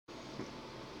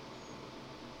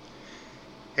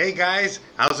Hey guys,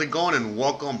 how's it going? And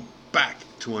welcome back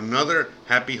to another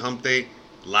Happy Hump Day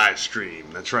live stream.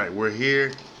 That's right, we're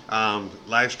here,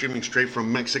 live streaming straight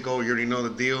from Mexico. You already know the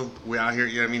deal. We're out here.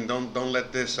 Yeah, I mean, don't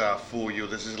let this fool you.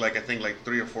 This is like I think like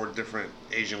three or four different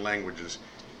Asian languages.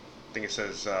 I think it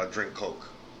says drink Coke.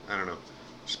 I don't know.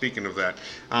 Speaking of that,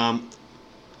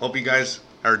 hope you guys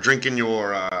are drinking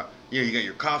your. You got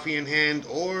your coffee in hand,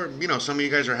 or some of you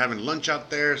guys are having lunch out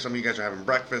there. Some of you guys are having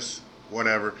breakfast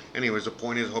whatever. Anyways, the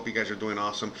point is, I hope you guys are doing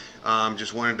awesome.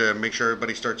 Just wanted to make sure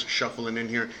everybody starts shuffling in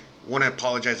here. Want to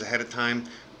apologize ahead of time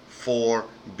for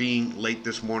being late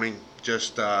this morning.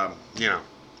 Just a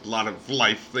lot of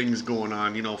life things going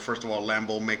on. First of all,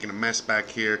 Lambo making a mess back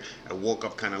here. I woke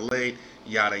up kind of late.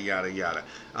 Yada yada yada.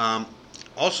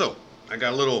 Also, I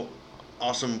got a little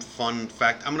awesome fun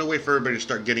fact. I'm gonna wait for everybody to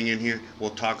start getting in here.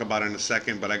 We'll talk about it in a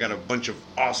second, but I got a bunch of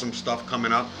awesome stuff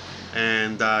coming up,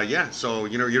 and yeah. So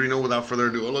you already know. Without further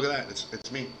ado, oh look at that,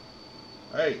 it's me.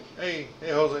 Hey,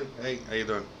 Jose. Hey, how you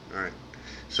doing? All right.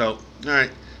 So, all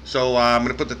right. So I'm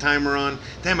gonna put the timer on.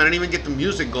 Damn, I didn't even get the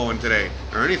music going today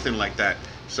or anything like that.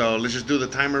 So let's just do the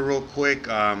timer real quick.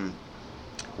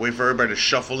 Wait for everybody to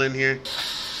shuffle in here.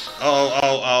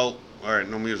 Oh. All right,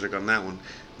 no music on that one.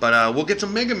 But we'll get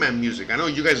some Mega Man music. I know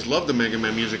you guys love the Mega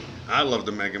Man music. I love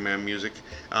the Mega Man music.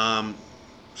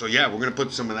 So yeah, we're gonna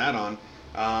put some of that on.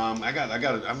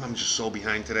 I'm just so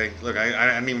behind today. Look,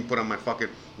 I didn't even put on my fucking.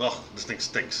 Ugh, this thing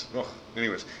stinks. Ugh.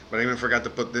 Anyways, but I even forgot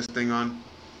to put this thing on.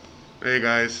 Hey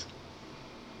guys,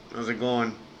 how's it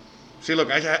going? See, look,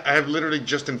 I have literally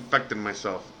just infected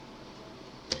myself.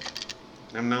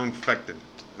 I'm now infected.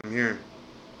 I'm here.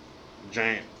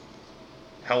 Giant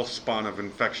health spawn of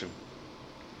infection.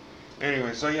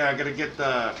 Anyway, so yeah, I gotta get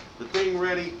the thing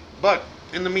ready. But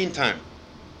in the meantime,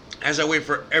 as I wait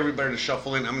for everybody to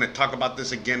shuffle in, I'm gonna talk about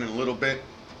this again in a little bit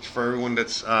for everyone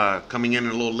that's coming in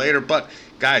a little later. But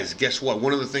guys, guess what?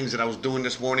 One of the things that I was doing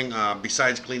this morning,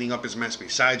 besides cleaning up his mess,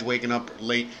 besides waking up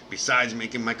late, besides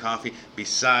making my coffee,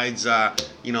 besides other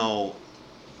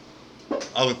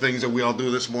things that we all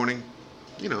do this morning,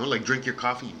 like drink your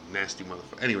coffee, you nasty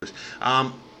motherfucker. Anyways,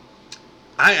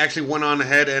 I actually went on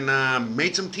ahead and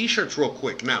made some T-shirts real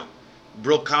quick. Now,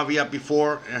 real caveat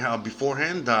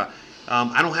beforehand.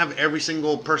 I don't have every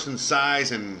single person's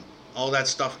size and all that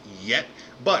stuff yet.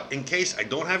 But in case I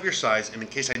don't have your size, and in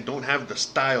case I don't have the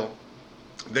style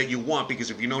that you want, because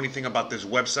if you know anything about this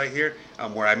website here,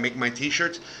 where I make my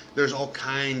T-shirts, there's all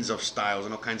kinds of styles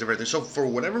and all kinds of everything. So for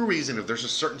whatever reason, if there's a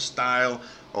certain style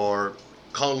or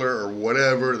color or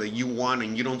whatever that you want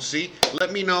and you don't see,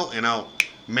 let me know and I'll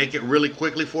make it really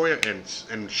quickly for you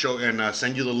and show and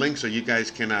send you the link so you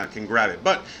guys can grab it.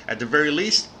 But at the very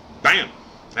least, bam!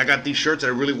 I got these shirts I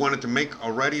really wanted to make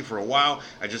already for a while.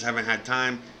 I just haven't had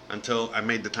time until I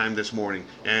made the time this morning,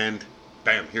 and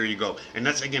bam, here you go. And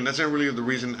that's not really the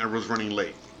reason I was running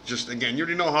late. Just again, you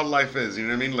already know how life is. You know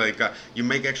what I mean? Like you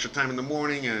make extra time in the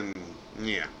morning, and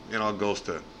yeah, it all goes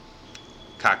to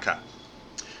caca.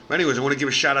 But anyways, I want to give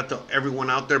a shout out to everyone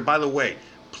out there. By the way,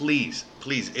 please,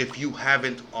 if you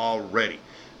haven't already,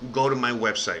 go to my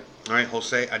website. All right,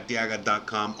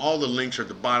 joseadiaga.com. All the links are at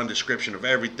the bottom description of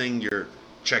everything you're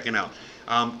checking out.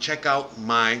 Check out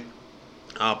my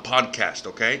podcast,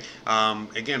 okay?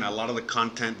 Again, a lot of the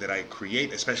content that I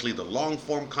create, especially the long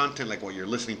form content like what you're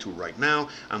listening to right now,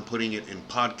 I'm putting it in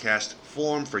podcast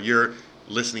form for your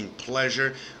listening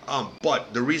pleasure.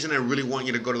 But the reason I really want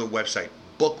you to go to the website,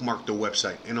 bookmark the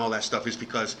website and all that stuff is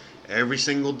because every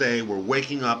single day we're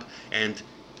waking up and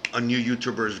a new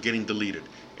YouTuber is getting deleted.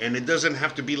 And it doesn't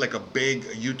have to be like a big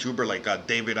YouTuber like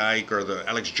David Icke or the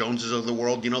Alex Joneses of the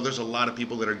world. There's a lot of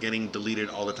people that are getting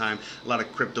deleted all the time. A lot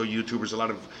of crypto YouTubers, a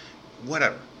lot of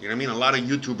whatever. You know what I mean? A lot of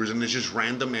YouTubers, and it's just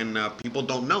random, and people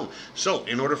don't know. So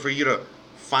in order for you to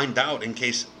find out in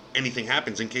case anything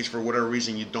happens, in case for whatever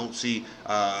reason you don't see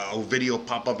a video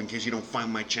pop up, in case you don't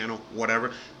find my channel,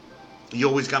 whatever, you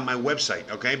always got my website,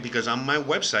 okay? Because on my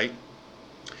website,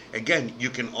 again,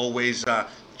 you can always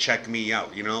check me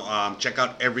out. Check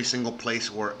out every single place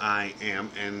where I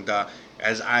am, and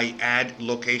as I add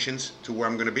locations to where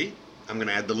I'm going to be, I'm going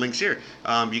to add the links here.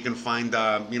 You can find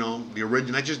the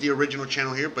original, not just the original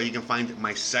channel here, but you can find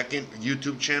my second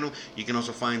YouTube channel. You can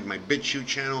also find my BitChute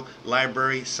channel,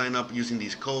 library. Sign up using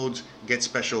these codes, get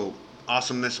special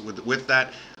awesomeness with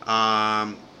that.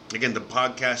 Again, the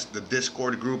podcast, the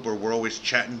Discord group where we're always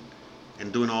chatting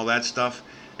and doing all that stuff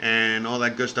and all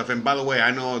that good stuff. And by the way, I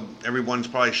know everyone's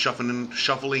probably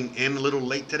shuffling in a little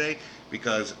late today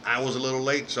because I was a little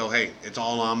late. So hey, it's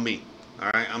all on me.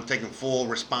 All right, I'm taking full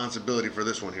responsibility for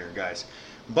this one here, guys.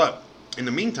 But in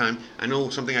the meantime, I know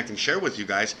something I can share with you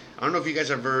guys. I don't know if you guys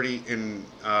have already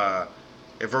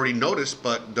if already noticed,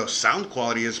 but the sound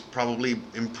quality is probably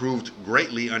improved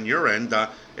greatly on your end.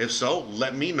 If so,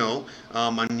 let me know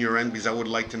on your end, because I would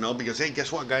like to know. Because hey,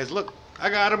 guess what, guys? Look, I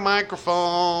got a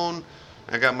microphone.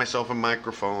 I got myself a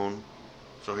microphone.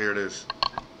 So here it is.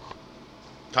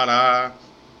 Ta-da!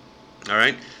 All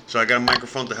right. So I got a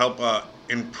microphone to help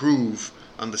improve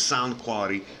on the sound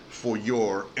quality for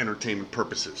your entertainment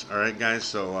purposes. All right, guys.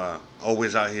 So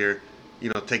always out here,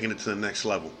 taking it to the next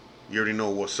level. You already know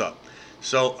what's up.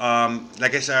 So,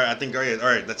 like I said, I think, all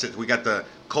right, that's it. We got the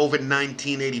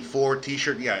COVID-1984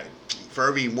 t-shirt. Yeah, for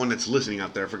everyone that's listening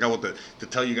out there, I forgot to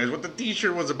tell you guys what the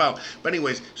t-shirt was about. But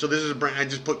anyways, so this is a brand. I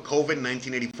just put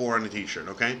COVID-1984 on the t-shirt,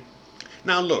 okay?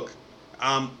 Now, look,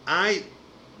 I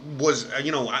was, I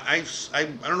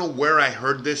don't know where I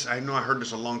heard this. I know I heard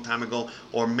this a long time ago,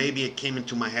 or maybe it came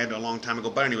into my head a long time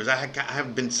ago. But anyways, I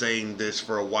have been saying this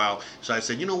for a while. So I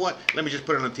said, you know what? Let me just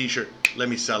put it on a t-shirt. Let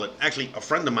me sell it. Actually, a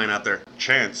friend of mine out there,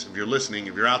 Chance, if you're listening,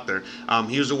 if you're out there,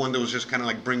 he was the one that was just kind of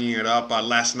like bringing it up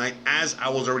last night as I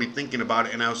was already thinking about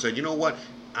it. And I said, you know what?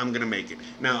 I'm going to make it.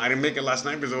 Now, I didn't make it last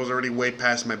night because I was already way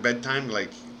past my bedtime,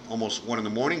 like almost 1 in the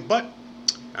morning. But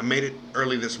I made it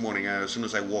early this morning as soon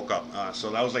as I woke up.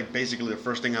 So that was like basically the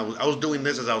first thing I was doing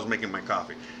this as I was making my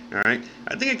coffee. All right.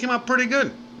 I think it came out pretty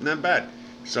good. Not bad.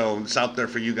 So it's out there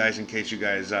for you guys in case you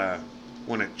guys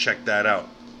want to check that out.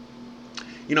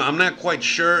 I'm not quite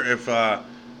sure if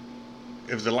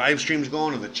the live stream's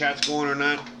going or the chat's going or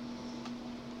not.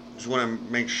 Just want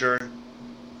to make sure.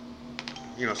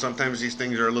 Sometimes these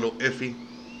things are a little iffy.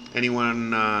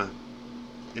 Anyone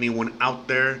out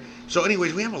there? So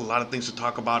anyways, we have a lot of things to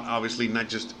talk about, obviously, not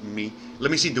just me. Let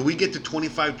me see, do we get to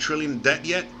 25 trillion debt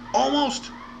yet?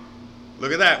 Almost.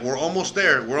 Look at that. We're almost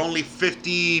there. We're only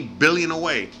 50 billion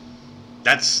away.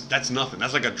 That's nothing.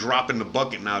 That's like a drop in the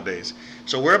bucket nowadays.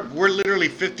 So we're literally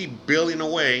 50 billion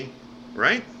away,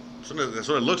 right? So that's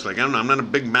what it looks like. I don't know. I'm not a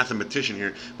big mathematician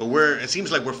here, but it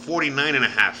seems like we're 49 and a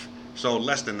half. So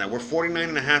less than that. We're 49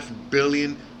 and a half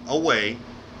billion away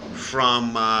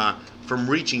from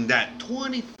reaching that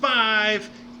 25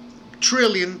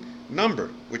 trillion number,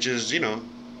 which is,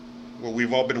 what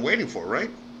we've all been waiting for, right?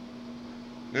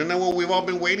 Isn't that what we've all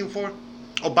been waiting for?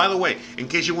 Oh, by the way, in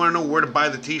case you want to know where to buy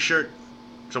the t-shirt,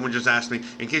 someone just asked me,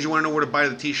 in case you want to know where to buy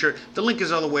the t-shirt, the link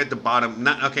is all the way at the bottom.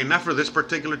 Not for this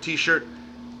particular t-shirt.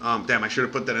 Damn, I should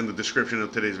have put that in the description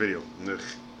of today's video.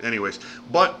 Anyways,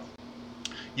 but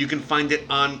you can find it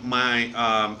on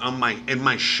in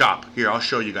my shop. Here, I'll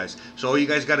show you guys. So all you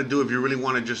guys got to do, if you really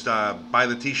want to just buy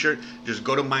the t-shirt, just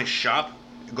go to my shop,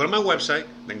 go to my website,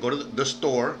 then go to the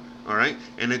store, all right?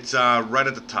 And it's right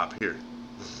at the top here.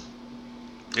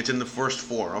 It's in the first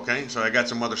 4, okay? So I got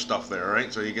some other stuff there, all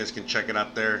right? So you guys can check it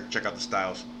out there, check out the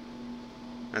styles.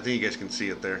 I think you guys can see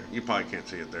it there. You probably can't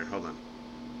see it there. Hold on.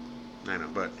 I know,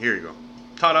 but here you go.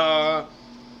 Ta-da!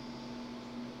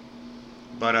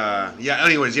 But, yeah,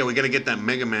 anyways, yeah, we got to get that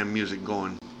Mega Man music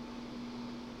going.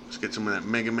 Let's get some of that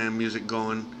Mega Man music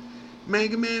going.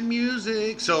 Mega Man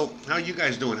music. So, how you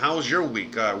guys doing? How was your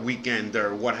week, weekend,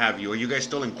 or what have you? Are you guys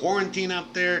still in quarantine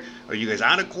out there? Are you guys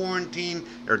out of quarantine?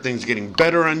 Are things getting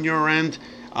better on your end?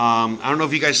 I don't know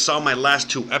if you guys saw my last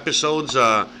 2 episodes.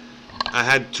 I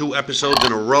had 2 episodes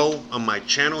in a row on my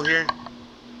channel here.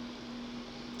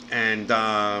 And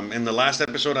in the last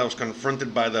episode, I was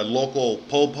confronted by the local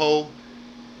po-po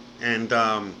and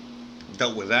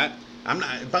dealt with that. I'm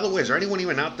not. By the way, is there anyone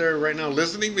even out there right now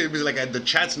listening? It was like the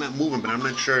chat's not moving, but I'm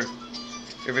not sure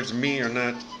if it's me or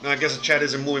not. No, I guess the chat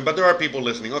isn't moving, but there are people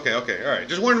listening. Okay, all right.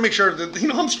 Just wanted to make sure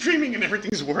that I'm streaming and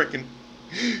everything's working.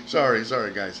 Sorry,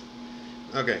 guys.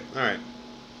 Okay, all right.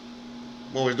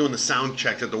 I'm always doing the sound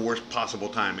checks at the worst possible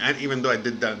time, and even though I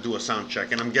did do a sound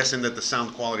check, and I'm guessing that the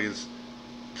sound quality is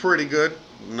pretty good.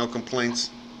 No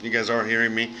complaints. You guys are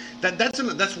hearing me.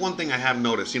 That's one thing I have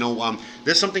noticed.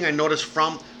 There's something I noticed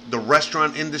from the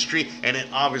restaurant industry, and it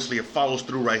follows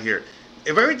through right here.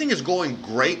 If everything is going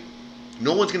great,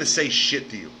 no one's gonna say shit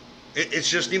to you. It's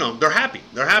just they're happy.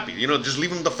 Just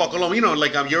leave them the fuck alone.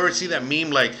 You ever see that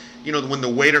meme like when the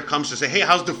waiter comes to say, hey,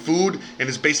 how's the food? And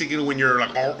it's basically when you're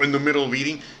like in the middle of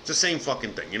eating. It's the same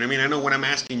fucking thing. You know what I mean? I know when I'm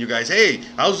asking you guys, hey,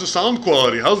 how's the sound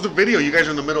quality? How's the video? You guys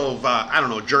are in the middle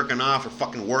of jerking off or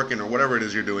fucking working or whatever it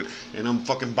is you're doing, and I'm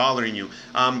fucking bothering you.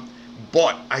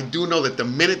 But I do know that the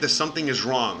minute that something is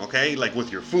wrong, okay, like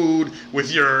with your food,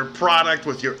 with your product,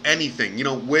 with your anything,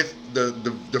 with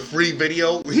the free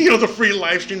video, the free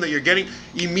live stream that you're getting,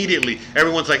 immediately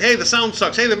everyone's like, hey, the sound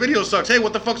sucks, hey, the video sucks, hey,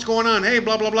 what the fuck's going on, hey,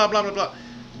 blah, blah, blah, blah, blah, blah.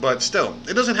 But still,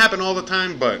 it doesn't happen all the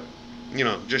time, but,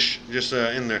 just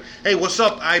in there. Hey, what's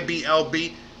up,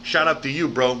 IBLB? Shout out to you,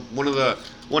 bro. One of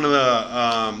one of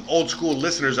the old school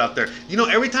listeners out there. You know,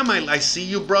 every time I see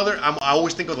you, brother, I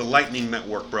always think of the Lightning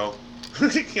Network, bro. I'm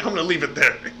gonna leave it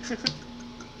there.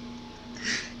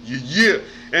 Yeah.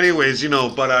 Anyways, you know,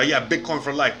 but yeah, Bitcoin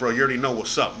for life, bro. You already know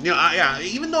what's up. You know, yeah.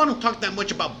 Even though I don't talk that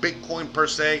much about Bitcoin per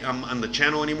se on the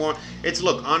channel anymore,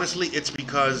 look, honestly, it's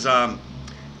because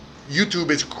YouTube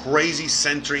is crazy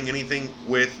centering anything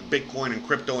with Bitcoin and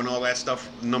crypto and all that stuff.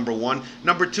 Number one.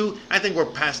 Number two, I think we're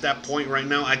past that point right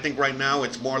now. I think right now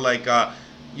it's more like,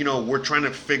 you know, we're trying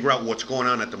to figure out what's going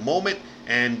on at the moment.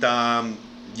 And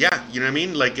yeah, you know what I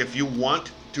mean? Like, if you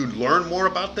want to learn more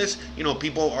about this, you know,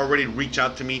 people already reach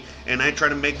out to me, and I try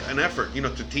to make an effort, you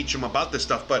know, to teach them about this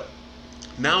stuff. But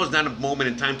now is not a moment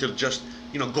in time to just,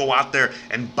 you know, go out there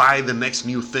and buy the next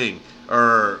new thing,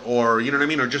 or you know what I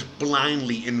mean, or just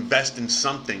blindly invest in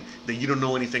something that you don't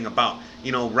know anything about.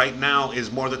 You know, right now is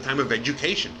more the time of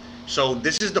education. So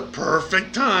this is the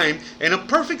perfect time and a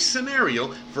perfect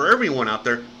scenario for everyone out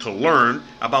there to learn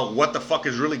about what the fuck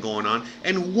is really going on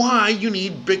and why you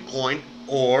need Bitcoin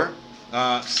or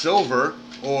silver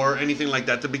or anything like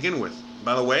that to begin with.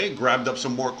 By the way, grabbed up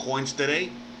some more coins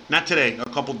today. Not today, a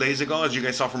couple days ago, as you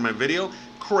guys saw from my video.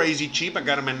 Crazy cheap. I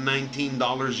got them at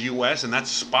 $19 US, and that's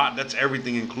spot. That's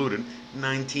everything included.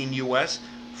 19 US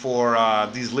for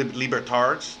these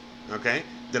libertards. Okay,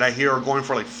 that I hear are going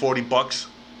for like 40 bucks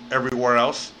everywhere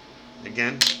else.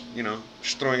 Again, you know,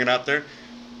 just throwing it out there.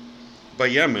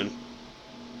 But yeah, man.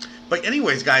 But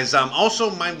anyways, guys, also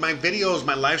my videos,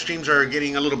 my live streams are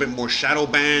getting a little bit more shadow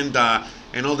banned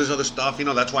and all this other stuff. You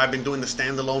know, that's why I've been doing the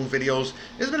standalone videos.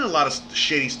 There's been a lot of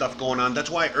shady stuff going on. That's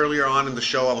why earlier on in the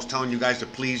show I was telling you guys to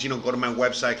please, you know, go to my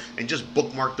website and just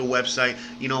bookmark the website.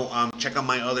 You know, check out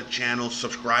my other channels,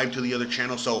 subscribe to the other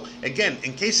channel. So again,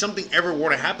 in case something ever were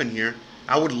to happen here,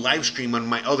 I would live stream on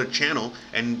my other channel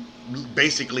and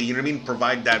basically, you know what I mean,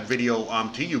 provide that video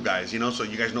to you guys, you know, so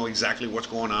you guys know exactly what's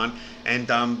going on and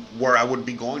where I would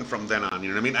be going from then on, you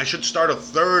know what I mean. I should start a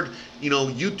third, you know,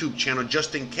 YouTube channel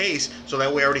just in case, so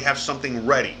that way I already have something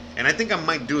ready, and I think I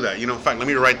might do that, you know. In fact, let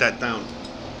me write that down.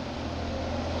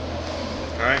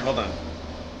 Alright, hold on.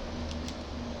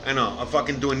 I know, I'm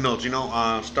fucking doing notes, you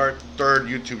know. Start third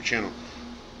YouTube channel.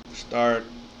 Start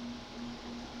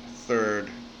third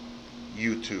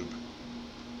YouTube.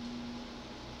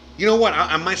 You know what?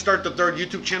 I might start the third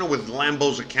YouTube channel with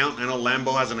Lambo's account. I know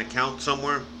Lambo has an account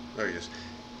somewhere. There he is.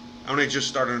 I'm gonna just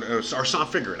start or I'll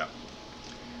figure it out.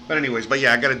 But anyways, but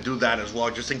yeah, I gotta do that as well,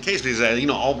 just in case, because you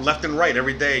know, all left and right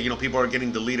every day, you know, people are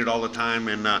getting deleted all the time,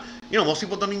 and you know, most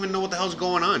people don't even know what the hell's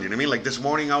going on. You know what I mean? Like this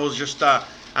morning, I was just I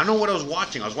don't know what I was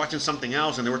watching. I was watching something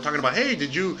else, and they were talking about, hey,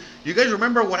 you guys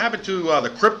remember what happened to the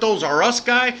Cryptos R Us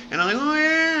guy? And I'm like, oh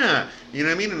yeah, you know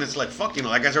what I mean? And it's like, fuck, you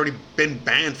know, that guy's already been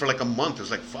banned for like a month.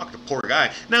 It's like, fuck, the poor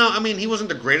guy. Now, I mean, he wasn't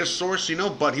the greatest source, you know,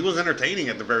 but he was entertaining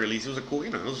at the very least. He was a cool,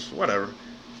 you know, it was whatever.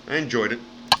 I enjoyed it,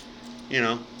 you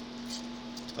know.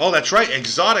 Oh, that's right,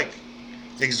 Exotica,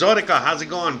 how's it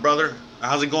going, brother?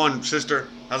 How's it going, sister?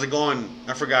 How's it going?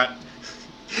 I forgot.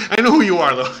 I know who you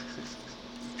are, though.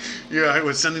 Yeah, I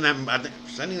was sending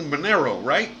Monero,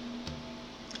 right?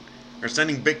 Or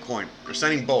sending Bitcoin, or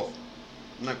sending both.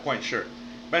 I'm not quite sure.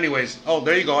 But anyways, oh,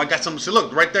 there you go. I got some. So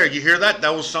look, right there. You hear that? That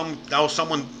was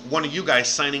someone, one of you guys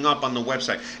signing up on the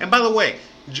website. And by the way,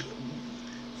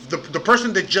 the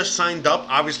person that just signed up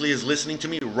obviously is listening to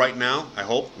me right now. I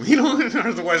hope. You know,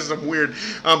 otherwise I'm weird.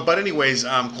 But anyways,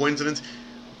 coincidence.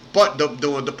 But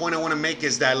the point I want to make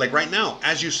is that, like, right now,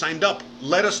 as you signed up,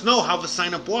 let us know how the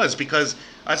sign up was, because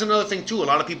that's another thing too. A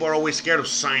lot of people are always scared of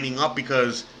signing up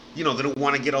because, you know, they don't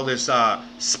want to get all this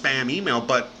spam email.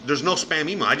 But there's no spam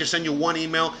email. I just send you one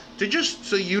email to just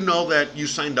so you know that you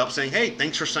signed up, saying, hey,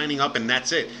 thanks for signing up, and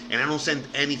that's it. And I don't send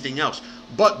anything else.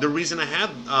 But the reason I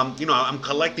have, you know, I'm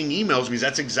collecting emails because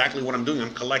that's exactly what I'm doing.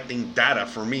 I'm collecting data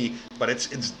for me, but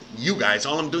it's you guys.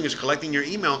 All I'm doing is collecting your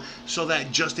email so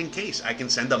that just in case I can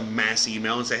send a mass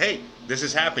email and say, hey, this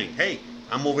is happening. Hey,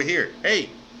 I'm over here. Hey,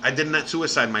 I did not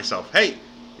suicide myself. Hey,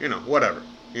 you know, whatever,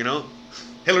 you know,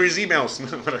 Hillary's emails,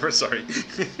 whatever, sorry.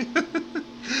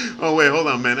 Oh, wait, hold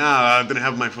on, man. I didn't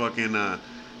have my fucking, I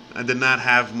did not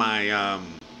have my,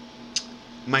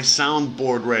 my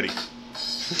soundboard ready.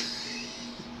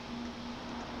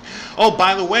 Oh,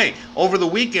 by the way, over the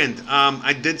weekend,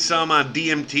 I did some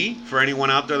DMT. For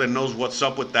anyone out there that knows what's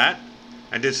up with that,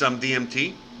 I did some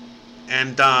DMT,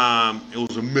 and it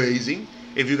was amazing.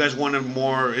 If you guys want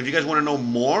to know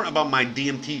more about my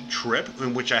DMT trip,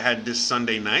 in which I had this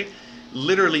Sunday night,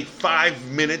 literally 5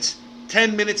 minutes,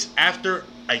 10 minutes after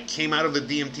I came out of the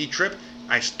DMT trip,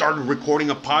 I started recording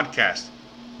a podcast.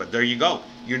 But there you go.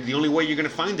 The only way you're going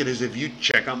to find it is if you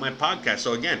check out my podcast.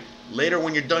 So again, later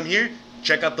when you're done here,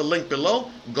 check out the link below.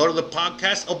 Go to the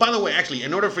podcast. Oh, by the way, actually,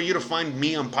 in order for you to find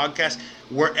me on podcast,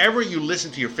 wherever you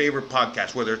listen to your favorite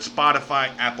podcast, whether it's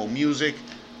Spotify, Apple Music,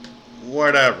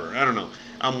 whatever, I don't know.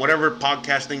 Whatever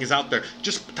podcasting is out there,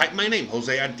 just type my name,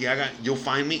 Jose Arteaga. You'll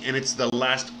find me, and it's the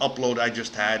last upload I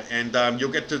just had, and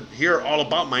you'll get to hear all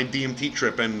about my DMT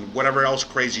trip and whatever else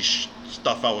crazy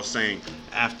stuff I was saying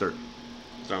after.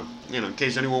 So, in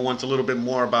case anyone wants a little bit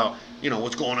more about,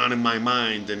 what's going on in my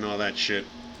mind and all that shit.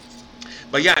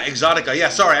 But yeah, Exotica. Yeah,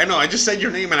 sorry, I know I just said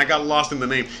your name and I got lost in the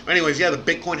name. But anyways, yeah, the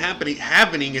Bitcoin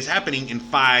happening is happening in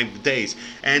 5 days,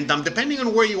 and depending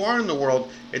on where you are in the world,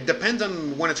 it depends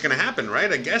on when it's gonna happen, right?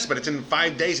 I guess, but it's in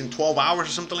 5 days, in 12 hours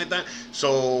or something like that.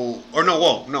 So, or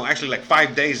no, actually like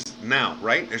 5 days now,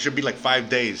 right? It should be like 5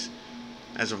 days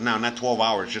as of now, not 12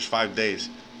 hours, just 5 days,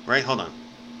 right? Hold on.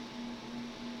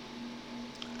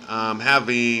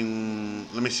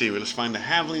 Let me see. Let's find the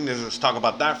halving. Let's talk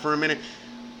about that for a minute.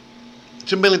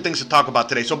 It's a million things to talk about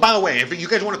today. So, by the way, if you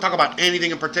guys want to talk about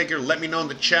anything in particular, let me know in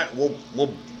the chat.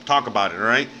 We'll talk about it, all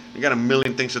right? We got a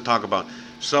million things to talk about.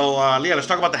 So, yeah, let's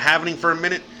talk about the halving for a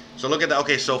minute. So, look at that.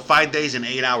 Okay, so 5 days and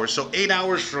 8 hours. So, 8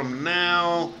 hours from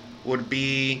now would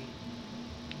be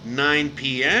 9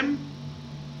 p.m.?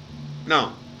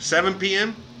 No, 7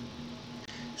 p.m.?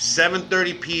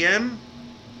 7:30 p.m.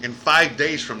 and 5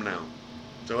 days from now.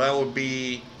 So, that would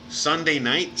be Sunday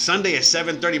night. Sunday at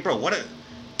 7:30. Bro, what a...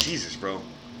 Jesus, bro.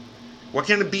 Why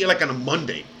can't it be like on a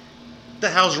Monday? What the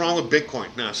hell's wrong with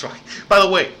Bitcoin? No, sorry. By the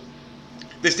way,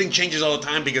 this thing changes all the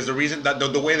time because the reason that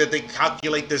the way that they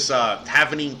calculate this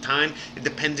halving time,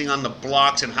 depending on the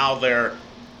blocks and how they're,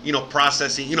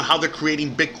 processing, how they're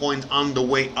creating Bitcoins on the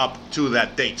way up to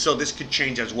that date. So this could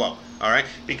change as well. All right,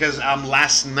 because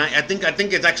last night I think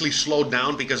it's actually slowed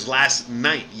down because last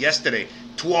night, yesterday,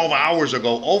 12 hours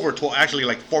ago, over 12, actually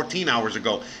like 14 hours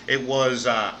ago, it was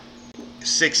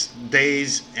 6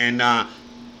 days and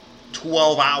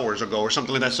 12 hours ago or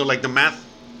something like that. So like the math,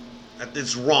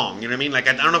 it's wrong. You know what I mean? Like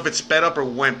I don't know if it sped up or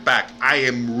went back. I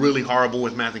am really horrible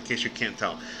with math, in case you can't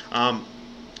tell.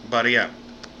 But yeah,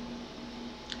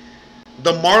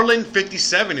 the Marlin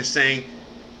 57 is saying,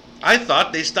 I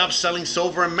thought they stopped selling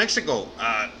silver in Mexico.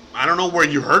 I don't know where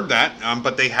you heard that,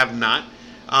 but they have not.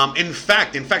 In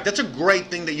fact, that's a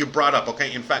great thing that you brought up.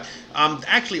 Okay, in fact,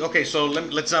 actually, okay. So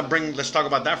let's talk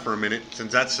about that for a minute,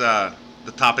 since that's the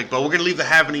topic. But we're gonna leave the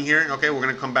halving here. Okay, we're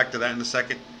gonna come back to that in a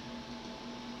second.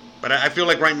 But I feel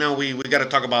like right now we got to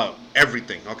talk about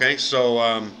everything. Okay, so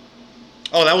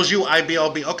oh, that was you,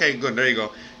 IBLB. Okay, good. There you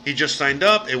go. He just signed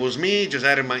up. It was me. Just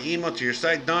added my email to your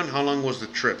site. Done. How long was the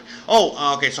trip?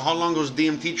 Oh, okay. So how long was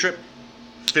DMT trip?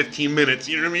 15 minutes.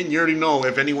 You know what I mean? You already know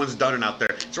if anyone's done it out there.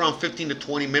 It's around 15 to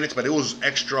 20 minutes, but it was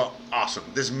extra awesome.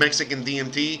 This Mexican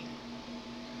DMT,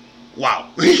 wow.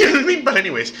 You know what I mean? But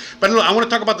anyways, look, I want to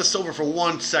talk about the silver for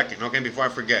 1 second, okay, before I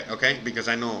forget, okay? Because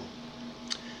I know,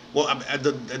 well,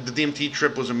 the DMT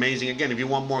trip was amazing. Again, if you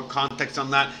want more context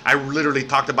on that, I literally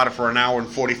talked about it for an hour and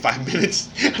 45 minutes.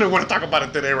 I don't want to talk about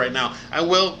it today right now. I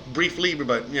will briefly,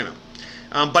 but,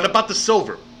 but about the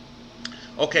silver.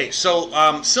 Okay,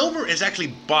 so silver is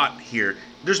actually bought here.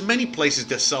 There's many places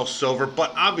that sell silver,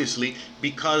 but obviously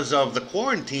because of the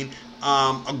quarantine,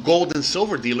 a gold and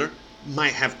silver dealer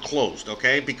might have closed.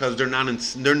 Okay, because they're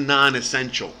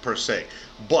non-essential per se.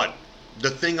 But the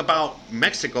thing about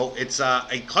Mexico, it's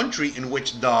a country in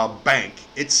which the bank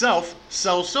itself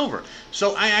sells silver.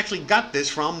 So I actually got this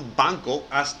from Banco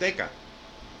Azteca.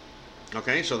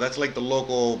 Okay, so that's like the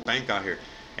local bank out here,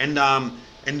 and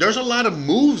there's a lot of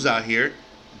moves out here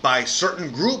by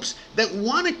certain groups that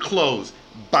want to close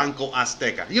Banco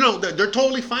Azteca. They're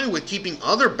totally fine with keeping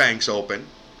other banks open.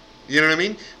 You know what I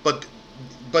mean?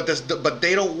 But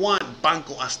they don't want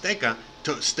Banco Azteca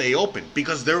to stay open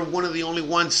because they're one of the only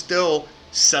ones still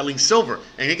selling silver.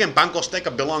 And again, Banco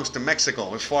Azteca belongs to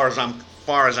Mexico, as far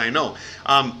as I know.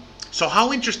 So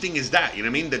how interesting is that? You know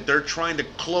what I mean? That they're trying to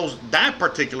close that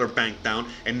particular bank down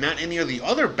and not any of the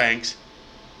other banks.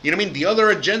 You know what I mean? The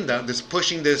other agenda that's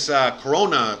pushing this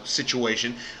Corona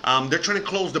situation, they're trying to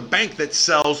close the bank that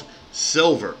sells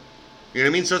silver. You know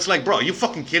what I mean? So it's like, bro, are you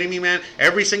fucking kidding me, man?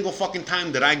 Every single fucking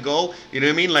time that I go, you know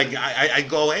what I mean? Like, I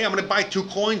go, hey, I'm going to buy 2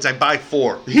 coins. I buy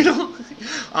 4, you know?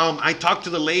 I talk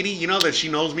to the lady, that she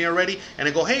knows me already. And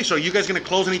I go, hey, so are you guys going to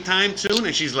close anytime soon?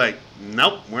 And she's like,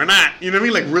 nope, we're not. You know what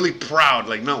I mean? Like, really proud.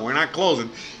 Like, no, we're not closing.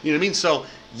 You know what I mean? So,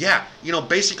 yeah,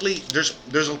 basically, there's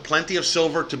plenty of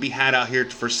silver to be had out here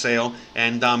for sale.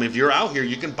 And if you're out here,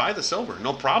 you can buy the silver.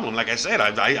 No problem. Like I said,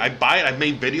 I buy it. I've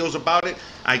made videos about it.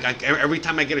 Every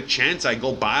time I get a chance, I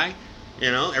go buy. You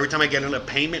know, every time I get in a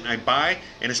payment, I buy,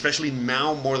 and especially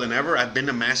now more than ever, I've been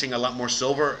amassing a lot more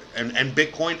silver and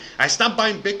Bitcoin. I stopped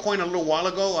buying Bitcoin a little while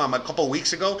ago, a couple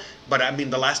weeks ago, but I mean,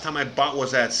 the last time I bought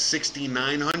was at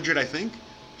 6,900, I think.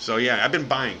 So yeah, I've been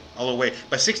buying all the way,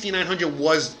 but 6,900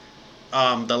 was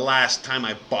the last time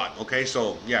I bought. Okay,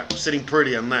 so yeah, sitting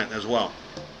pretty on that as well.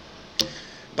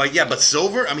 But yeah, but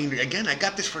silver, I mean, again, I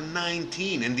got this for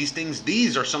 19, and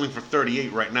these are selling for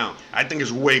 38 right now. I think it's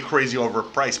way crazy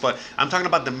overpriced, but I'm talking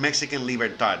about the Mexican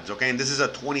Libertads, okay? And this is a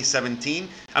 2017.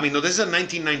 I mean, no, this is a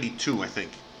 1992, I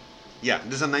think. Yeah,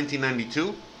 this is a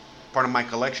 1992, part of my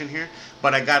collection here.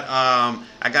 But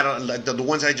the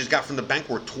ones I just got from the bank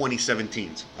were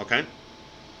 2017s, okay?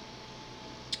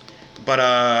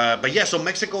 But yeah, so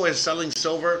Mexico is selling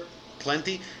silver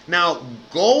plenty. Now,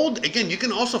 gold, again, you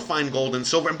can also find gold and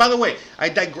silver. And by the way,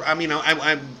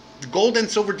 gold and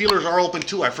silver dealers are open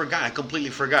too. I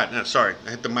completely forgot. No, sorry, I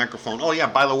hit the microphone. Oh yeah,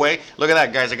 by the way, look at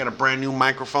that, guys. I got a brand new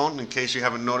microphone. In case you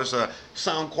haven't noticed,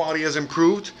 sound quality has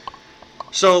improved.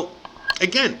 So,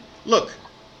 again, look,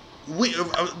 we're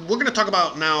going to talk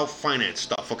about now finance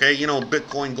stuff, okay? You know,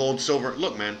 Bitcoin, gold, silver.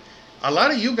 Look, man, a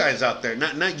lot of you guys out there,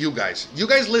 not you guys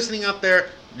listening out there,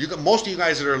 most of you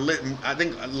guys that are I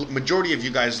think a majority of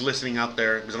you guys listening out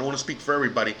there, because I don't want to speak for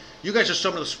everybody, you guys are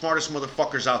some of the smartest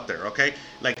motherfuckers out there, okay?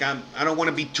 Like, I don't want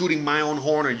to be tooting my own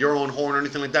horn or your own horn or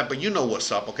anything like that, but you know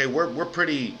what's up, okay? We're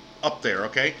pretty up there,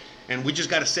 okay? And we just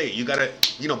got to say it. You got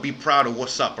to, be proud of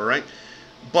what's up, all right?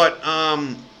 But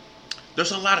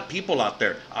there's a lot of people out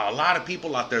there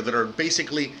that are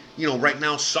basically, right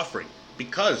now suffering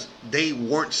because they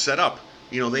weren't set up.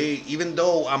 Even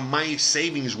though my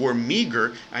savings were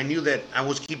meager, I knew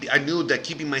that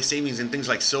keeping my savings in things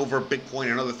like silver, Bitcoin,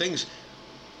 and other things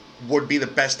would be the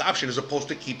best option as opposed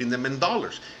to keeping them in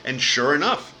dollars. And sure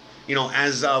enough,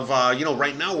 as of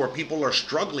right now, where people are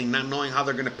struggling, not knowing how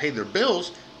they're going to pay their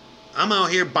bills, I'm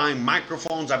out here buying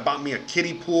microphones. I bought me a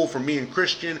kiddie pool for me and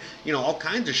Christian, all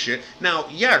kinds of shit. Now,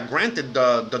 yeah, granted,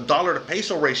 the dollar to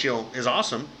peso ratio is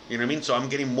awesome, you know what I mean? So I'm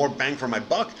getting more bang for my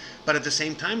buck. But at the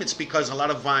same time, it's because a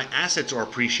lot of my assets are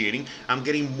appreciating. I'm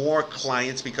getting more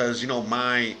clients because,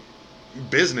 my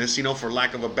business, for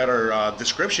lack of a better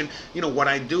description, what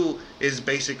I do is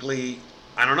basically,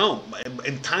 I don't know,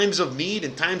 in times of need,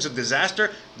 in times of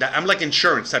disaster, that I'm like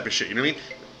insurance type of shit, you know what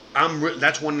I mean?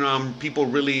 That's when people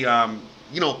really,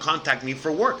 contact me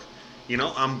for work,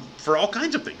 for all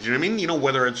kinds of things. You know what I mean?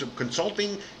 Whether it's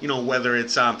consulting, whether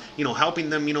it's, helping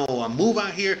them, move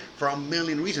out here for a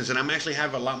million reasons. And I'm actually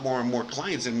have a lot more and more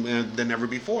clients than ever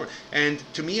before. And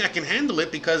to me, I can handle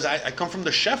it because I come from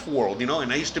the chef world, and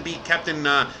I used to be Captain.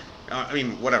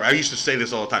 Whatever. I used to say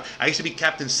this all the time. I used to be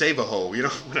Captain Save-A-Ho,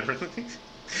 whatever.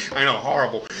 I know,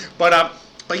 horrible,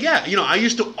 But yeah, I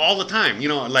used to all the time,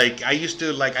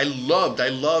 I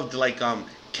loved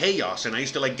chaos, and I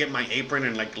used to get my apron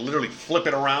and literally flip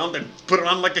it around and put it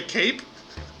on like a cape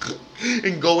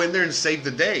and go in there and save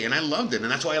the day, and I loved it,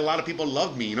 and that's why a lot of people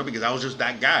loved me, because I was just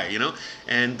that guy,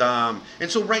 and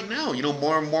so right now,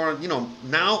 more and more,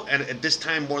 now at this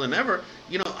time more than ever,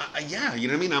 yeah, you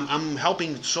know what I mean, I'm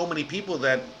helping so many people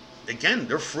that, again,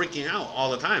 they're freaking out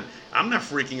all the time. I'm not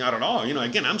freaking out at all.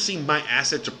 Again, I'm seeing my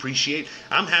assets appreciate.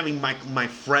 I'm having my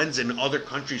friends in other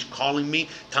countries calling me,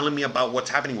 telling me about what's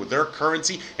happening with their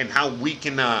currency and how we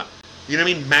can,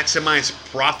 maximize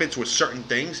profits with certain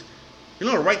things.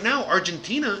 Right now,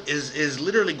 Argentina is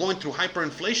literally going through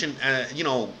hyperinflation.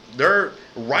 They're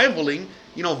rivaling,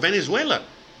 Venezuela.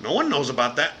 No one knows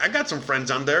about that. I got some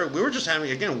friends on there. We were just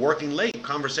having, again, working late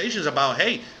conversations about,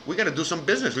 hey, we got to do some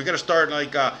business. We got to start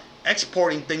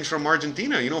exporting things from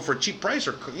Argentina, for a cheap price,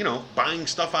 or buying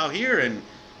stuff out here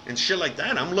and shit like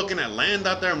that. I'm looking at land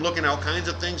out there. I'm looking at all kinds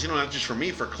of things, not just for me,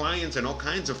 for clients and all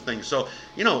kinds of things. So,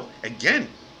 again,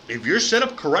 if you're set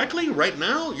up correctly right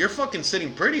now, you're fucking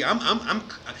sitting pretty.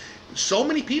 So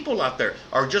many people out there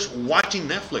are just watching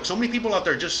Netflix. So many people out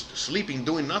there just sleeping,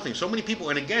 doing nothing. So many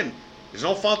people, and again, it's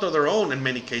no fault of their own in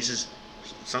many cases.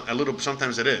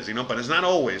 Sometimes it is, but it's not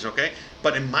always, okay?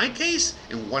 But in my case,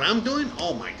 in what I'm doing,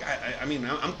 oh my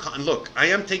God, look, I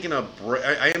am taking a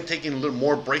little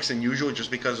more breaks than usual just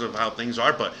because of how things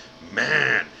are, but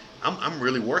man, I'm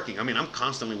really working. I'm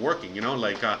constantly working,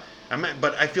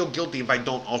 but I feel guilty if I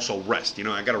don't also rest,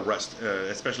 I gotta rest,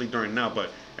 especially during now,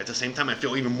 but at the same time, I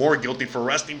feel even more guilty for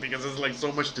resting because there's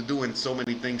so much to do and so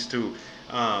many things to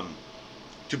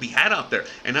be had out there.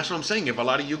 And that's what I'm saying. If a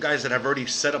lot of you guys that have already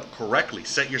set up correctly,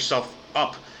 set yourself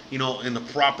up, in the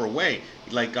proper way,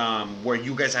 where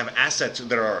you guys have assets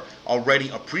that are already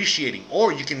appreciating,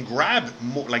 or you can grab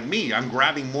more, like me, I'm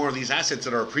grabbing more of these assets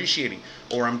that are appreciating,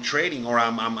 or I'm trading, or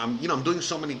I'm doing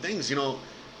so many things,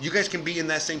 you guys can be in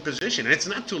that same position. And it's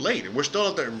not too late. We're still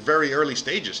at the very early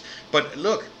stages. But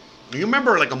look, you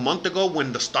remember like a month ago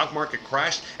when the stock market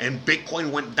crashed and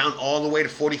Bitcoin went down all the way to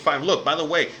 45? Look, by the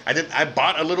way, I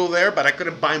bought a little there, but I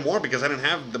couldn't buy more because I didn't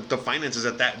have the finances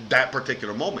at that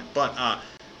particular moment. But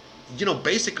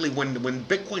basically when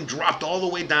Bitcoin dropped all the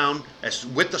way down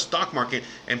with the stock market,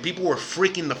 and people were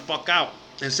freaking the fuck out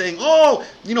and saying, oh,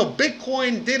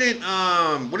 Bitcoin didn't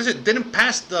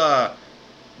pass the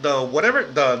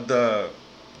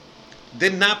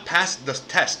did not pass the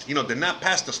test, did not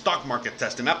pass the stock market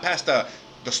test, did not pass the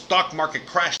stock market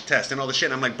crash test and all the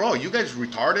shit. I'm like, bro, you guys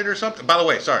retarded or something? By the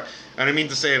way, sorry, I didn't mean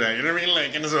to say that. You know what I mean?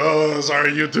 Like, and it's, oh,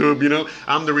 sorry, YouTube.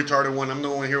 I'm the retarded one. I'm the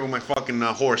one here with my fucking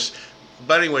horse.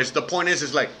 But anyways, the point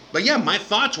is like, but yeah, my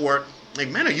thoughts were like,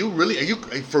 man, are you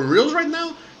for reals right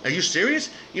now? Are you serious?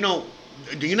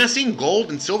 Do you not seeing gold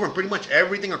and silver and pretty much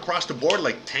everything across the board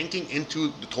like tanking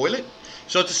into the toilet?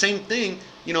 So it's the same thing,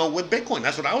 with Bitcoin.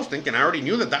 That's what I was thinking. I already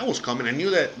knew that was coming. I knew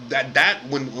that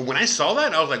when I saw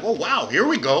that, I was like, oh wow, here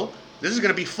we go. This is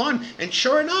gonna be fun. And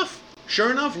sure enough,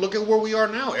 look at where we are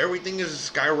now. Everything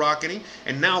is skyrocketing,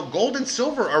 and now gold and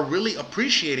silver are really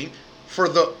appreciating for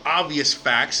the obvious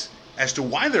facts as to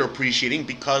why they're appreciating,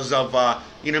 because of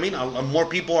more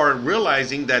people are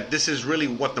realizing that this is really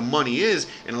what the money is,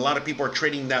 and a lot of people are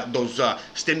trading those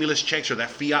stimulus checks or that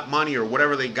fiat money or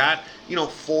whatever they got,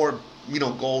 for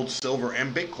gold, silver,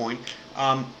 and Bitcoin.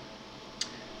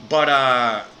 But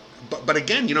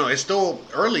again, it's still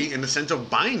early in the sense of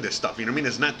buying this stuff.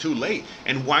 It's not too late.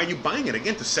 And why are you buying it?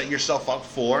 Again, to set yourself up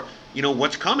for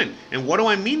what's coming. And what do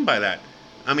I mean by that?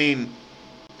 Again,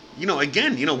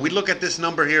 we look at this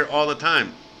number here all the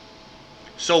time.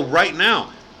 So right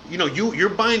now, you're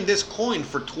buying this coin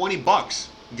for $20,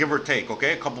 give or take,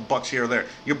 okay? A couple bucks here or there.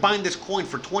 You're buying this coin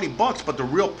for $20, but the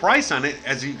real price on it,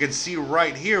 as you can see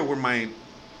right here where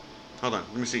hold on,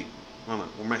 let me see. Hold on,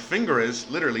 where my finger is,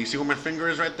 literally, you see where my finger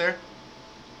is right there?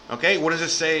 Okay, what does it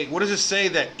say? What does it say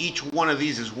that each one of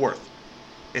these is worth?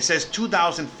 It says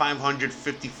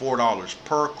 $2,554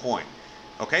 per coin.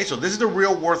 Okay, so this is the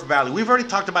real worth value. We've already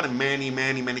talked about it many,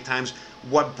 many, many times,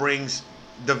 what brings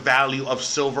the value of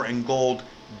silver and gold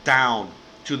down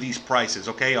to these prices,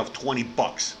 okay, of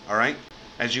 $20, all right?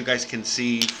 As you guys can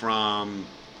see from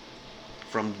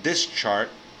this chart,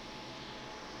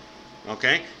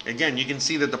 okay? Again, you can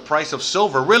see that the price of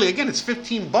silver, really, again, it's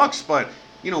 $15, but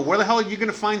where the hell are you going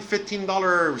to find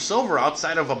 $15 silver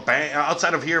outside of a bank,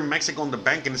 outside of here in Mexico in the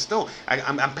bank, and it's still,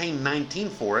 I'm paying $19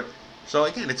 for it. So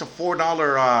again, it's a $4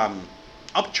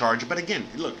 upcharge, but again,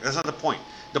 look, that's not the point.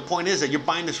 The point is that you're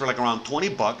buying this for like around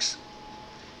 $20,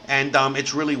 and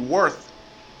it's really worth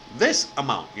this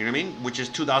amount, you know what I mean? Which is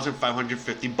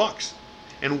 $2,550.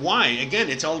 And why? Again,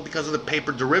 it's all because of the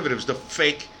paper derivatives, the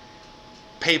fake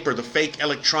paper, the fake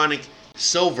electronic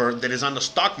silver that is on the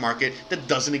stock market that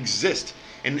doesn't exist.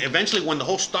 And eventually, when the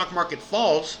whole stock market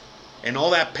falls and all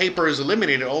that paper is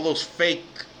eliminated, all those fake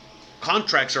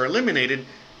contracts are eliminated,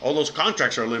 all of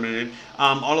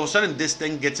a sudden this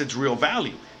thing gets its real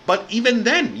value. But even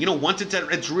then, once it's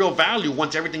at its real value,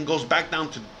 once everything goes back down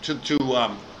to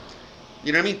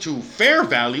fair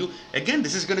value, again,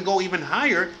 this is going to go even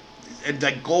higher. And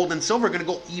like gold and silver are going to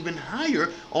go even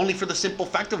higher, only for the simple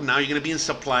fact of now you're going to be in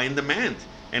supply and demand.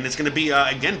 And it's going to be,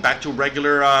 again, back to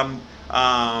regular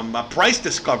price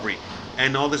discovery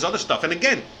and all this other stuff. And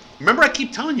again, remember I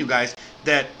keep telling you guys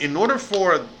that in order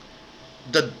for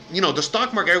the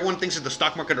stock market, everyone thinks that the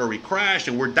stock market already crashed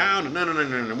and we're down. No.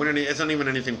 It's not even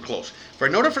anything close.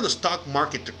 In order for the stock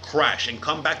market to crash and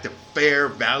come back to fair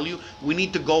value, we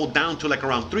need to go down to like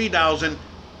around 3,000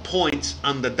 points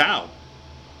on the Dow.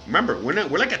 Remember,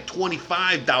 we're like at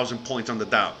 25,000 points on the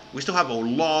Dow. We still have a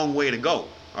long way to go.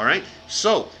 All right.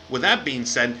 So with that being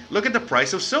said, look at the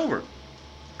price of silver.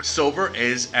 Silver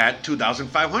is at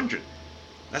 2,500.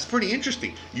 That's pretty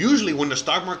interesting. Usually when the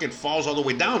stock market falls all the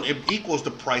way down, it equals the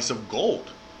price of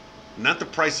gold, not the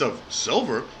price of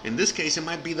silver. In this case, it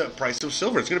might be the price of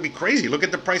silver. It's going to be crazy. Look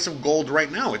at the price of gold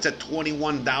right now. It's at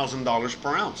 $21,000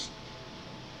 per ounce.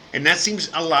 And that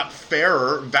seems a lot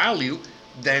fairer value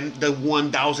than the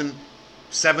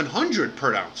 1,700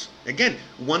 per ounce. Again,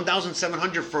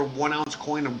 1,700 for 1 ounce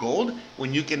coin of gold,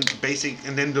 when you can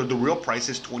and then the real price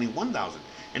is 21,000.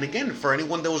 And again, for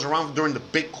anyone that was around during the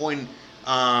Bitcoin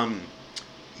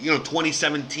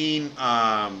 2017,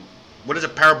 what is a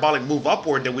parabolic move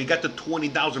upward, that we got to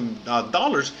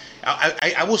 $20,000.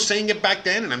 I was saying it back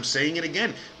then, and I'm saying it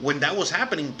again. When that was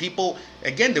happening, people,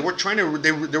 again, they were trying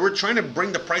to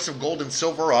bring the price of gold and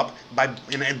silver up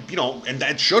and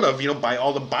that should have, by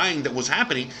all the buying that was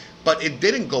happening, but it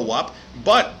didn't go up.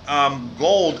 But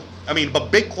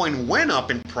Bitcoin went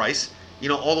up in price,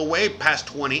 all the way past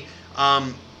 20.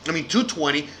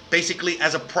 220, basically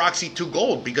as a proxy to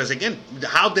gold, because again,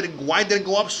 why did it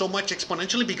go up so much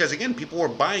exponentially? Because again, people were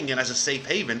buying it as a safe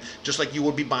haven, just like you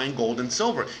would be buying gold and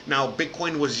silver. Now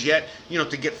Bitcoin was yet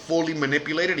to get fully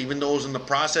manipulated, even though it was in the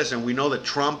process, and we know that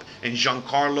Trump and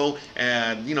Giancarlo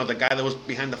and the guy that was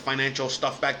behind the financial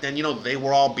stuff back then, they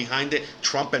were all behind it.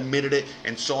 Trump admitted it,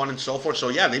 and so on and so forth. So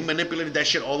yeah, they manipulated that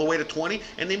shit all the way to 20,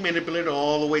 and they manipulated it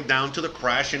all the way down to the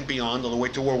crash and beyond, all the way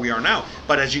to where we are now.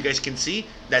 But as you guys can see,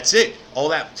 that's it. All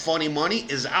that funny money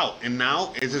is out, and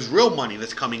now it is real money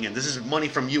that's coming in. This is money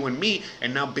from you and me,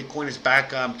 and now Bitcoin is back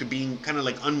to being kind of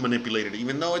like unmanipulated,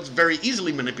 even though it's very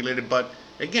easily manipulated. But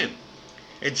again,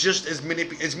 it's just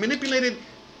it's manipulated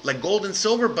like gold and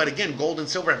silver. But again, gold and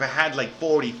silver have had like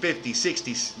 40, 50,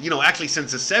 60, actually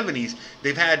since the 70s,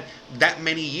 they've had that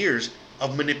many years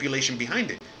of manipulation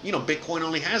behind it. Bitcoin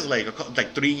only has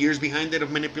like 3 years behind it of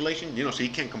manipulation, so you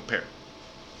can't compare.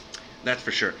 That's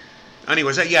for sure.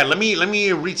 Anyways, yeah, let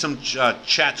me read some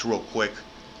chats real quick.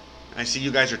 I see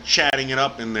you guys are chatting it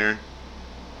up in there,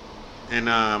 and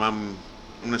I'm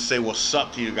gonna say what's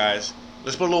up to you guys.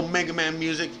 Let's put a little Mega Man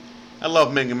music. I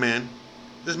love Mega Man.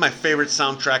 This is my favorite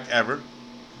soundtrack ever. In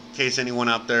case anyone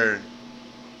out there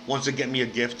wants to get me a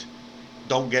gift,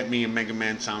 don't get me a Mega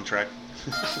Man soundtrack.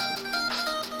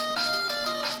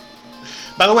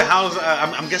 By the way,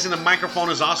 I'm guessing the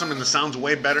microphone is awesome and the sound's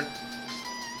way better.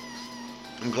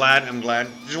 I'm glad.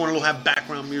 Just want to have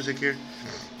background music here.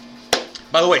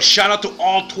 By the way, shout out to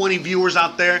all 20 viewers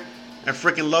out there. I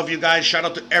freaking love you guys. Shout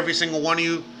out to every single one of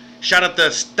you. Shout out to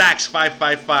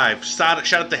Stacks555.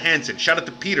 Shout out to Hanson. Shout out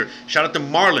to Peter. Shout out to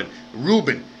Marlon,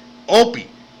 Ruben, Opie,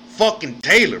 fucking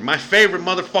Taylor. My favorite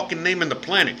motherfucking name on the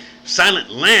planet.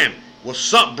 Silent Lamb.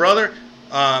 What's up, brother?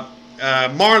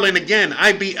 Marlon again.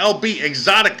 IBLB,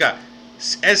 Exotica.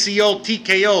 SEO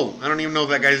TKO. I don't even know if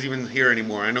that guy's even here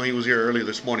anymore. I know he was here earlier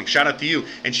this morning. Shout out to you.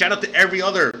 And shout out to every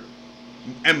other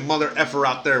mother effer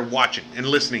out there watching and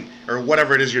listening, or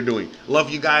whatever it is you're doing.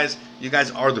 Love you guys. You guys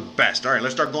are the best. All right,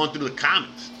 let's start going through the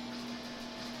comments.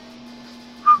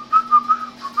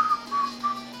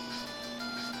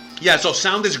 Yeah, so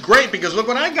sound is great because look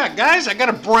what I got, guys. I got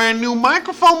a brand new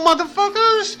microphone,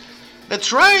 motherfuckers.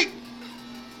 That's right.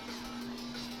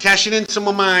 Cashing in some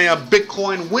of my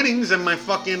Bitcoin winnings and my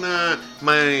fucking,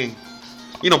 buying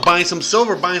some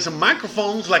silver, buying some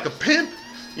microphones like a pimp,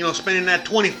 spending that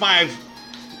 25,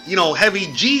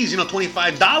 heavy G's,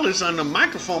 $25 on the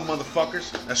microphone,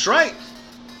 motherfuckers. That's right.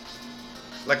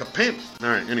 Like a pimp. All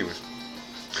right, anyways.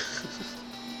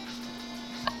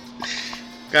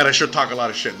 God, I sure talk a lot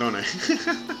of shit, don't I?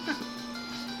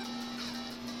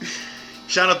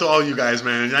 Shout out to all you guys,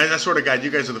 man. I swear to God, you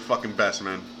guys are the fucking best,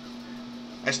 man.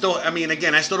 I still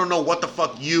don't know what the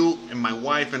fuck you and my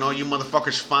wife and all you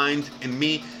motherfuckers find in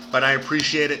me, but I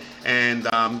appreciate it. And,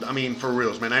 for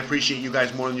reals, man, I appreciate you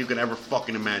guys more than you could ever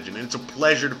fucking imagine. And it's a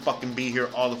pleasure to fucking be here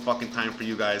all the fucking time for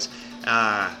you guys.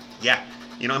 Yeah.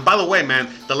 And by the way, man,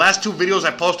 the last 2 videos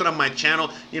I posted on my channel,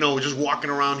 just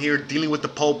walking around here dealing with the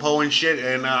po-po and shit,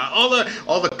 and all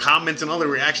the comments and all the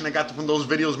reaction I got from those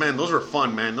videos, man, those were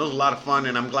fun, man. Those were a lot of fun,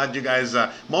 and I'm glad you guys,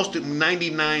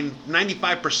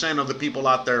 95% of the people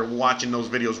out there watching those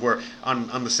videos were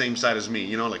on the same side as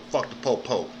me, like fuck the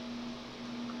po-po.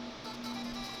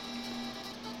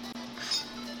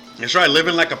 That's right,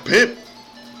 living like a pimp.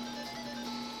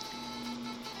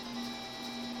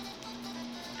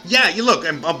 Yeah, you look,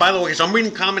 and by the way, so I'm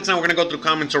reading comments now. We're going to go through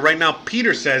comments. So right now,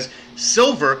 Peter says,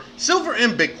 silver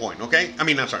and Bitcoin, okay?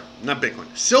 I'm sorry, not Bitcoin.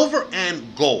 Silver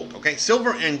and gold, okay?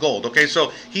 Silver and gold, okay?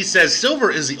 So he says silver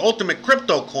is the ultimate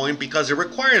crypto coin because it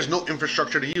requires no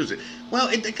infrastructure to use it. Well,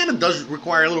 it kind of does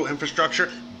require a little infrastructure,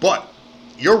 but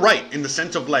you're right in the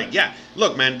sense of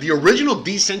look, man, the original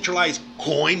decentralized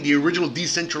coin, the original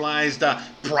decentralized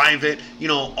private,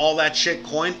 all that shit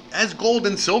coin has gold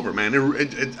and silver, man.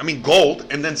 Gold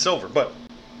and then silver, but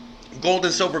gold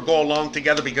and silver go along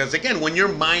together because, again, when you're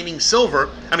mining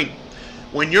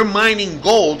when you're mining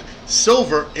gold,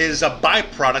 silver is a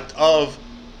byproduct of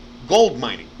gold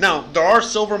mining. Now, there are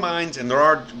silver mines and there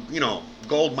are,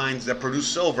 gold mines that produce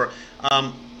silver.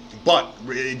 But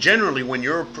generally, when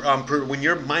you're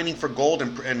mining for gold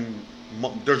and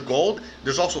there's gold,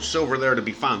 there's also silver there to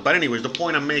be found. But anyways, the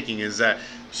point I'm making is that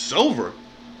silver,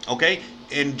 okay,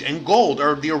 and gold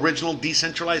are the original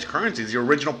decentralized currencies, the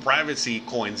original privacy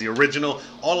coins, the original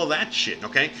all of that shit.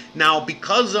 Okay, now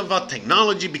because of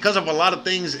technology, because of a lot of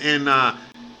things that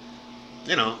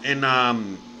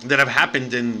have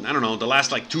happened in the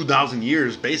last 2,000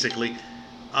 years, basically,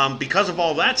 because of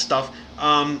all that stuff.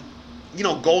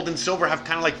 Gold and silver have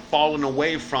kind of fallen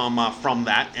away from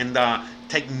that, and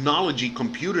technology,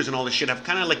 computers and all this shit have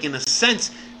kind of like in a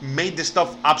sense made this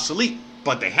stuff obsolete.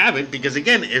 But they haven't, because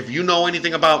again, if you know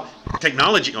anything about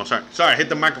technology, sorry, I hit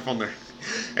the microphone there.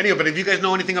 Anyway, but if you guys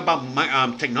know anything about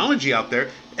technology out there,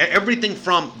 everything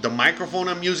from the microphone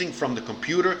I'm using, from the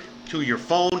computer to your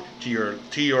phone to your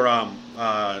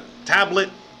tablet,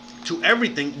 to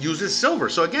everything uses silver.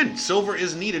 So again, silver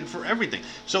is needed for everything.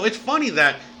 So it's funny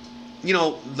that, you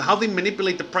know, how they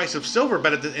manipulate the price of silver,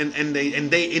 but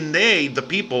the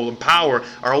people in power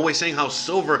are always saying how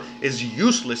silver is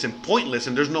useless and pointless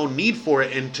and there's no need for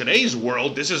it in today's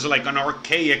world. This is like an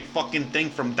archaic fucking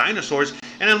thing from dinosaurs.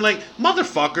 And I'm like,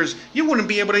 motherfuckers, you wouldn't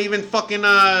be able to even fucking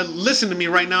listen to me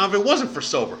right now if it wasn't for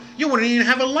silver. You wouldn't even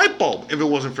have a light bulb if it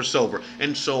wasn't for silver,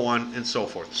 and so on and so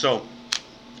forth. So,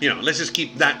 you know, let's just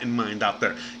keep that in mind out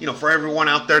there. You know, for everyone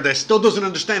out there that still doesn't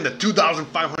understand the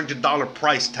 $2,500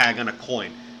 price tag on a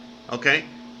coin. Okay?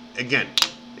 Again,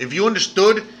 if you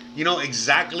understood, you know,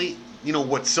 exactly, you know,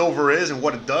 what silver is and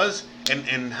what it does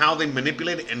and how they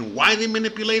manipulate it and why they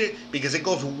manipulate it, because it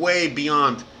goes way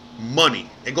beyond money.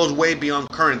 It goes way beyond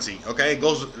currency. Okay?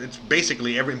 It's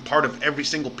basically every part of every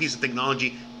single piece of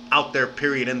technology out there,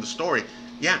 period, end the story.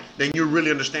 Yeah, then you really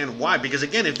understand why. Because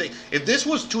again, if this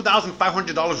was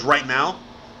 $2,500 right now,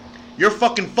 your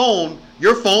phone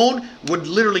would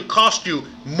literally cost you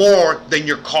more than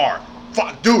your car.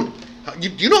 Fuck, dude,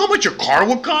 you know how much your car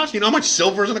would cost? You know how much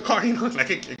silver is in a car? You know, like,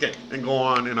 okay, and go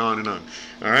on and on and on.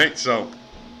 All right, so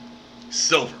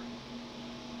silver.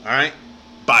 All right,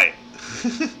 buy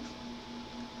it.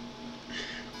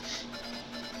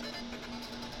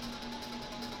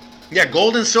 Yeah,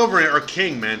 gold and silver are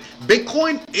king, man.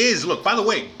 Bitcoin is, look, by the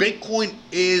way, Bitcoin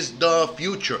is the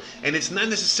future. And it's not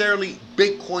necessarily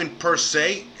Bitcoin per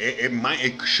se.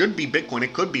 It should be Bitcoin.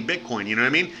 It could be Bitcoin, you know what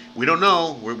I mean? We don't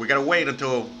know. We got to wait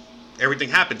until everything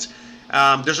happens.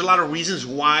 There's a lot of reasons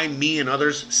why me and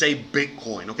others say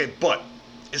Bitcoin, okay? But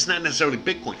it's not necessarily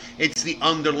Bitcoin. It's the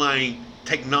underlying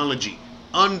technology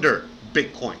under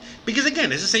Bitcoin. Because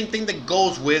again, it's the same thing that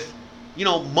goes with, you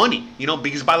know, money, you know,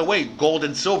 because by the way, gold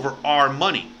and silver are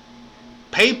money.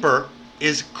 Paper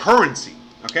is currency.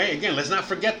 Okay, again, let's not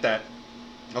forget that.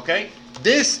 Okay,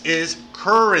 this is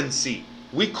currency.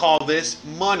 We call this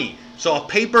money. So a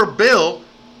paper bill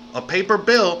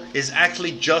is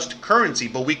actually just currency,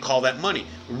 but we call that money.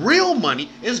 Real money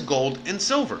is gold and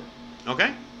silver.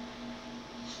 Okay,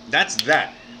 that's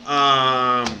that.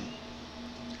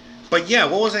 But yeah,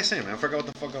 what was I saying? I forgot what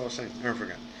the fuck I was saying. I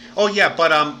forgot. Oh yeah,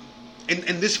 but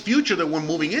in this future that we're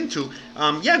moving into,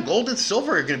 gold and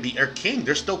silver are king.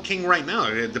 They're still king right now.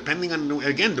 Depending on,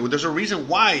 again, there's a reason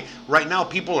why right now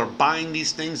people are buying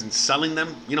these things and selling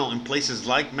them, you know, in places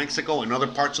like Mexico and other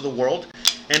parts of the world.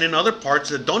 And in other parts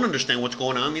that don't understand what's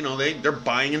going on, you know, they're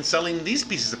buying and selling these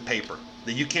pieces of paper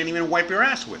that you can't even wipe your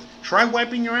ass with. Try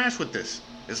wiping your ass with this.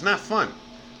 It's not fun.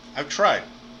 I've tried.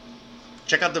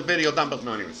 Check out the video down below.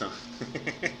 No, anyway, so.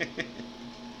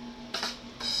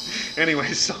 Anyway,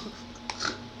 so.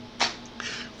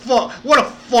 What a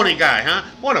funny guy, huh?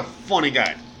 What a funny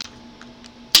guy.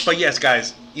 But yes,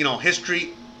 guys, you know,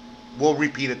 history will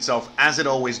repeat itself as it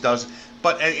always does.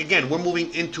 But again, we're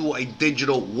moving into a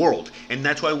digital world. And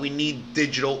that's why we need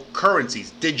digital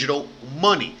currencies, digital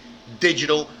money,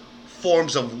 digital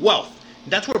forms of wealth.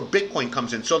 That's where Bitcoin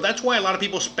comes in. So that's why a lot of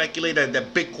people speculate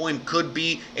that Bitcoin could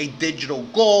be a digital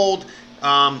gold.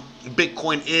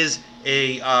 Bitcoin is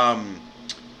a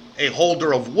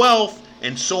holder of wealth,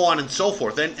 and so on and so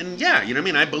forth. And yeah, you know what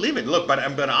I mean? I believe it. Look,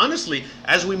 but honestly,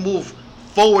 as we move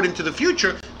forward into the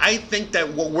future, I think that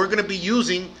what we're going to be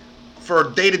using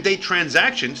for day-to-day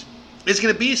transactions is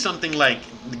going to be something like,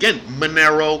 again,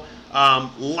 Monero,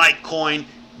 Litecoin,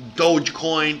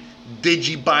 Dogecoin,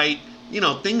 Digibyte, you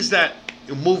know, things that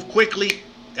move quickly,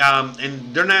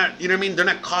 and they're not, you know what I mean? They're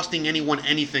not costing anyone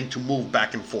anything to move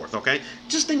back and forth, okay?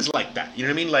 Just things like that, you know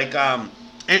what I mean? Like,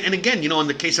 and again, you know, in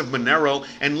the case of Monero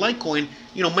and Litecoin,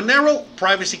 you know, Monero,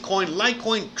 privacy coin,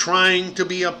 Litecoin, trying to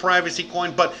be a privacy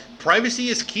coin, but privacy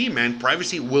is key, man.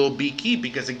 Privacy will be key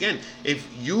because, again, if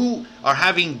you are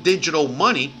having digital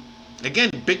money, again,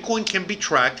 Bitcoin can be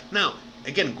tracked. Now,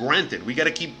 again, granted, we got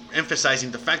to keep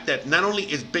emphasizing the fact that not only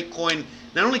can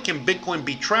Bitcoin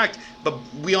be tracked, but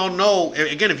we all know,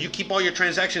 again, if you keep all your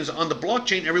transactions on the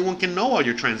blockchain, everyone can know all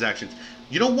your transactions.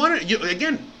 You don't want to,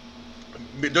 again,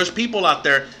 there's people out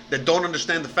there that don't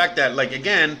understand the fact that, like,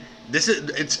 again,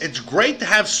 it's great to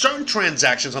have certain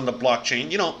transactions on the blockchain,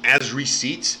 you know, as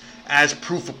receipts, as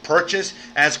proof of purchase,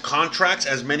 as contracts,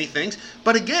 as many things.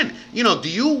 But again, you know, do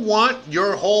you want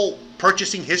your whole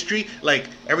purchasing history. Like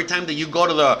every time that you go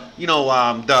to the,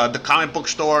 the comic book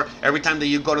store, every time that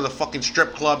you go to the fucking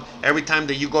strip club, every time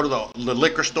that you go to the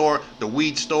liquor store, the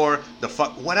weed store,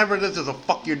 whatever it is the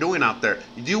fuck you're doing out there.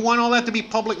 Do you want all that to be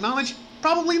public knowledge?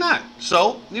 Probably not.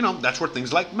 So, that's where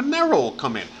things like Monero will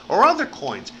come in, or other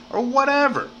coins, or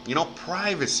whatever.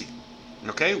 Privacy.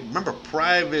 Okay? Remember,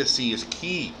 privacy is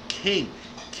key. King.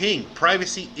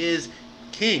 Privacy is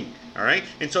king. All right?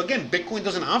 And so, again, Bitcoin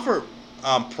doesn't offer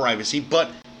privacy, but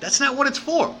that's not what it's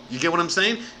for. You get what I'm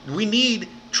saying? We need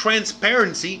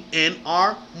transparency in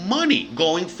our money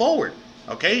going forward.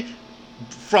 Okay?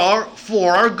 For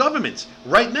our governments.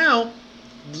 Right now,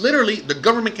 literally, the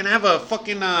government can have a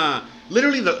fucking...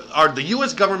 the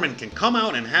U.S. government can come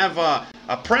out and have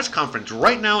a press conference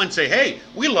right now and say, hey,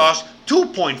 we lost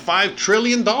 $2.5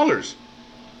 trillion.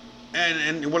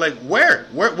 And we're like, where?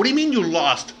 What do you mean you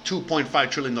lost $2.5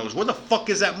 trillion? Where the fuck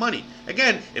is that money?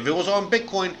 Again, if it was on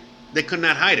Bitcoin, they could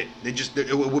not hide it.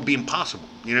 It would be impossible.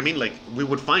 You know what I mean? Like, we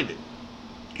would find it.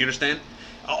 You understand?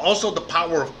 Also, the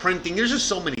power of printing. There's just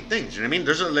so many things. You know what I mean?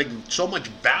 There's so much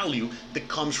value that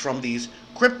comes from these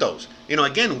cryptos.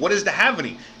 Again, what is the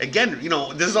halvening? Again,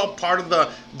 this is all part of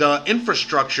the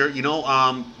infrastructure,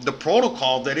 the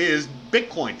protocol that is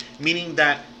Bitcoin, meaning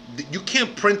that you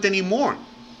can't print anymore.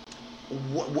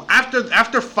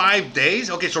 After 5 days,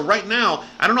 okay, so right now,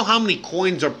 I don't know how many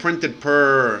coins are printed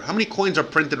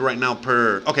right now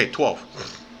per, okay,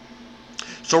 12.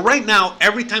 So right now,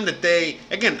 every time that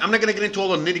again, I'm not going to get into all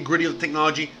the nitty gritty of the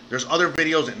technology. There's other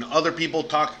videos and other people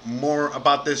talk more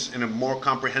about this in a more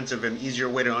comprehensive and easier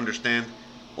way to understand.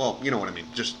 Well, you know what I mean,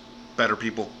 just better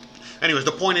people. Anyways,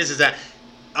 the point is that,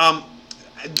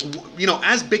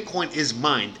 as Bitcoin is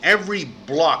mined, every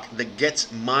block that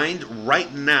gets mined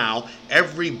right now,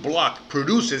 every block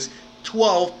produces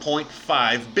 12.5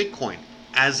 Bitcoin.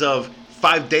 As of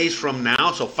 5 days from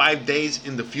now, so 5 days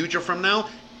in the future from now,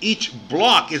 each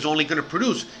block is only going to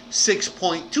produce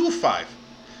 6.25.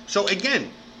 So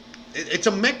again, it's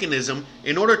a mechanism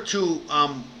in order to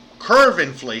curb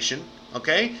inflation,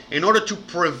 okay? In order to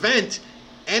prevent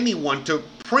anyone to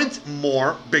print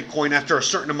more Bitcoin after a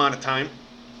certain amount of time.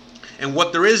 And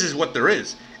what there is what there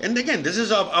is. And again, this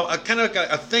is a kind of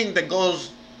a thing that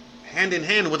goes hand in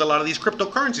hand with a lot of these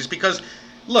cryptocurrencies. Because,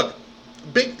 look,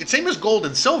 same as gold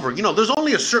and silver. There's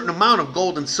only a certain amount of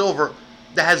gold and silver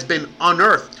that has been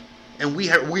unearthed and we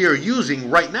are using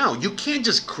right now. You can't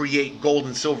just create gold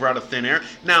and silver out of thin air.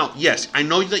 Now, yes, I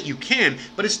know that you can,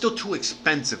 but it's still too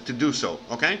expensive to do so,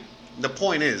 okay? The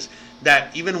point is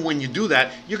that even when you do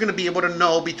that, you're going to be able to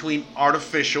know between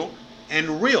artificial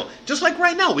and real. Just like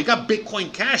right now, we got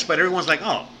Bitcoin Cash, but everyone's like,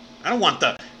 "Oh, I don't want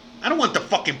the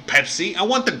fucking Pepsi. I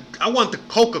want the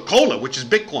Coca-Cola, which is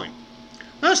Bitcoin."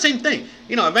 No, same thing.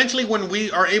 Eventually when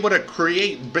we are able to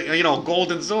create,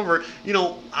 gold and silver,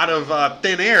 out of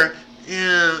thin air,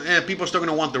 and people are still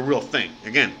going to want the real thing.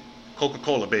 Again,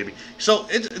 Coca-Cola, baby. So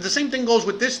the same thing goes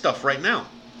with this stuff right now.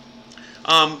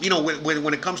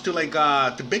 When it comes to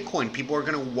to Bitcoin, people are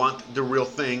going to want the real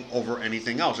thing over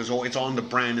anything else. It's on the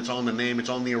brand, it's on the name, it's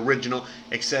on the original,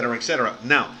 etc., etc.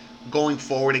 Now, going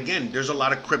forward, again, there's a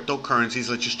lot of cryptocurrencies.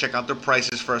 Let's just check out their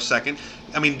prices for a second.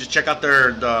 Just check out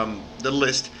the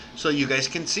list so you guys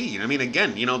can see.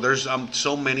 Again, there's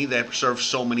so many that serve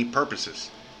so many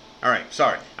purposes. All right,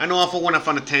 sorry. I know I went off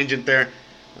on a tangent there.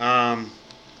 All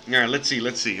right, let's see.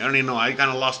 I don't even know. I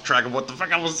kind of lost track of what the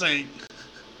fuck I was saying.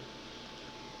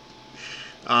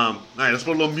 All right, let's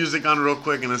put a little music on real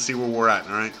quick and let's see where we're at.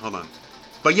 All right, hold on.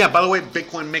 But yeah, by the way,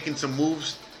 Bitcoin making some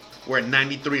moves. We're at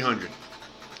 9,300.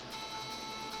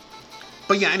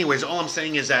 But yeah, anyways, all I'm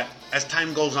saying is that as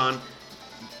time goes on,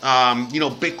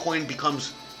 Bitcoin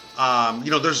becomes,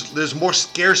 there's more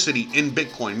scarcity in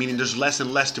Bitcoin, meaning there's less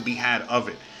and less to be had of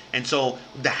it. And so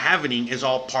the halvening is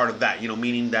all part of that,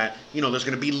 meaning that, there's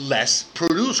going to be less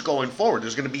produced going forward.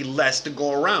 There's going to be less to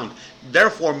go around.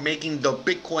 Therefore, making the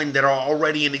Bitcoin that are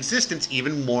already in existence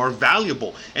even more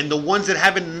valuable. And the ones that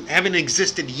haven't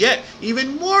existed yet,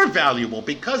 even more valuable.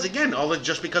 Because, again, all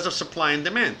just because of supply and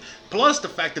demand. Plus the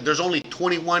fact that there's only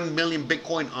 21 million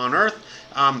Bitcoin on Earth.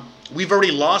 We've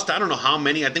already lost, I don't know how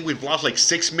many. I think we've lost like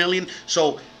 6 million.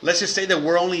 So let's just say that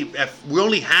we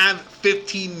only have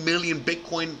 15 million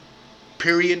Bitcoin,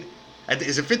 period.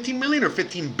 Is it 15 million or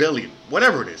 15 billion?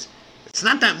 Whatever it is. It's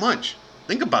not that much.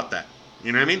 Think about that.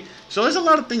 You know what I mean? So there's a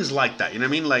lot of things like that. You know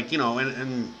what I mean?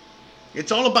 And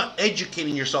it's all about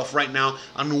educating yourself right now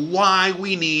on why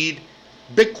we need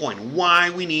Bitcoin, why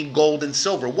we need gold and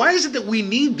silver. Why is it that we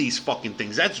need these fucking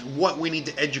things? That's what we need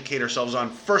to educate ourselves on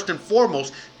first and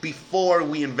foremost before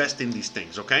we invest in these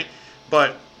things, okay?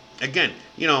 But again,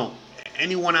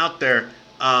 anyone out there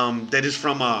that is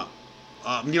from a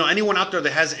anyone out there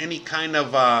that has any kind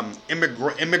of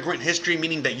immigrant history,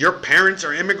 meaning that your parents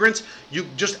are immigrants, you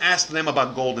just ask them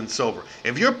about gold and silver.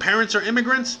 If your parents are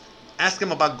immigrants, ask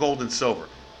them about gold and silver.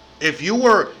 If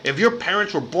your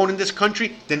parents were born in this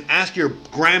country, then ask your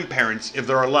grandparents if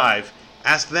they're alive.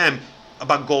 Ask them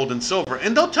about gold and silver,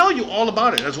 and they'll tell you all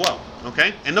about it as well.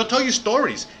 Okay, and they'll tell you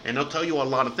stories, and they'll tell you a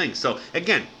lot of things. So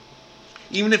again,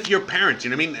 even if your parents,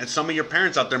 some of your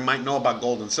parents out there might know about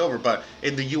gold and silver, but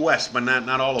in the U.S., but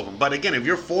not all of them. But again, if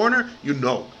you're a foreigner, you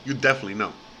definitely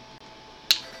know.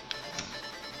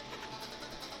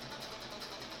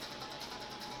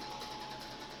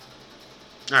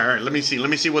 All right, let me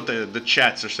see what the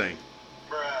chats are saying.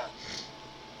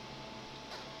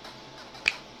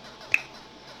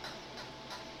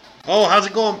 Oh, how's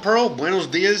it going, Pearl? Buenos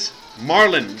dias.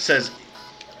 Marlon says,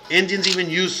 Indians even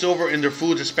use silver in their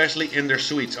foods, especially in their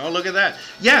sweets. Oh, look at that.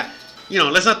 Yeah,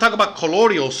 let's not talk about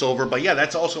colloidal silver, but yeah,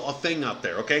 that's also a thing out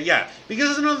there, okay? Yeah, because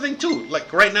there's another thing too.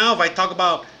 Like right now, if I talk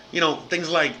about, things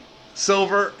like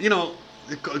silver,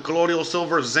 colloidal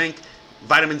silver, zinc,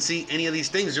 vitamin C, any of these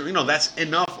things, that's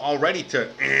enough already to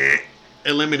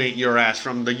eliminate your ass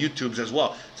from the YouTubes as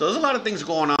well. So there's a lot of things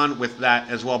going on with that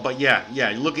as well. But yeah,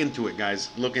 look into it, guys.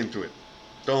 Look into it.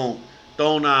 Don't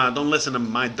listen to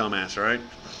my dumb ass, all right?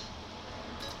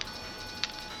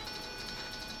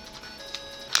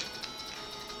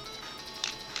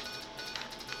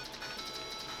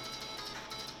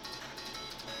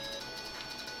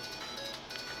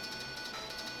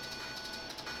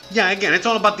 Yeah, again, it's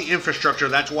all about the infrastructure.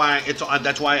 That's why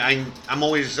I'm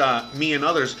always me and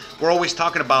others. We're always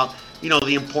talking about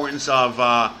the importance of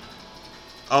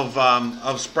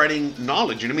spreading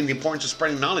knowledge. The importance of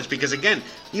spreading knowledge, because again,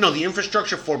 the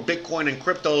infrastructure for Bitcoin and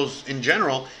cryptos in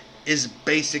general is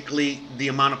basically the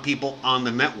amount of people on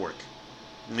the network.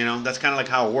 That's kind of like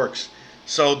how it works.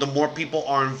 So the more people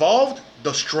are involved,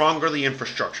 the stronger the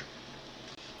infrastructure.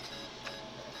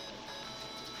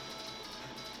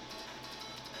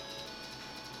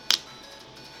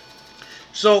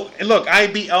 So look,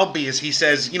 IBLB, as he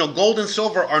says, gold and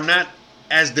silver are not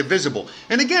as divisible.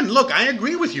 And again, look, I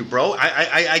agree with you, bro.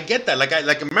 I get that.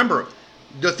 Like remember,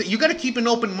 you got to keep an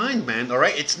open mind, man. All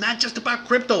right, it's not just about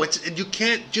crypto. You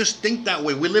can't just think that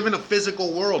way. We live in a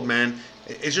physical world, man.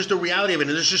 It's just the reality of it,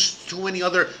 and there's just too many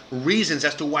other reasons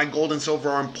as to why gold and silver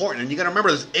are important. And you got to remember,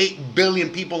 there's 8 billion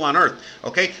people on Earth.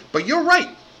 Okay, but you're right.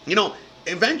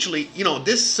 Eventually,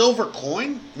 this silver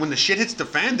coin, when the shit hits the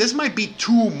fan, this might be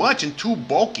too much and too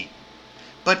bulky.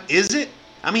 But is it?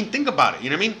 Think about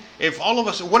it. If all of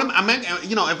us, if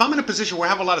I'm in a position where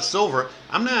I have a lot of silver,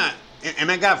 I'm not,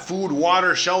 and I got food,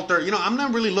 water, shelter, I'm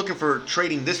not really looking for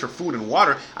trading this for food and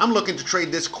water. I'm looking to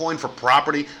trade this coin for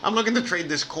property. I'm looking to trade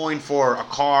this coin for a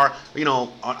car,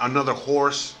 another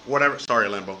horse, whatever. Sorry,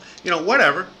 Lambo.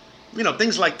 Whatever.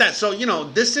 Things like that. So,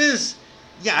 this is,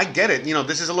 yeah, I get it.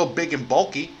 This is a little big and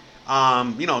bulky.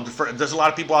 There's a lot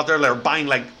of people out there that are buying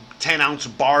like 10-ounce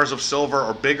bars of silver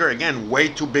or bigger. Again, way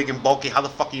too big and bulky. How the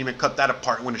fuck are you gonna cut that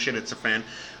apart when the shit hits a fan?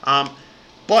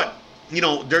 But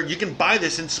you can buy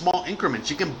this in small increments.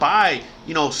 You can buy,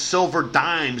 silver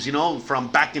dimes, from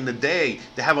back in the day.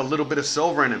 They have a little bit of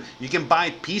silver in them. You can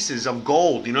buy pieces of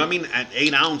gold, at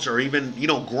 8 ounce or even,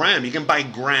 gram. You can buy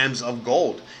grams of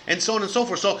gold, and so on and so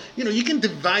forth. So, you can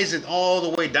devise it all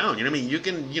the way down. You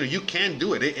can, you can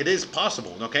do it. It is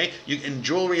possible, okay? And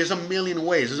jewelry is a million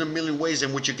ways. There's a million ways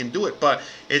in which you can do it, but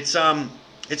it's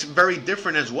very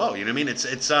different as well. It's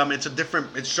a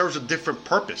different. It serves a different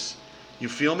purpose. You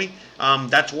feel me?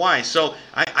 That's why. So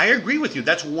I agree with you.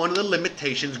 That's one of the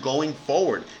limitations going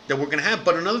forward that we're going to have.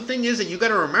 But another thing is that you got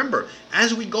to remember,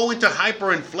 as we go into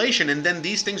hyperinflation and then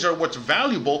these things are what's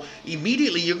valuable,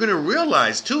 immediately you're going to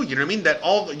realize too,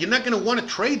 that you're not going to want to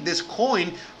trade this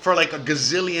coin for like a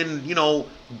gazillion,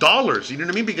 dollars. You know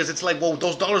what I mean? Because it's like, well,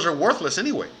 those dollars are worthless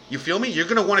anyway. You feel me? You're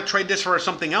going to want to trade this for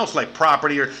something else like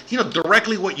property or,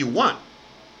 directly what you want.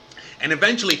 And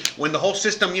eventually, when the whole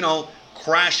system,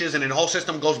 crashes and the whole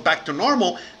system goes back to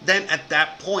normal, then at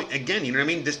that point, again,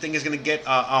 this thing is going to get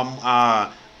a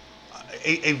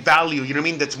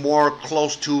value, that's more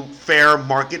close to fair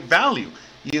market value.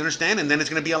 You understand? And then it's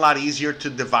going to be a lot easier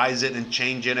to devise it and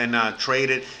change it and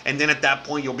trade it. And then at that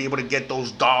point, you'll be able to get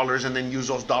those dollars and then use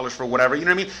those dollars for whatever. You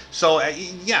know what I mean? So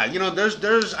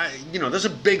there's a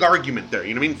big argument there.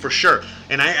 You know what I mean? For sure.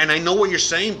 And I know what you're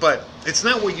saying, but it's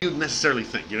not what you necessarily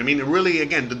think. You know what I mean? It really,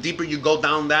 again, the deeper you go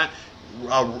down that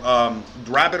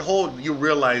rabbit hole, you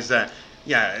realize that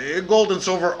gold and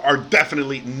silver are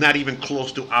definitely not even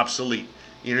close to obsolete.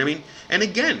 You know what I mean? And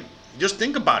again, just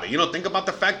think about it. Think about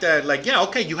the fact that, like,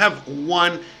 okay, you have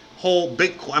one whole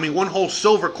Bitcoin. I mean, one whole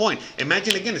silver coin.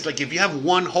 Imagine again, it's like if you have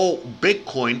one whole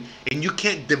Bitcoin and you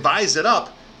can't devise it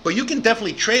up, but you can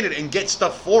definitely trade it and get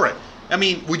stuff for it. I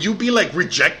mean, would you be like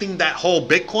rejecting that whole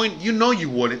Bitcoin? You know you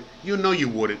wouldn't. You know you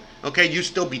wouldn't. Okay, you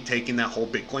still be taking that whole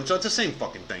Bitcoin. So it's the same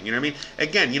fucking thing. You know what I mean?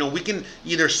 Again, we can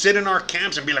either sit in our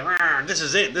camps and be like, this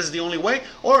is it. This is the only way.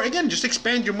 Or again, just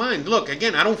expand your mind. Look,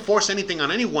 again, I don't force anything on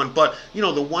anyone. But,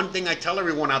 the one thing I tell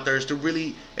everyone out there is to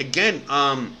really, again,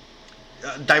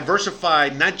 diversify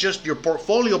not just your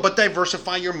portfolio, but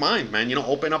diversify your mind, man.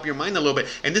 Open up your mind a little bit.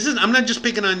 And I'm not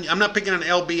picking on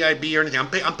LBIB or anything.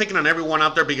 I'm picking on everyone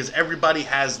out there because everybody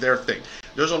has their thing.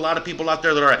 There's a lot of people out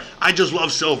there that are, I just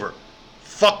love silver.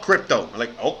 Fuck crypto. Like,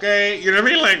 okay, you know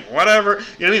what I mean? Like, whatever.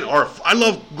 You know what I mean? Or I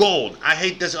love gold. I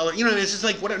hate this other. It's just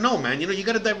like, whatever. No, man. You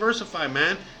got to diversify,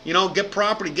 man. Get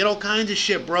property. Get all kinds of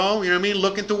shit, bro. You know what I mean?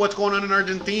 Look into what's going on in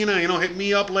Argentina. Hit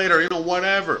me up later.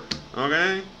 Whatever.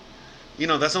 Okay?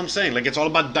 That's what I'm saying. Like, it's all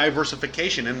about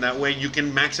diversification, and that way you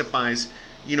can maximize,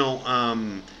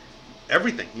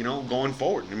 everything, going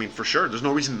forward. I mean, for sure. There's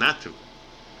no reason not to.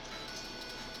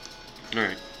 All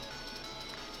right.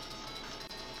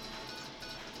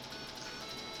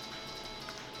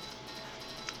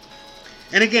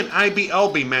 And again,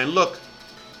 IBLB, man, look,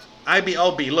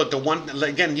 IBLB, look, the one,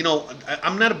 again,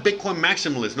 I'm not a Bitcoin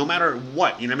maximalist, no matter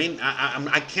what, you know what I mean?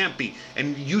 I can't be,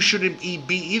 and you shouldn't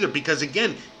be either, because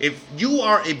again, if you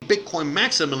are a Bitcoin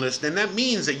maximalist, then that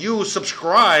means that you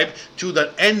subscribe to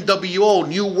the NWO,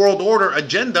 New World Order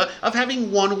agenda of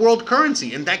having one world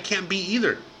currency, and that can't be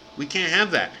either. We can't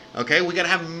have that, okay? We gotta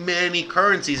have many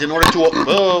currencies in order to,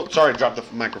 oh, sorry, I dropped the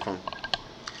microphone.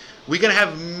 We gotta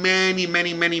have many,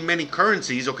 many, many, many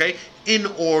currencies, okay, in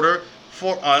order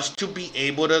for us to be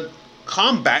able to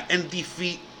combat and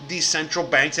defeat these central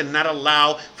banks and not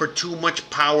allow for too much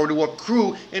power to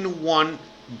accrue in one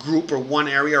group or one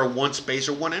area or one space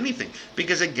or one anything.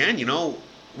 Because again,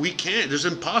 we can't. It's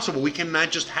impossible. We cannot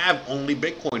just have only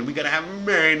Bitcoin. We got to have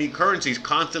many currencies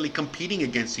constantly competing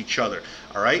against each other.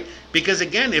 All right? Because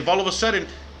again, if all of a sudden,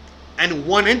 and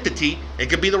one entity, it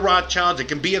could be the Rothschilds, it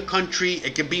can be a country,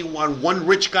 it can be one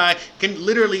rich guy, can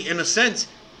literally, in a sense,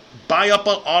 buy up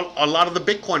a lot of the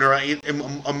Bitcoin, or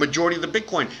a majority of the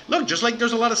Bitcoin. Look, just like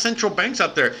there's a lot of central banks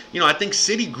out there. I think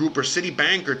Citigroup or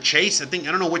Citibank or Chase, I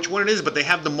don't know which one it is, but they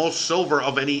have the most silver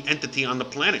of any entity on the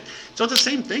planet. So it's the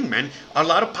same thing, man. A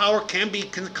lot of power can be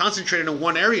concentrated in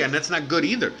one area, and that's not good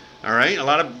either. All right?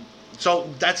 So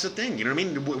that's the thing, you know what I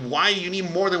mean? Why you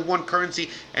need more than one currency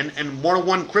and more than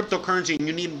one cryptocurrency, and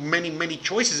you need many, many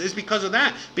choices is because of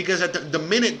that. Because at the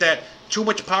minute that too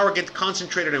much power gets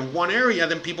concentrated in one area,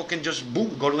 then people can just,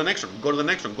 boom, go to the next one, go to the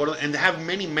next one, and have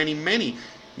many, many, many,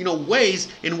 ways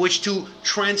in which to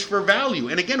transfer value.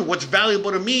 And again, what's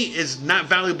valuable to me is not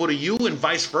valuable to you, and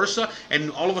vice versa.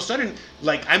 And all of a sudden,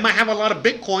 like, I might have a lot of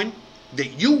Bitcoin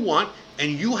that you want,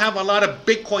 and you have a lot of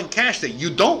Bitcoin Cash that you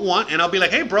don't want, and I'll be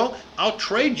like, hey, bro, I'll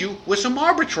trade you with some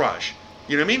arbitrage.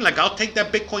 You know what I mean? Like, I'll take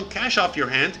that Bitcoin Cash off your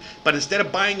hand, but instead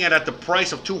of buying it at the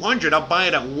price of 200, I'll buy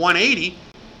it at 180,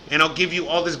 and I'll give you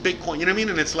all this Bitcoin. You know what I mean?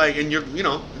 And it's like, and you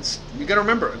got to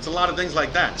remember, it's a lot of things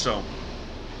like that. So,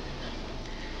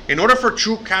 in order for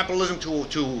true capitalism to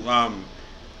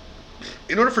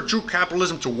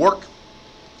work,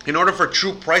 in order for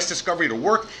true price discovery to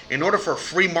work, in order for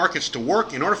free markets to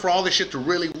work, in order for all this shit to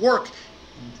really work,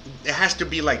 it has to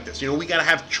be like this. We got to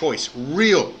have choice,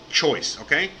 real choice,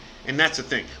 okay? And that's the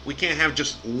thing. We can't have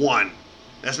just one.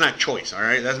 That's not choice, all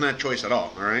right? That's not choice at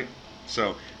all, all right?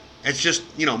 So it's just,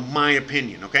 my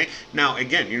opinion, okay? Now,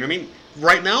 again, you know what I mean?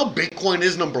 Right now, Bitcoin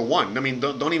is number one. I mean,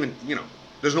 don't even,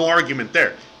 there's no argument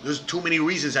there. There's too many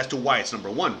reasons as to why it's number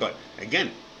one. But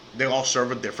again, they all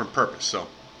serve a different purpose. So, all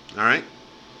right?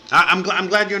 I'm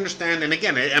glad you understand. And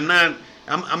again,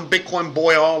 I'm Bitcoin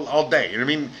boy all day. You know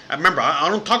what I mean? Remember, I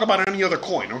don't talk about any other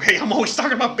coin, okay? I'm always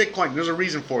talking about Bitcoin. There's a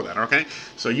reason for that, okay?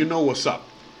 So you know what's up,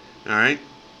 all right?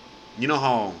 You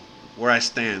know where I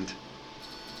stand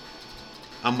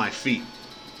on my feet.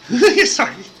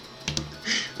 Sorry.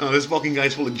 Oh, this fucking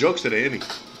guy's full of jokes today, isn't he?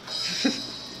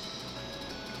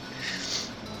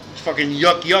 There's fucking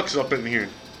yucks up in here.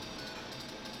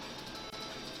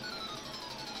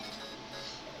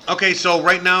 Okay, so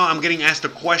right now I'm getting asked a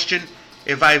question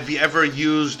if I've ever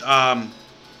used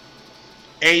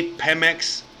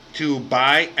APEMEX to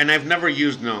buy, and I've never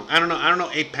used, I don't know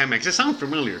APEMEX. It sounds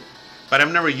familiar, but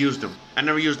I've never used them. I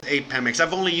never used APEMEX.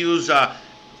 I've only used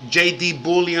JD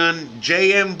Bullion,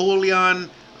 JM Bullion,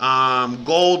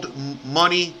 Gold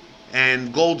Money,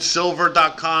 and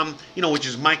GoldSilver.com, which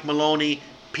is Mike Maloney,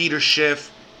 Peter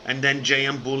Schiff, and then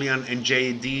JM Bullion and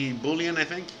JD Bullion, I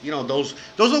think. Those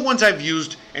are the ones I've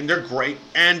used, and they're great.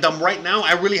 And right now,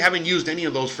 I really haven't used any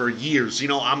of those for years.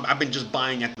 I've been just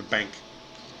buying at the bank,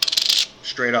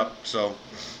 straight up. So,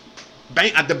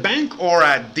 at the bank or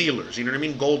at dealers. You know what I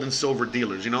mean? Gold and silver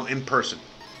dealers. In person.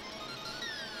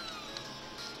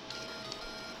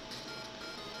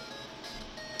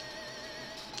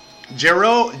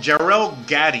 Jarrell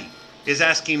Gaddy is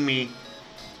asking me,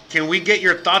 can we get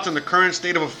your thoughts on the current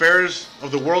state of affairs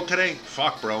of the world today?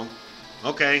 Fuck, bro.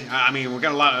 Okay. I mean, we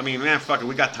got a lot. I mean, man, fuck it.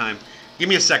 We got time. Give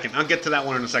me a second. I'll get to that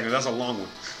one in a second. That's a long one.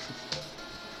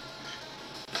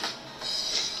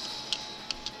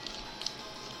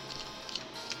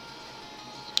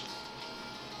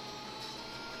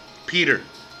 Peter.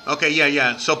 Okay,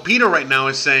 yeah. So Peter right now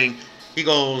is saying, he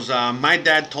goes, my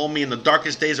dad told me in the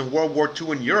darkest days of World War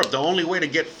II in Europe, the only way to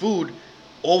get food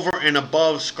over and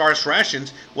above scarce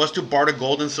rations was to barter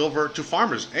gold and silver to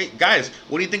farmers. Hey, guys,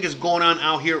 what do you think is going on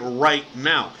out here right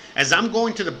now? As I'm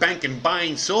going to the bank and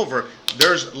buying silver,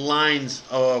 there's lines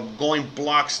of going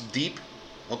blocks deep,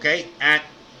 okay, at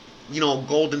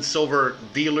gold and silver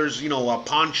dealers,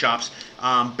 pawn shops,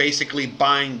 basically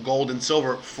buying gold and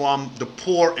silver from the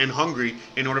poor and hungry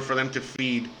in order for them to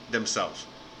feed themselves.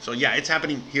 So yeah, it's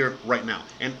happening here right now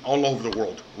and all over the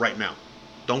world right now.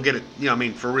 Don't get it,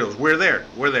 for real. We're there.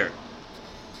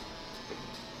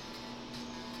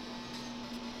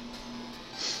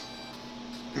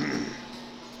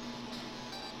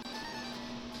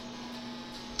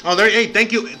 Oh, there. Hey,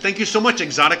 thank you so much,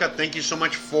 Exotica. Thank you so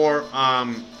much for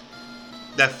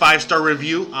that 5-star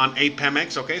review on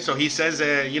APEMEX. Okay, so he says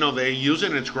they use it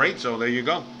and it's great. So there you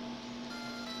go.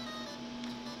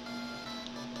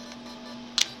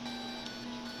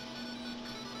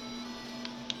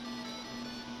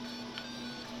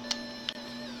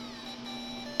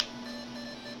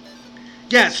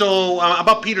 Yeah, so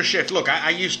about Peter Schiff. Look, I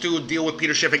used to deal with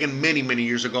Peter Schiff again many, many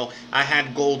years ago. I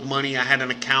had gold money, I had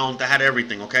an account, I had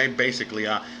everything, okay, basically.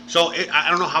 I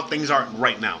don't know how things are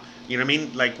right now. You know what I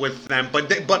mean? Like with them.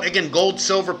 But again, gold,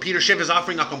 silver, Peter Schiff is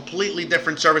offering a completely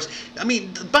different service. I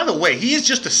mean, by the way, he is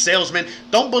just a salesman.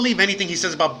 Don't believe anything he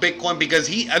says about Bitcoin because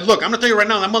look, I'm going to tell you right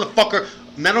now, that motherfucker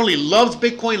not only loves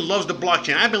Bitcoin, loves the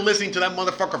blockchain. I've been listening to that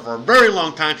motherfucker for a very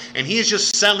long time, and he is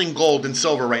just selling gold and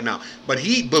silver right now. But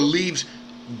he believes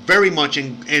very much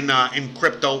in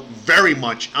crypto, very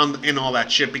much in all that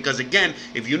shit. Because again,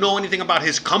 if you know anything about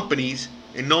his companies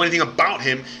and know anything about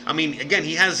him, I mean, again,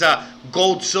 he has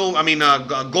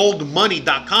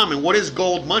goldmoney.com. And what is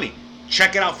gold money?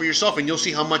 Check it out for yourself, and you'll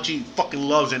see how much he fucking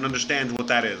loves and understands what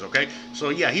that is. Okay, so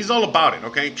yeah, he's all about it.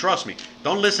 Okay, trust me.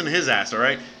 Don't listen to his ass. All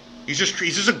right. He's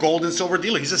just a gold and silver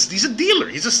dealer. He's a dealer.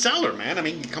 He's a seller, man. I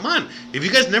mean, come on. If you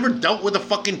guys never dealt with a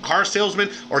fucking car salesman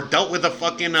or dealt with a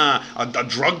fucking a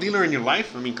drug dealer in your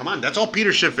life, I mean, come on. That's all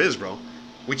Peter Schiff is, bro.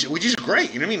 Which is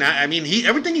great. You know what I mean? He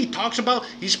everything he talks about,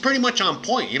 he's pretty much on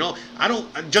point. I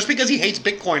don't just because he hates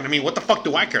Bitcoin. I mean, what the fuck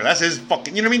do I care? That's his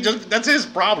fucking. You know what I mean? That's his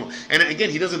problem. And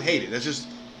again, he doesn't hate it. That's just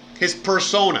his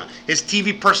persona, his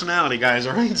TV personality, guys.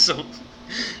 All right, so.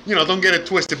 Don't get it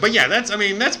twisted. But yeah, that's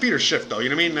Peter Schiff, though. You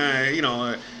know what I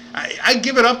mean? I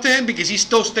give it up to him because he's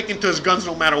still sticking to his guns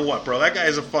no matter what, bro. That guy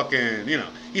is a fucking,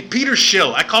 Peter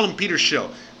Schill. I call him Peter Schill.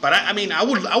 But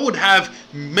I would have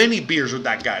many beers with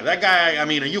that guy. That guy, are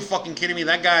you fucking kidding me?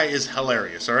 That guy is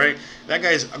hilarious, all right? That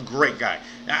guy is a great guy.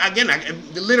 Again, I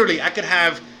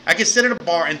could sit at a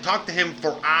bar and talk to him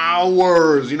for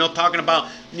hours, talking about,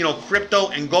 crypto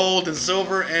and gold and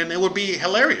silver, and it would be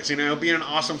hilarious, it would be an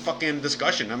awesome fucking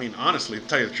discussion. I mean, honestly, to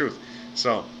tell you the truth.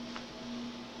 So,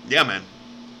 yeah, man.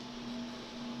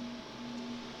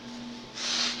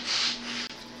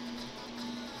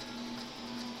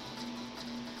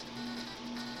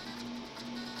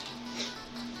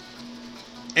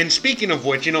 And speaking of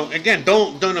which, again,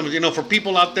 don't, for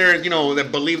people out there,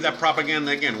 that believe that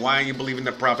propaganda, again, why are you believing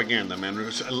that propaganda,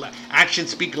 man?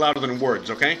 Actions speak louder than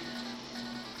words, okay?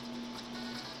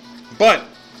 But,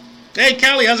 hey,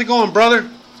 Callie, how's it going, brother?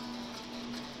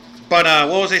 But,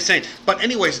 what was I saying? But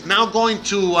anyways, now going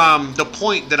to the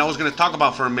point that I was going to talk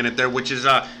about for a minute there, which is,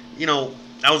 I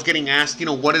was getting asked,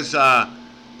 what is, hold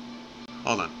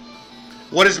on.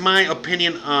 What is my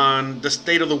opinion on the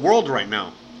state of the world right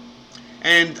now?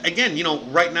 And again,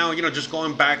 right now, just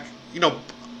going back,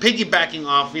 piggybacking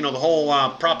off, the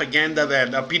whole propaganda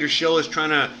that Peter Schill is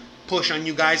trying to push on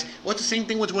you guys. Well, it's the same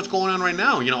thing with what's going on right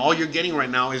now. All you're getting right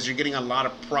now is you're getting a lot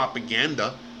of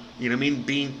propaganda,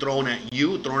 being thrown at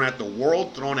you, thrown at the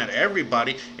world, thrown at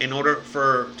everybody in order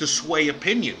to sway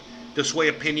opinion. to sway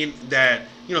opinion that,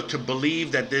 to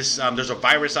believe that this there's a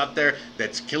virus out there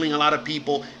that's killing a lot of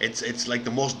people. It's like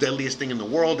the most deadliest thing in the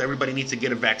world. Everybody needs to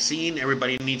get a vaccine.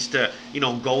 Everybody needs to,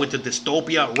 go into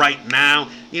dystopia right now.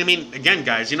 You know what I mean? Again,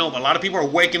 guys, a lot of people are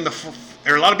waking the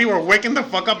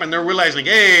fuck up, and they're realizing,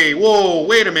 hey, whoa,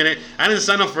 wait a minute, I didn't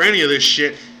sign up for any of this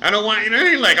shit. I don't want,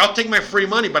 I'll take my free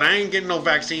money, but I ain't getting no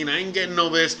vaccine. I ain't getting no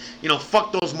this.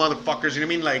 Fuck those motherfuckers. You know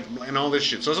what I mean? And all this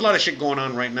shit. So there's a lot of shit going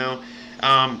on right now.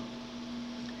 I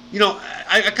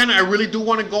really do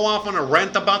want to go off on a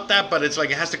rant about that, but it's like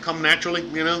it has to come naturally,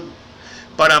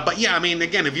 But yeah, I mean,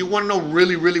 again, if you want to know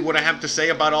really, really what I have to say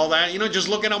about all that, just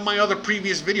look at all my other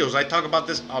previous videos. I talk about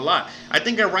this a lot. I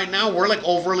think that right now we're like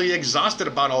overly exhausted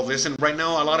about all this, and right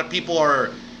now a lot of people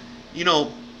are,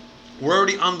 we're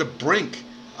already on the brink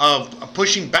of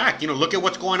pushing back. Look at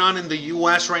what's going on in the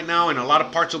U.S. right now, in a lot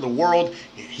of parts of the world.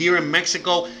 Here in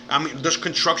Mexico, I mean, there's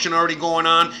construction already going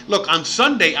on. Look, on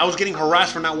Sunday, I was getting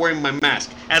harassed for not wearing my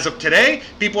mask. As of today,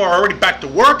 people are already back to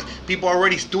work. People are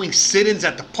already doing sit-ins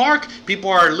at the park. People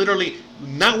are literally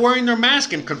not wearing their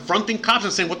mask and confronting cops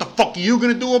and saying, what the fuck are you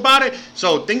going to do about it?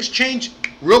 So things change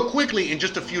real quickly in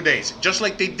just a few days, just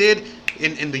like they did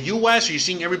in the U.S. You're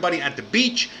seeing everybody at the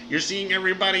beach. You're seeing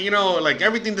everybody, like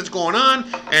everything that's going on,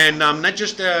 and not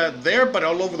just there, but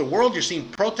all over the world. You're seeing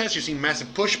protests. You're seeing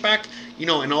massive pushback,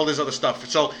 and all this other stuff.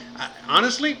 So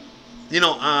honestly, there's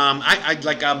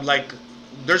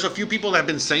a few people that have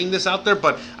been saying this out there,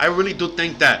 but I really do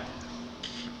think that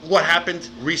what happened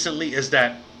recently is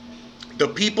that the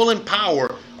people in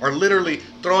power are literally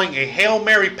throwing a Hail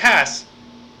Mary pass,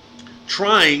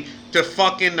 trying to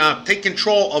fucking take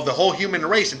control of the whole human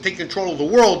race and take control of the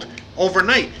world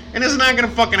overnight. And it's not going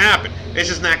to fucking happen. It's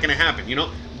just not going to happen,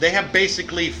 They have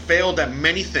basically failed at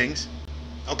many things,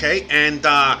 okay? And,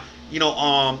 how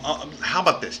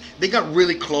about this? They got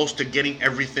really close to getting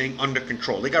everything under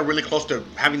control. They got really close to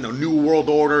having the new world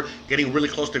order, getting really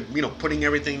close to, putting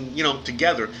everything,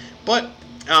 together. But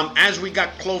as we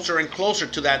got closer and closer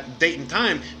to that date and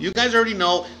time, you guys already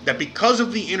know that because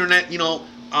of the internet,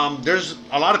 there's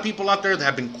a lot of people out there that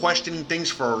have been questioning things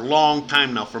for a long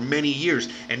time now, for many years.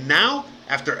 And now,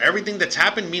 after everything that's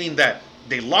happened, meaning that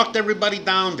they locked everybody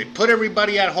down, they put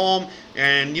everybody at home,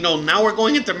 and, now we're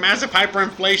going into massive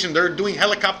hyperinflation. They're doing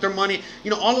helicopter money,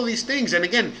 all of these things. And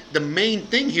again, the main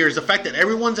thing here is the fact that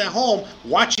everyone's at home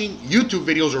watching YouTube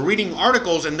videos or reading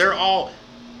articles, and they're all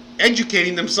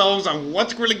educating themselves on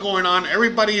what's really going on.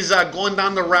 Everybody's going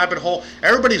down the rabbit hole.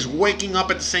 Everybody's waking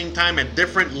up at the same time at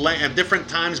different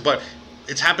times, but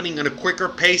it's happening at a quicker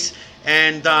pace.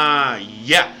 And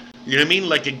yeah, you know what I mean?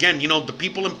 Like, again, the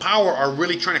people in power are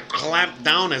really trying to clamp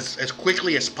down as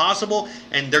quickly as possible,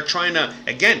 and they're trying to,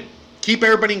 again, keep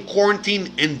everybody in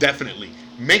quarantine indefinitely.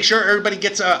 Make sure everybody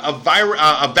gets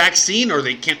a vaccine, or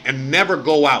they can't and never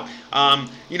go out.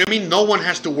 You know what I mean? No one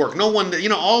has to work. No one,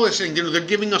 all this thing. They're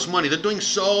giving us money. They're doing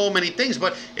so many things,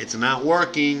 but it's not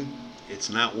working. It's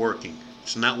not working.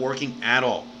 It's not working at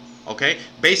all. Okay?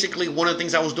 Basically, one of the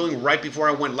things I was doing right before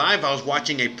I went live, I was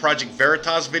watching a Project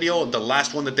Veritas video, the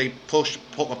last one that they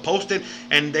posted,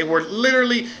 and they were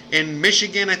literally in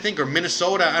Michigan, I think, or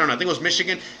Minnesota. I don't know. I think it was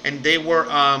Michigan, and they were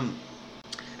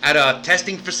at a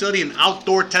testing facility, an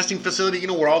outdoor testing facility,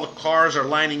 where all the cars are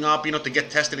lining up, to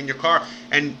get tested in your car.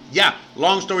 And yeah,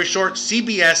 long story short,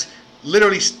 CBS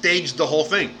literally staged the whole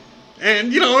thing.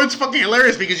 And, it's fucking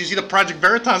hilarious because you see the Project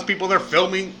Veritas people, they're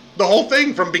filming the whole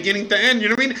thing from beginning to end, you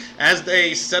know what I mean? As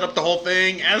they set up the whole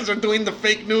thing, as they're doing the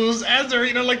fake news, as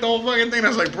they're, like the whole fucking thing. I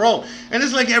was like, bro. And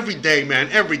it's like every day, man,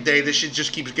 every day this shit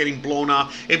just keeps getting blown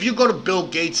off. If you go to Bill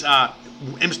Gates'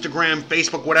 Instagram,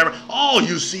 Facebook, whatever, all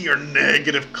you see are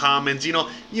negative comments,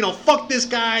 fuck this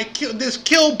guy,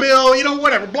 kill Bill,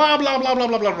 whatever, blah, blah, blah, blah,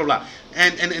 blah, blah, blah, blah.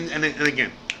 And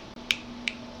again,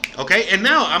 okay, and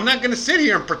now I'm not going to sit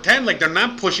here and pretend like they're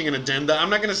not pushing an agenda. I'm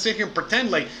not going to sit here and pretend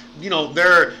like,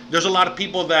 there's a lot of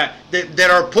people that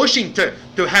are pushing to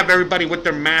have everybody with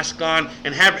their mask on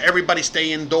and have everybody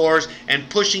stay indoors and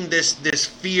pushing this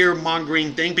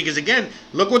fear-mongering thing. Because, again,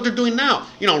 look what they're doing now.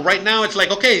 Right now it's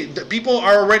like, okay, the people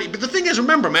are already... But the thing is,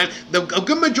 remember, man, a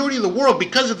good majority of the world,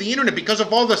 because of the internet, because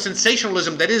of all the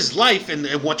sensationalism that is life and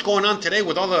what's going on today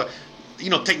with all the...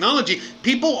 technology,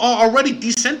 people are already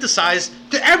desensitized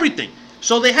to everything.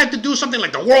 So they had to do something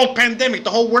like the world pandemic, the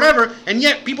whole whatever, and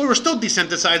yet people were still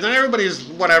desensitized, and everybody's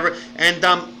whatever. And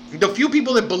the few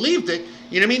people that believed it,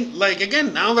 You know what I mean? Like,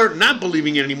 again, now they're not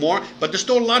believing it anymore, but there's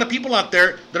still a lot of people out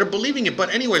there that are believing it. But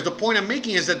anyways, the point I'm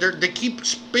making is that they keep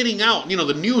spitting out,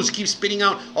 the news keeps spitting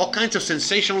out all kinds of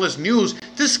sensationalist news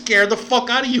to scare the fuck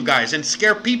out of you guys and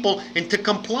scare people into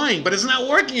complying. But it's not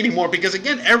working anymore because,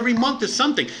 again, every month is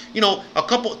something.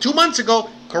 2 months ago,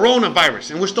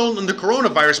 coronavirus, and we're still in the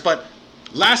coronavirus, but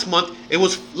last month it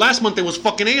was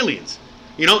fucking aliens.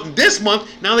 This month,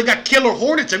 now they got killer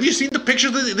hornets. Have you seen the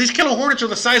pictures? These killer hornets are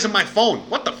the size of my phone.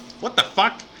 What the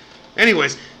fuck?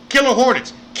 Anyways, killer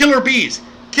hornets, killer bees,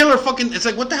 killer fucking... It's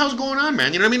like, what the hell's going on,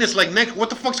 man? You know what I mean? It's like,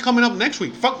 what the fuck's coming up next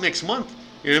week? Fuck next month.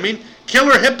 You know what I mean?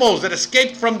 Killer hippos that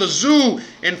escaped from the zoo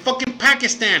in fucking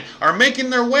Pakistan are making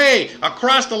their way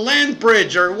across the land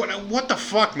bridge or what the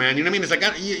fuck, man? You know what I mean? It's like,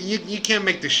 you can't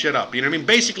make this shit up. You know what I mean?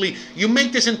 Basically, you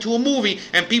make this into a movie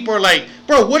and people are like,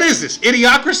 bro, what is this?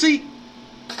 Idiocracy?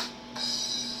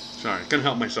 Sorry, couldn't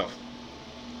help myself.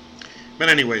 But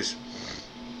anyways.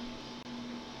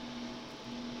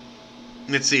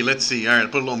 Let's see. All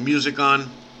right, put a little music on.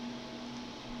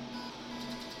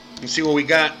 Let's see what we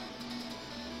got.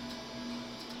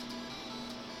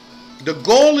 The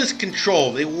goal is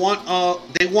control. They want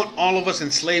all of us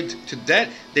enslaved to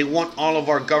debt. They want all of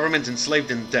our governments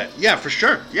enslaved in debt. Yeah, for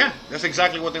sure. Yeah, that's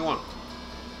exactly what they want.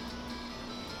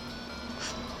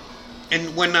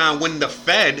 And when the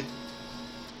Fed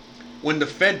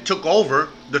took over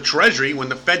the Treasury, when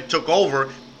the Fed took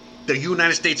over the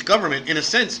United States government, in a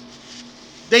sense,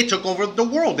 they took over the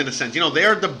world, in a sense. They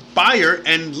are the buyer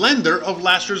and lender of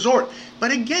last resort.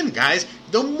 But again, guys,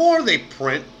 the more they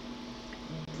print,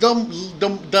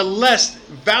 the less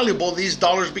valuable these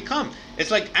dollars become. It's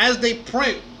like, as they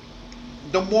print,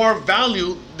 the more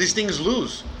value these things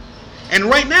lose. And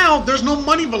right now, there's no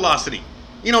money velocity.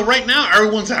 Right now,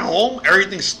 everyone's at home.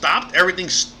 Everything's stopped.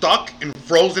 Everything's stuck and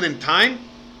frozen in time.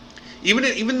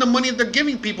 Even the money that they're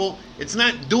giving people, it's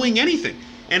not doing anything.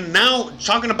 And now,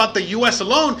 talking about the U.S.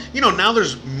 alone, now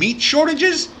there's meat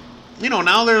shortages.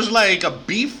 Now there's like a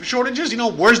beef shortages.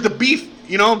 Where's the beef?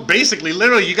 Basically,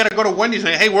 literally, you got to go to Wendy's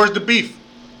and say, hey, where's the beef?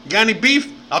 You got any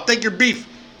beef? I'll take your beef.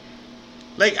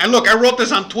 And look, I wrote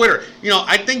this on Twitter.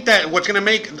 I think that what's going to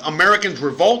make Americans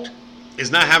revolt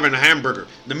is not having a hamburger.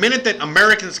 The minute that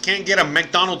Americans can't get a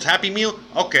McDonald's Happy Meal,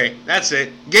 okay, that's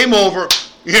it. Game over.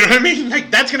 You know what I mean?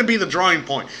 That's going to be the drawing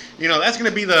point. That's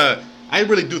going to be I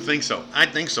really do think so. I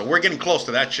think so. We're getting close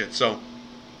to that shit. So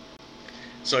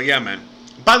yeah, man.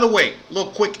 By the way,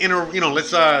 little quick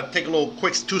let's take a little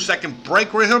quick 2-second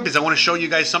break right here because I want to show you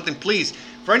guys something. Please,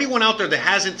 for anyone out there that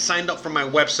hasn't signed up for my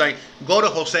website, go to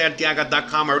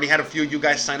josearteaga.com. I already had a few of you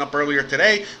guys sign up earlier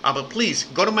today, but please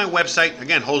go to my website.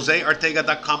 Again,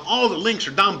 josearteaga.com. All the links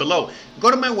are down below. Go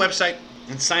to my website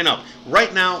and sign up.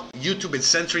 Right now, YouTube is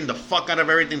censoring the fuck out of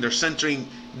everything. They're censoring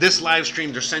this live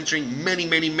stream. They're censoring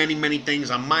many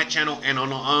things on my channel and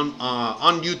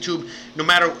on YouTube. No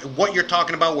matter what you're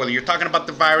talking about, whether you're talking about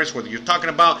the virus, whether you're talking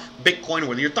about Bitcoin,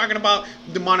 whether you're talking about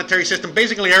the monetary system,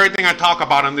 basically everything I talk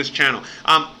about on this channel.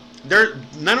 They're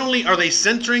not only are they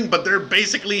censoring, but they're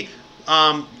basically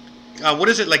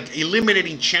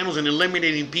eliminating channels and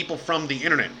eliminating people from the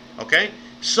internet. Okay,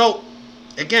 so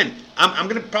again, I'm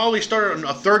gonna probably start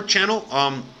a third channel.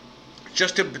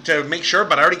 Just to make sure,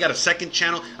 but I already got a second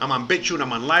channel. I'm on BitChute,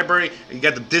 I'm on Library. You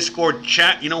got the Discord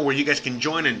chat, where you guys can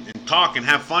join and talk and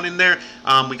have fun in there.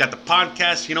 We got the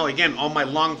podcast, again, all my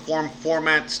long form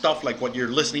format stuff, like what you're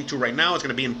listening to right now, is going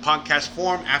to be in podcast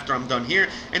form after I'm done here,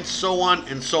 and so on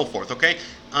and so forth. Okay,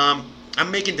 I'm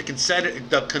making the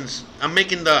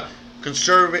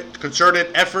concerted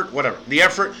effort, whatever the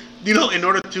effort, in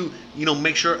order to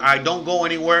make sure I don't go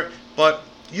anywhere, but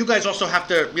you guys also have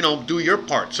to, do your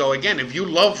part. So again, if you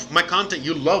love my content,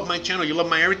 you love my channel, you love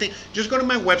my everything, just go to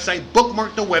my website,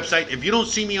 bookmark the website. If you don't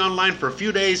see me online for a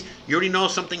few days, you already know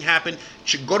something happened.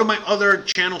 Go to my other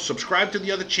channel, subscribe to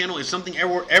the other channel. If something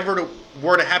ever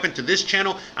were to happen to this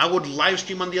channel, I would live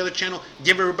stream on the other channel,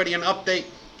 give everybody an update.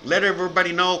 Let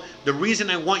everybody know. The reason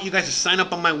I want you guys to sign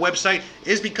up on my website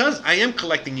is because I am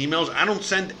collecting emails. I don't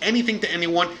send anything to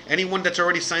anyone. Anyone that's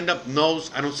already signed up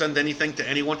knows I don't send anything to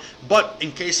anyone. But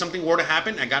in case something were to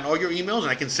happen, I got all your emails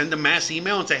and I can send a mass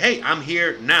email and say, hey, I'm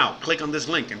here now. Click on this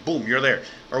link and boom, you're there.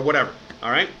 Or whatever. All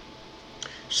right?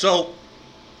 So,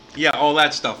 yeah, all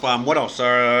that stuff. What else?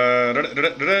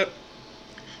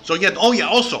 So yeah,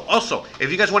 also,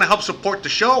 if you guys want to help support the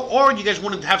show or you guys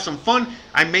want to have some fun,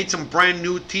 I made some brand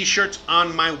new t-shirts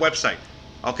on my website.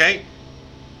 Okay?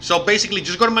 So basically,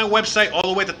 just go to my website, all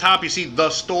the way at the top, you see the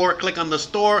store, click on the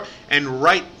store, and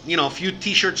write, a few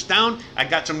t-shirts down. I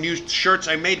got some new shirts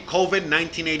I made, COVID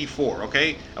 1984,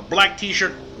 okay? A black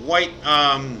t-shirt, white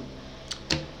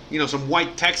some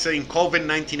white text saying COVID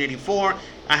 1984,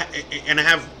 and I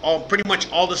have pretty much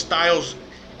all the styles,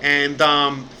 and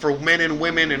for men and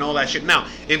women and all that shit. Now,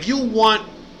 if you want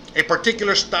a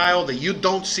particular style that you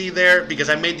don't see there, because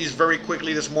I made these very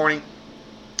quickly this morning.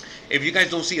 If you guys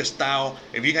don't see a style,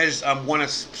 if you guys want a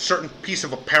certain piece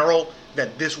of apparel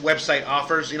that this website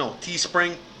offers,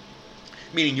 Teespring,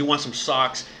 meaning you want some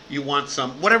socks, you want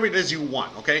some, whatever it is you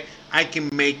want, okay? I can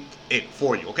make it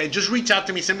for you, okay? Just reach out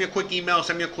to me, send me a quick email,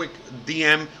 send me a quick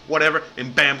DM, whatever,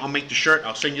 and bam, I'll make the shirt.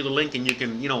 I'll send you the link and you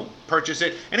can, purchase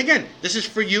it. And again, this is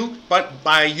for you, but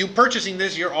by you purchasing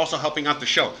this, you're also helping out the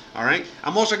show, all right?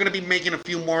 I'm also going to be making a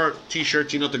few more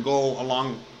t-shirts, to go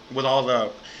along with all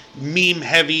the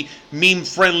meme-heavy,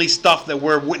 meme-friendly stuff that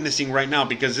we're witnessing right now,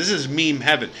 because this is meme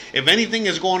heaven. If anything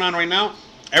is going on right now,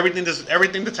 everything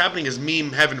that's happening is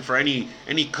meme heaven for any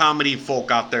comedy folk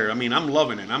out there. I mean, I'm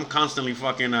loving it. I'm constantly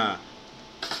fucking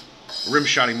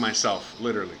rim-shotting myself,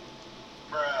 literally.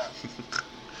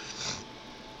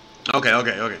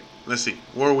 Okay. Let's see.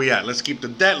 Where are we at? Let's keep the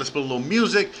debt. Let's put a little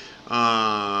music.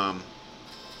 Let's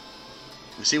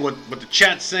see what the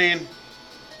chat's saying.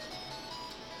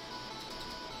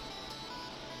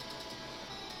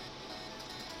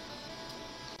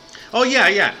 Oh,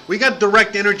 yeah. We got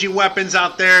direct energy weapons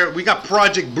out there. We got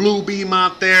Project Bluebeam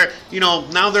out there.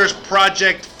 Now there's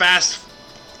Project Fast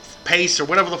Pace or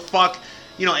whatever the fuck.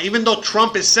 Even though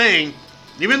Trump is saying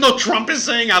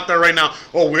out there right now,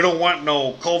 oh, we don't want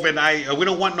no COVID. We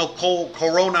don't want no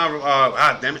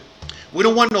corona. Damn it. We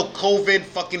don't want no COVID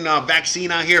fucking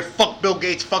vaccine out here. Fuck Bill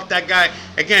Gates. Fuck that guy.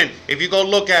 Again, if you go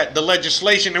look at the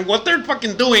legislation and what they're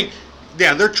fucking doing,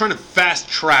 yeah, they're trying to fast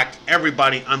track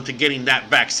everybody onto getting that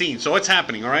vaccine. So it's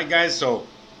happening, all right, guys? So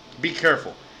be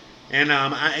careful. And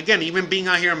again, even being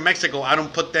out here in Mexico, I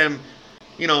don't put them,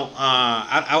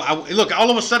 look, all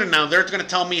of a sudden now they're going to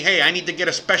tell me, hey, I need to get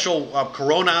a special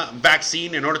corona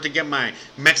vaccine in order to get my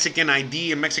Mexican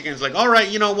ID. And Mexicans like, all right,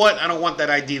 you know what? I don't want that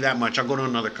ID that much. I'll go to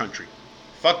another country.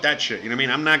 Fuck that shit. You know what I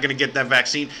mean? I'm not going to get that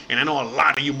vaccine. And I know a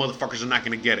lot of you motherfuckers are not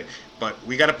going to get it. But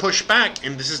we got to push back.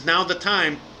 And this is now the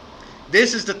time.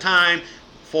 This is the time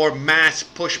for mass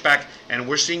pushback, and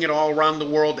we're seeing it all around the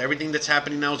world. Everything that's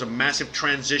happening now is a massive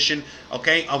transition,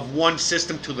 okay, of one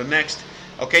system to the next.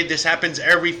 Okay, this happens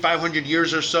every 500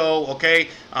 years or so, okay,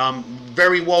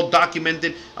 very well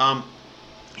documented.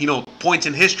 Points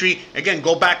in history. Again,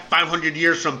 go back 500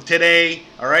 years from today,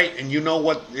 all right? And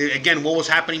what was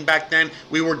happening back then.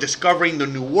 We were discovering the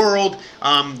New World,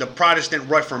 the Protestant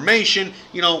Reformation,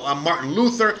 Martin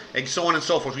Luther, and so on and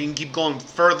so forth. We can keep going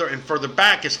further and further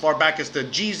back, as far back as the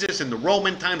Jesus and the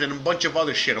Roman times and a bunch of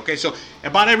other shit, okay? So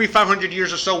about every 500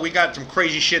 years or so, we got some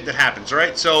crazy shit that happens, all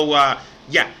right? So,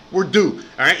 yeah, we're due,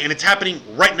 all right? And it's happening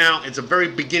right now. It's the very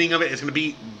beginning of it. It's going to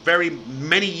be very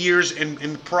many years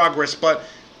in progress, but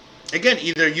again,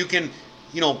 either you can,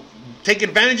 take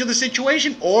advantage of the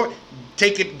situation or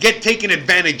get taken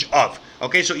advantage of.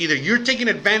 Okay, so either you're taking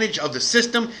advantage of the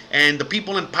system and the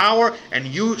people in power, and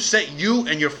you set you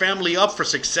and your family up for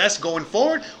success going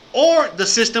forward, or the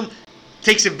system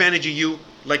takes advantage of you,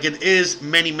 like it is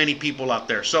many people out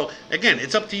there. So again,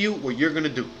 it's up to you what you're gonna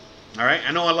do. All right,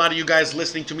 I know a lot of you guys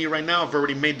listening to me right now have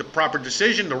already made the proper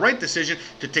decision, the right decision,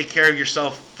 to take care of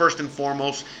yourself first and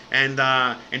foremost, and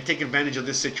take advantage of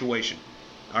this situation.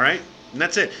 All right, and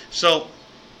that's it. So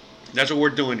that's what we're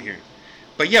doing here.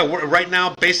 But yeah, right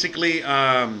now, basically,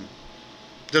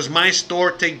 does my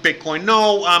store take Bitcoin?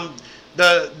 No,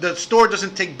 the store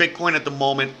doesn't take Bitcoin at the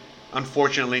moment,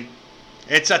 unfortunately.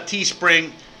 It's a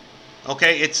Teespring.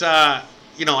 Okay, it's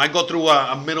I go through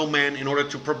a middleman in order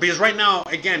to, because right now,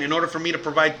 again, in order for me to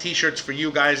provide T-shirts for you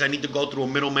guys, I need to go through a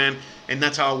middleman, and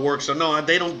that's how it works. So no,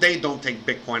 they don't take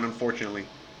Bitcoin, unfortunately.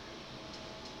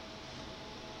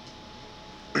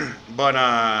 But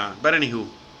anywho,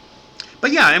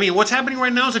 but yeah, I mean, what's happening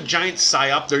right now is a giant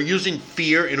psyop. They're using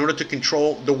fear in order to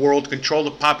control the world, control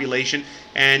the population,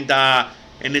 and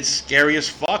it's scary as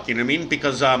fuck. You know what I mean?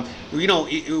 Because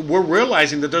we're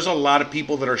realizing that there's a lot of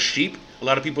people that are sheep. A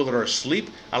lot of people that are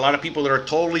asleep, a lot of people that are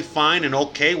totally fine and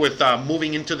okay with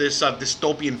moving into this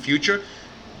dystopian future.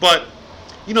 But,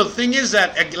 the thing is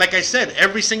that, like I said,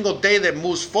 every single day that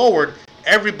moves forward,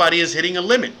 everybody is hitting a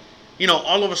limit.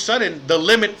 All of a sudden, the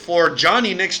limit for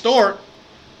Johnny next door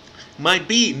might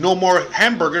be no more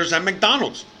hamburgers at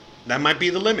McDonald's. That might be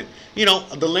the limit.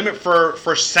 The limit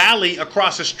for Sally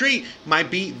across the street might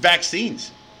be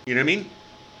vaccines. You know what I mean?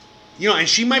 And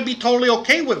she might be totally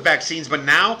okay with vaccines, but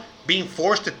now, being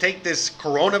forced to take this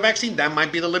corona vaccine, that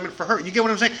might be the limit for her. You get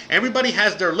what I'm saying? Everybody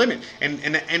has their limit. And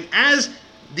as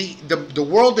the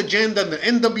world agenda, the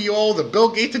NWO, the Bill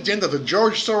Gates agenda, the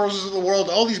George Soros of the world,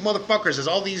 all these motherfuckers, as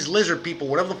all these lizard people,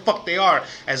 whatever the fuck they are,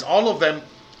 as all of them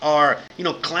are,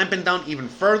 clamping down even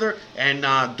further and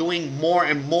doing more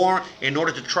and more in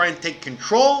order to try and take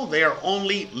control, they are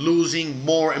only losing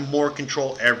more and more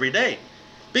control every day.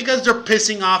 Because they're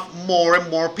pissing off more and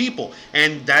more people.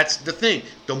 And that's the thing.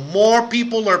 The more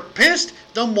people are pissed,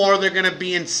 the more they're going to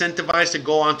be incentivized to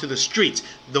go onto the streets.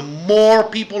 The more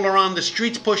people are on the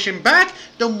streets pushing back,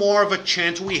 the more of a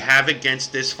chance we have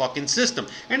against this fucking system.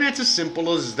 And that's as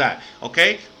simple as that.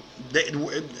 Okay?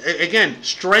 Again,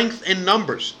 strength in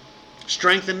numbers.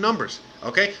 Strength in numbers.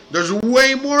 Okay? There's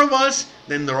way more of us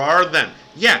than there are of them.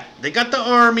 Yeah, they got the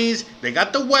armies, they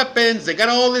got the weapons, they got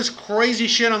all this crazy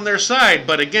shit on their side,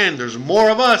 but again, there's more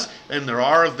of us than there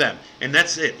are of them. And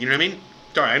that's it, you know what I mean?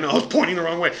 Sorry, I know I was pointing the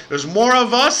wrong way. There's more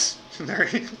of us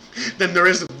than there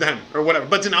is of them, or whatever.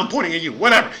 But I'm pointing at you,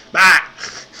 whatever.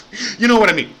 You know what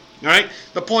I mean, all right?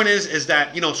 The point is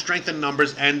that, strength in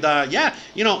numbers, and the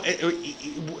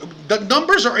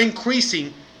numbers are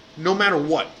increasing no matter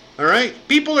what, all right?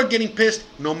 People are getting pissed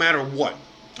no matter what.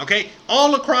 Okay,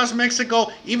 all across Mexico,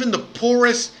 even the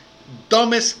poorest,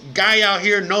 dumbest guy out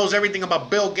here knows everything about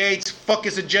Bill Gates. Fuck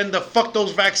his agenda, fuck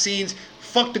those vaccines,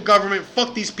 fuck the government,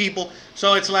 fuck these people.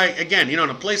 So it's like, again, in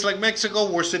a place like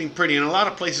Mexico, we're sitting pretty. In a lot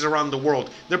of places around the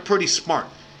world, they're pretty smart.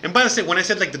 And by the way, when I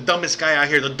said like the dumbest guy out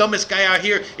here, the dumbest guy out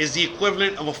here is the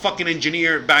equivalent of a fucking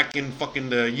engineer back in fucking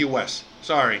the U.S.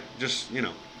 Sorry, just,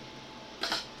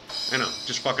 I know,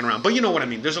 just fucking around. But you know what I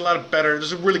mean. There's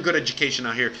a really good education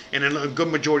out here and in a good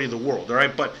majority of the world, all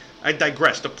right? But I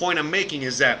digress. The point I'm making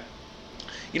is that,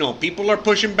 people are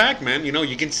pushing back, man.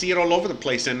 You can see it all over the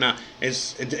place. And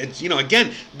it's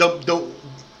again, the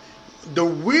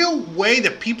real way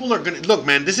that people are going to... Look,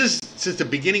 man, this is since the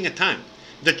beginning of time.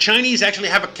 The Chinese actually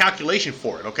have a calculation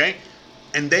for it, okay?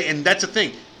 And that's the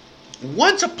thing.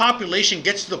 Once a population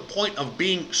gets to the point of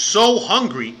being so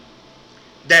hungry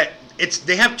that...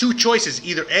 they have two choices.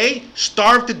 Either A,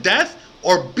 starve to death,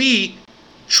 or B,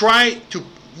 try to,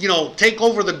 take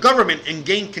over the government and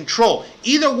gain control.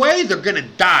 Either way, they're going to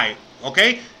die,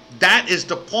 okay? That is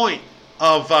the point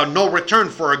of no return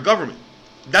for a government.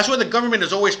 That's why the government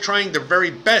is always trying their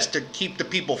very best to keep the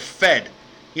people fed.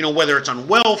 Whether it's on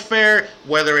welfare,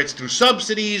 whether it's through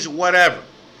subsidies, whatever.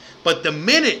 But the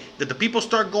minute that the people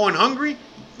start going hungry,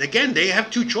 again, they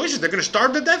have two choices. They're going to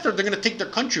starve to death or they're going to take their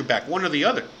country back, one or the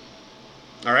other.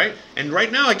 All right, and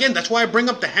right now, again, that's why I bring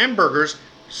up the hamburgers,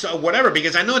 so whatever,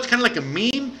 because I know it's kind of like a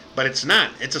meme, but it's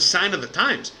not. It's a sign of the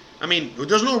times. I mean,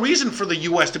 there's no reason for the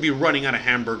U.S. to be running out of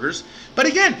hamburgers, but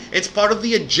again, it's part of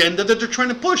the agenda that they're trying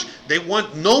to push. They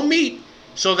want no meat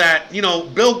so that,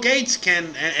 Bill Gates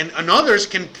can and others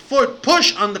can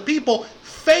push on the people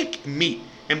fake meat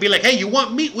and be like, hey, you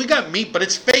want meat? We got meat, but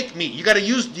it's fake meat. You got to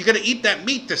eat that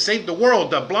meat to save the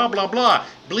world. Blah blah blah,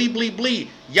 blee blee blee,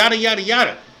 yada yada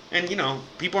yada. And,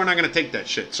 people are not going to take that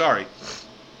shit. Sorry.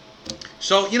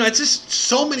 So, it's just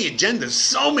so many agendas,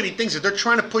 so many things that they're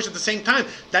trying to push at the same time.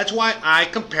 That's why I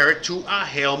compare it to a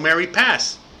Hail Mary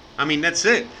pass. I mean, that's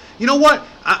it. You know what?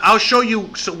 I'll show you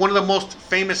one of the most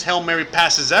famous Hail Mary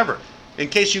passes ever. In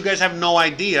case you guys have no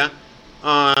idea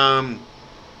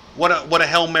what a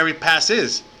Hail Mary pass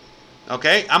is.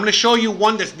 Okay? I'm going to show you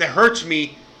one that hurts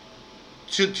me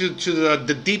to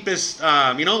the deepest,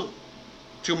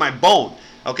 to my bone.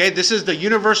 Okay, this is the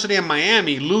University of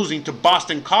Miami losing to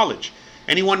Boston College.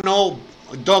 Anyone know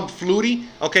Doug Flutie?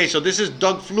 Okay, so this is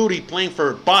Doug Flutie playing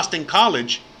for Boston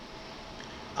College.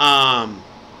 So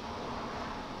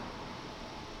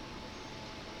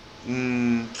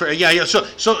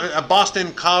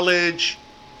Boston College.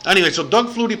 Anyway, so Doug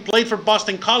Flutie played for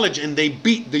Boston College and they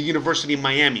beat the University of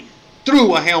Miami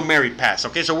through a Hail Mary pass.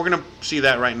 Okay, so we're gonna see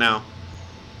that right now.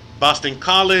 Boston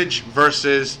College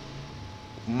versus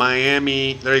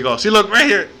Miami. There you go. See, look right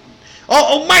here.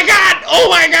 Oh my God! Oh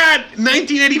my God!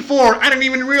 1984. I didn't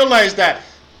even realize that.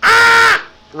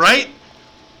 Right?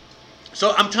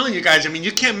 So I'm telling you guys. I mean,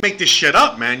 you can't make this shit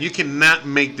up, man. You cannot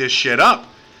make this shit up.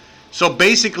 So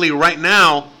basically, right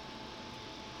now,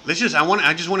 I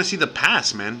just want to see the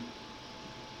pass, man.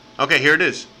 Okay, here it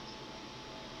is.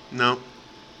 No.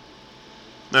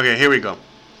 Okay, here we go.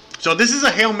 So this is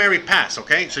a Hail Mary pass.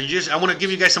 Okay. So I want to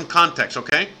give you guys some context.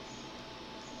 Okay.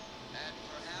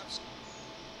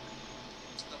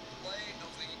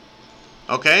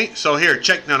 Okay, so here,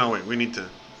 check. No, wait. We need to.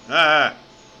 All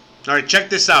right, check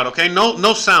this out. Okay,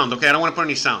 no sound. Okay, I don't want to put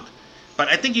any sound, but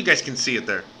I think you guys can see it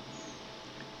there.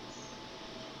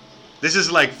 This is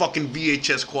like fucking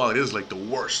VHS quality. This is like the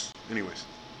worst. Anyways,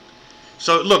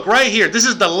 So look right here. This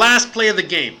is the last play of the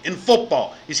game in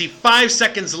football. You see 5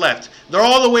 seconds left. They're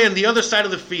all the way on the other side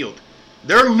of the field.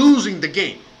 They're losing the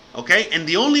game. Okay? And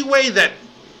the only way that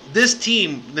this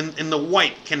team in the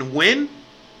white can win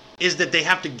is that they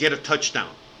have to get a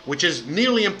touchdown, which is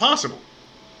nearly impossible.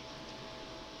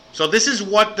 So this is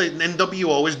what the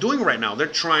NWO is doing right now. They're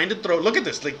trying to throw. Look at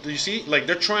this. Like, do you see? Like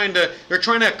they're trying to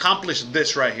accomplish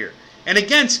this right here, and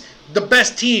against the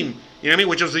best team. You know what I mean?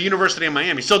 Which was the University of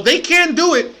Miami. So they can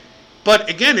do it, but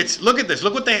again, it's look at this.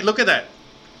 Look at that.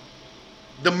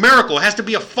 The miracle has to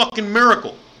be a fucking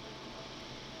miracle.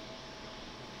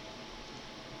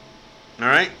 All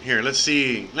right, here. Let's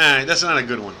see. Nah, that's not a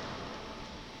good one.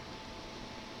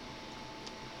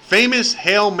 Famous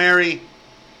Hail Mary.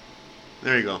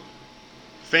 There you go.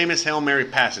 Famous Hail Mary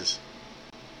passes.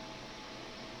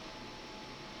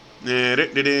 Let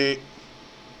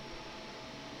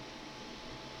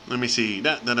me see.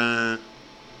 All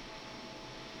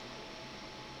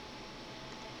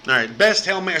right, best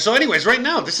Hail Mary. So anyways, right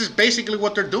now, this is basically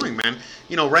what they're doing, man.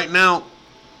 You know, right now,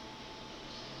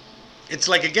 it's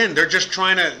like, again, they're just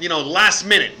trying to, you know, last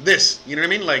minute, this. You know what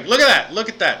I mean? Like, look at that. Look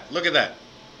at that. Look at that.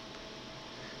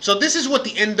 So this is what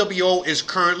the NWO is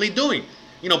currently doing,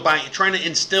 you know, by trying to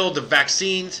instill the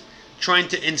vaccines, trying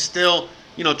to instill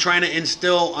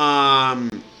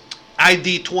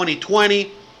ID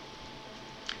 2020,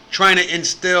 trying to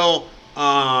instill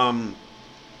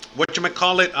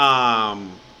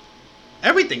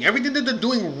everything that they're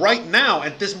doing right now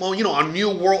at this moment. You know,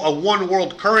 a one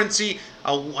world currency,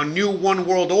 a new one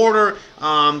world order,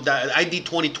 the ID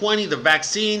 2020, the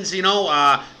vaccines, you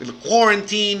know, the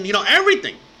quarantine, you know,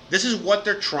 everything. This is what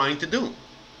they're trying to do.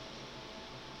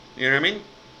 You know what I mean?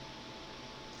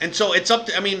 And so it's up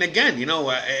to, I mean, again, you know,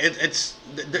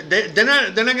 they're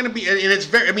not going to be, and it's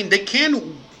very, I mean, they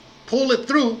can pull it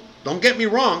through. Don't get me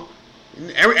wrong.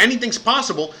 Anything's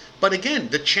possible. But again,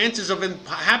 the chances of it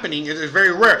happening is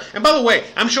very rare. And by the way,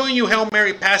 I'm showing you Hail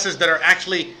Mary passes that are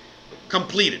actually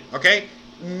completed, okay?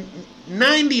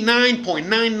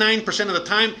 99.99% of the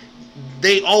time,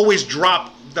 they always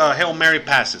drop the Hail Mary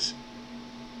passes.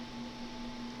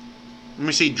 Let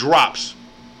me see, drops.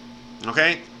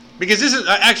 Okay? Because this is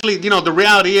actually, you know, the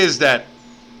reality is that,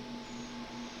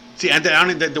 see,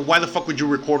 why the fuck would you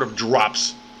record of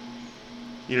drops?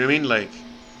 You know what I mean? Like,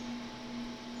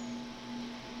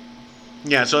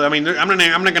 yeah, so I mean, I'm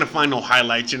not gonna find no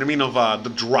highlights, you know what I mean, of the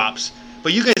drops.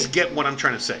 But you guys get what I'm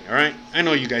trying to say, all right? I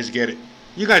know you guys get it.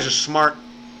 You guys are smart.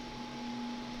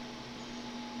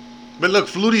 But look,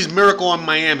 Flutie's miracle on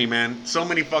Miami, man. There's so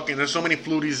many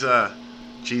Fluties.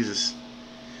 Jesus.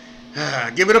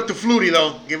 Give it up to Flutie,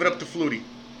 though. Give it up to Flutie.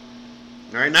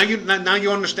 All right, now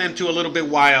you understand too a little bit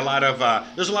why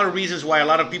there's a lot of reasons why a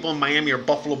lot of people in Miami are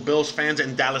Buffalo Bills fans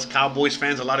and Dallas Cowboys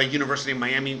fans. A lot of University of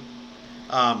Miami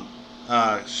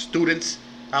students,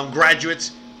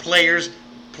 graduates, players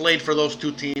played for those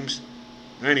two teams.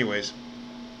 Anyways,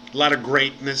 a lot of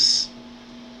greatness.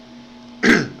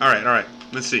 All right.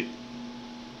 Let's see.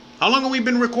 How long have we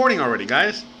been recording already,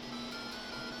 guys?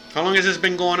 How long has this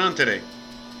been going on today?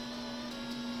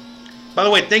 By the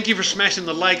way, thank you for smashing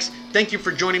the likes. Thank you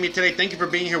for joining me today. Thank you for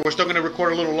being here. We're still going to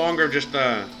record a little longer. Just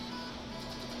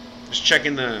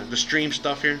checking the stream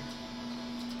stuff here.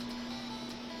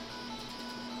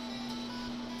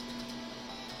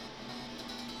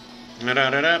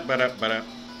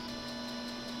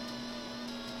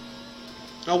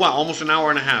 Oh wow, almost an hour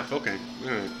and a half. Okay,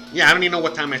 all right. Yeah, I don't even know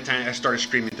what time I started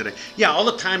streaming today. Yeah, all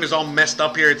the time is all messed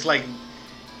up here. It's like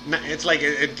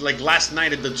last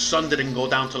night the sun didn't go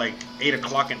down to like 8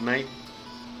 o'clock at night.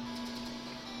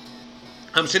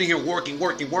 I'm sitting here working.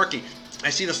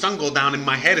 I see the sun go down and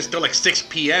my head is still like 6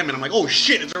 p.m. and I'm like, oh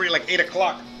shit, it's already like 8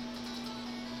 o'clock.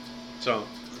 So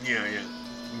yeah.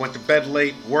 Went to bed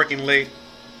late, working late.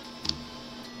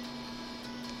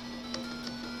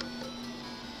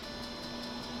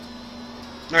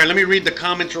 All right, let me read the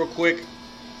comments real quick.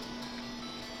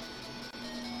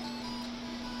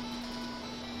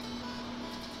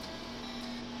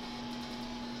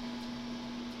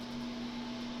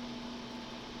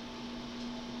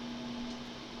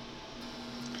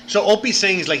 So Opie's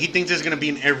saying is like he thinks it's going to be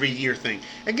an every year thing.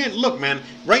 Again, look, man,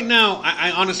 right now,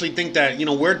 I honestly think that, you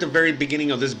know, we're at the very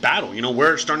beginning of this battle. You know,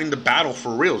 we're starting to battle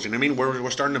for reals. You know what I mean?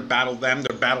 We're starting to battle them.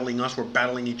 They're battling us. We're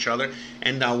battling each other.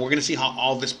 And we're going to see how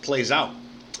all this plays out.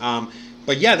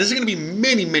 But yeah, this is going to be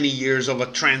many, many years of a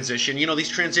transition. You know, these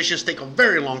transitions take a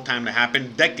very long time to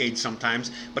happen, decades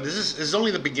sometimes. But this is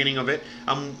only the beginning of it.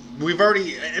 We've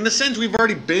already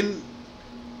been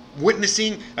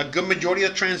witnessing a good majority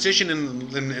of transition in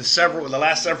the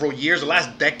last several years, the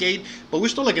last decade. But we're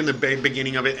still like in the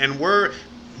beginning of it, and we're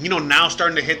now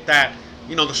starting to hit that,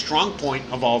 the strong point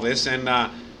of all this. And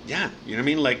yeah, you know what I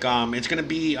mean? Like, it's going to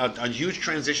be a huge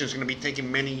transition. It's going to be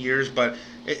taking many years, but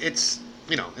it's,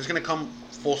 it's going to come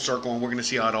full circle, and we're going to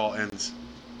see how it all ends.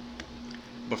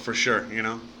 But for sure, it's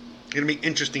going to be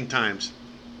interesting times.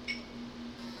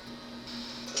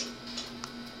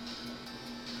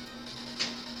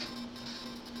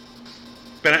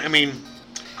 But I mean,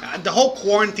 the whole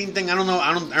quarantine thing, I don't know.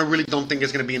 I really don't think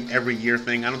it's going to be an every year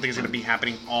thing. I don't think it's going to be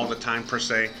happening all the time per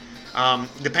se.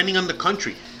 Depending on the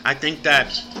country, I think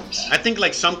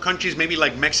like some countries, maybe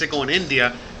like Mexico and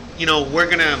India, we're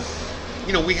gonna,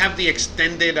 we have the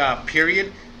extended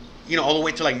period, all the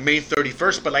way to like May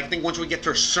 31st. But like, I think once we get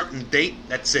to a certain date,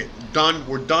 that's it. Done.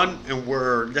 We're done,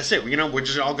 and that's it. We're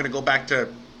just all gonna go back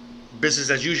to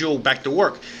business as usual, back to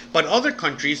work. But other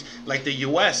countries like the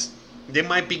U.S., they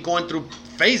might be going through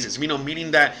phases,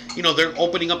 meaning that, they're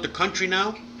opening up the country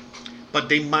now, but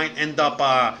they might end up,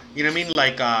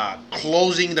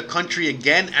 closing the country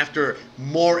again after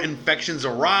more infections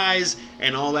arise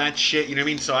and all that shit,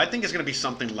 So I think it's going to be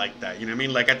something like that,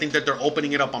 Like, I think that they're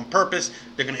opening it up on purpose.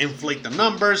 They're going to inflate the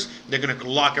numbers. They're going to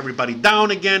lock everybody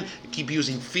down again, keep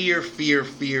using fear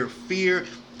to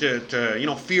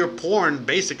fear porn,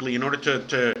 basically, in order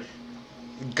to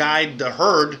guide the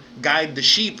herd, guide the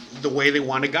sheep the way they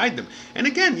want to guide them. And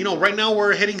again, right now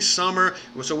we're hitting summer,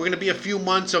 so we're going to be a few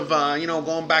months of,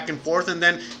 going back and forth. And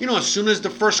then, as soon as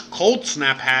the first cold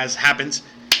snap happens,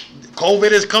 COVID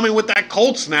is coming with that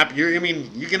cold snap.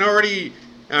 You can already,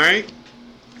 all right?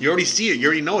 You already see it. You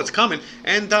already know it's coming.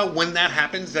 And when that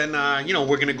happens, then,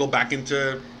 we're going to go back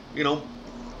into,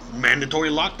 mandatory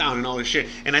lockdown and all this shit.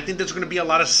 And I think there's going to be a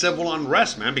lot of civil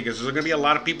unrest, man, because there's going to be a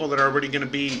lot of people that are already going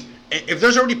to be, if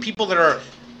there's already people that are,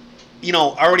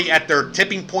 already at their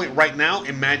tipping point right now,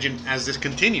 imagine as this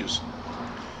continues.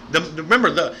 Remember,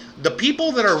 the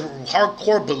people that are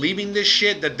hardcore believing this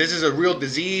shit, that this is a real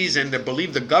disease, and that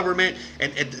believe the government,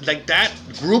 and like, that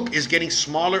group is getting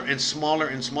smaller and smaller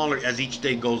and smaller as each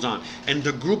day goes on. And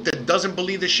the group that doesn't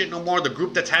believe this shit no more, the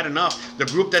group that's had enough, the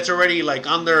group that's already like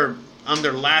on their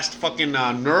last fucking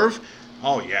nerve,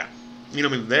 oh yeah,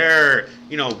 they're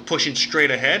pushing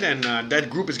straight ahead, and that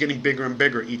group is getting bigger and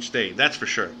bigger each day. That's for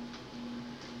sure.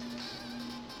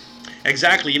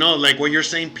 Exactly, like what you're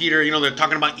saying, Peter. They're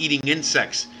talking about eating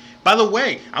insects. By the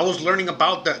way, I was learning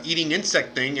about the eating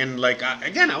insect thing, and like,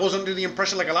 again, I was under the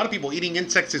impression, like a lot of people, eating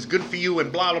insects is good for you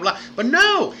and blah, blah, blah. But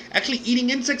no, actually eating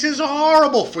insects is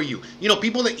horrible for you.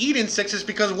 People that eat insects is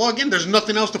because, well, again, there's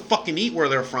nothing else to fucking eat where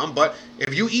they're from. But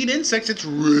if you eat insects, it's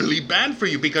really bad for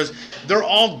you because they're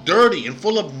all dirty and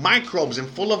full of microbes and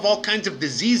full of all kinds of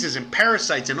diseases and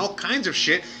parasites and all kinds of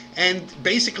shit. And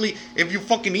basically, if you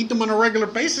fucking eat them on a regular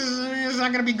basis, it's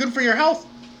not going to be good for your health.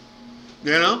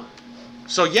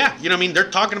 So yeah, they're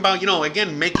talking about,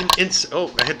 again, making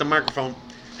oh, I hit the microphone.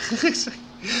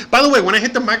 By the way, when I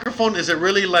hit the microphone, is it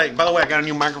really like, by the way, I got a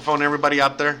new microphone, everybody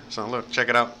out there. So look, check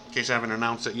it out, in case I haven't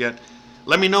announced it yet.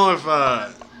 Let me know if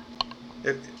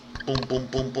boom, boom,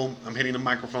 boom, boom, I'm hitting the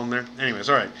microphone there. Anyways,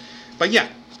 all right. But yeah,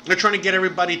 they're trying to get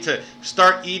everybody to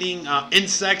start eating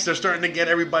insects. They're starting to get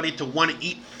everybody to want to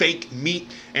eat fake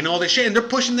meat and all this shit. And they're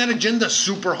pushing that agenda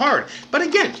super hard. But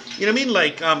again,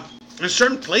 like, in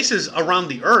certain places around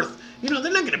the earth, they're not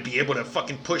going to be able to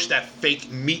fucking push that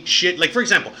fake meat shit. Like, for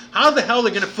example, how the hell are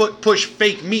they going to push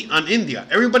fake meat on India?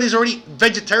 Everybody's already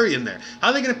vegetarian there. How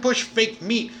are they going to push fake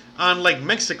meat on, like,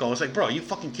 Mexico? It's like, bro, are you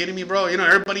fucking kidding me, bro?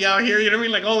 Everybody out here,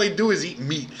 like, all they do is eat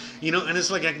meat, and it's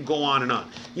like, I can go on. And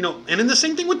then the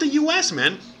same thing with the U.S.,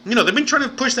 man. They've been trying to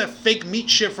push that fake meat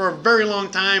shit for a very long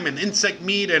time, and insect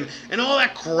meat and all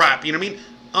that crap,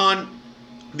 on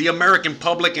the American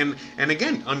public, and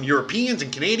again, on Europeans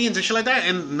and Canadians and shit like that.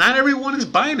 And not everyone is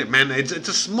buying it, man. It's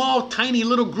a small, tiny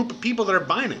little group of people that are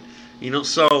buying it,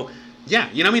 so yeah,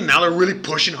 now they're really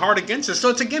pushing hard against it. So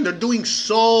it's, again, they're doing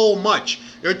so much.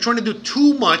 They're trying to do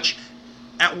too much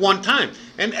at one time.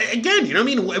 And again,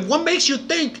 what makes you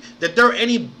think that they're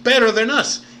any better than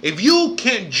us? If you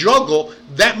can't juggle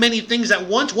that many things at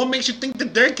once, what makes you think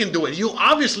that they can do it?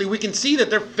 Obviously, we can see that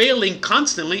they're failing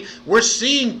constantly. We're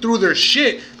seeing through their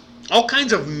shit. All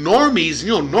kinds of normies,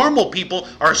 normal people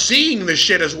are seeing this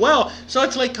shit as well. So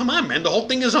it's like, come on, man. The whole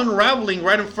thing is unraveling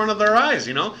right in front of their eyes,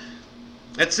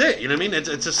 That's it,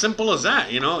 It's as simple as that,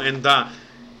 And,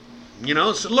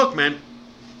 so look, man.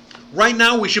 Right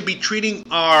now, we should be treating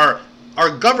our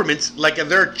governments like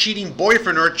they're a cheating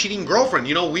boyfriend or a cheating girlfriend.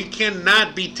 We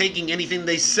cannot be taking anything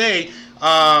they say,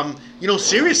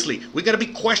 seriously. We got to be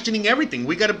questioning everything.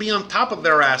 We got to be on top of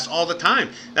their ass all the time.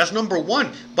 That's number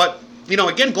one. But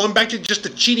again, going back to just the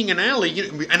cheating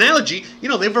analogy,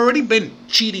 they've already been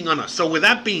cheating on us. So with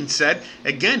that being said,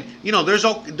 again,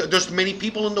 there's many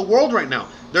people in the world right now.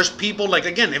 There's people like,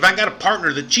 again, if I got a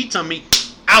partner that cheats on me,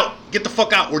 out, get the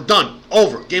fuck out, we're done,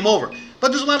 over, game over. But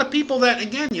there's a lot of people that,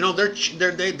 again, they know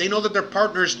that their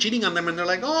partner is cheating on them, and they're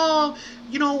like, oh,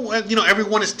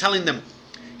 everyone is telling them,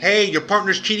 hey, your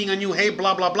partner's cheating on you, hey,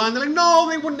 blah, blah, blah. And they're like, no,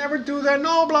 they would never do that,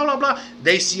 no, blah, blah, blah.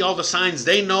 They see all the signs,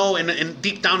 they know, and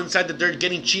deep down inside that they're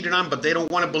getting cheated on, but they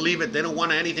don't want to believe it, they don't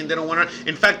want anything, they don't want to.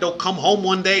 In fact, they'll come home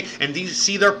one day and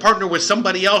see their partner with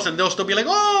somebody else, and they'll still be like,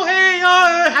 oh, hey,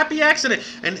 happy accident.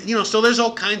 And, so there's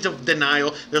all kinds of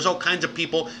denial, there's all kinds of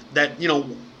people that,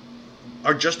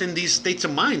 are just in these states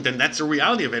of mind, and that's the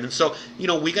reality of it. And so,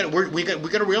 we got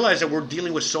to realize that we're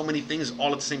dealing with so many things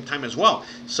all at the same time as well.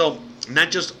 So, not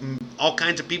just all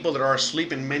kinds of people that are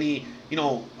asleep in many,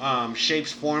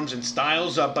 shapes, forms, and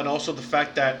styles, but also the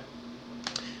fact that,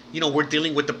 we're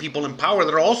dealing with the people in power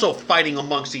that are also fighting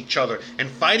amongst each other and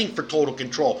fighting for total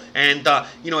control, and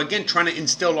again, trying to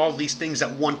instill all these things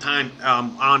at one time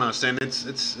on us. And it's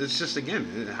just, again,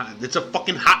 it's a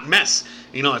fucking hot mess.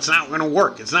 It's not going to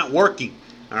work. It's not working.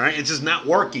 All right, it's just not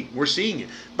working. We're seeing it.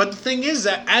 But the thing is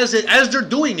that as they're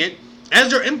doing it, as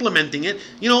they're implementing it,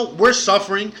 we're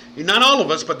suffering. Not all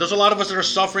of us, but there's a lot of us that are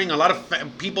suffering. A lot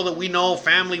of people that we know,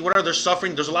 family, whatever, they're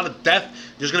suffering. There's a lot of death.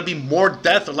 There's going to be more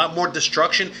death, a lot more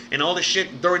destruction, and all this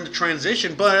shit during the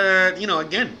transition. But,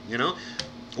 again,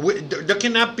 there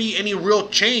cannot be any real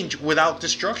change without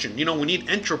destruction. We need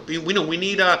entropy. We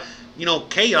need,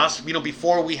 chaos,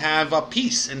 before we have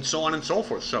peace, and so on and so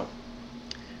forth. So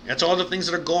that's all the things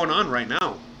that are going on right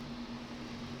now.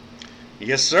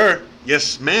 Yes, sir.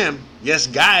 Yes, ma'am. Yes,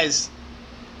 guys.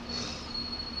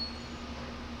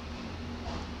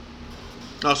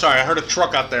 Oh, sorry. I heard a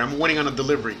truck out there. I'm waiting on a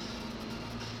delivery.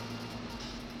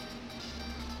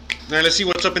 All right, let's see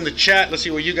what's up in the chat. Let's see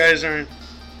what you guys are.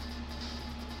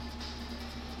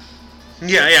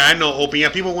 Yeah, I know, Opie. Yeah,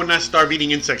 people would not starve eating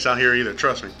insects out here either.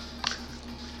 Trust me.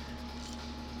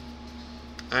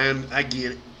 And I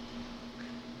get it.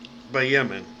 But yeah,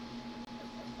 man.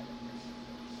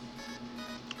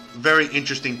 Very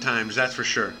interesting times, that's for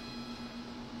sure.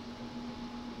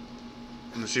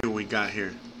 Let's see what we got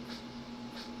here.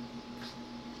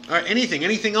 All right,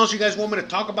 anything else you guys want me to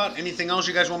talk about? Anything else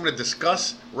you guys want me to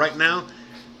discuss right now?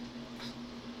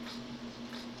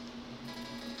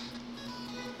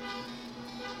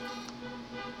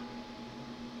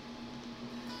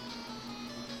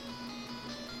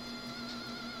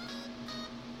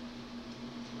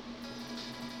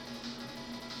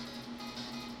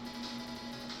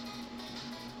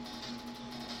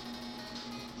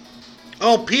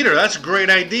 Oh, Peter, that's a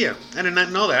great idea. I did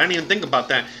not know that. I didn't even think about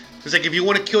that. It's like if you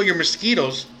want to kill your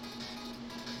mosquitoes.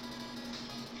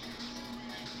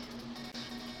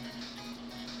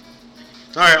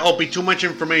 All right, Opie, too much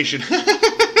information.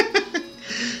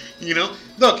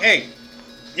 Look, hey,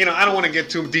 I don't want to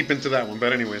get too deep into that one,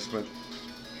 but anyways,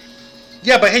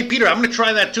 yeah, but hey, Peter, I'm going to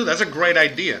try that too. That's a great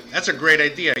idea. It's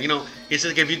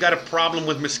like if you got a problem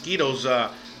with mosquitoes, to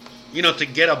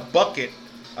get a bucket,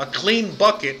 a clean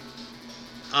bucket,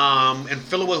 and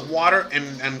fill it with water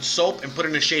and soap and put it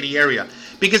in a shady area.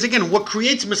 Because again, what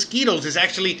creates mosquitoes is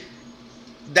actually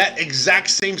that exact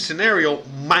same scenario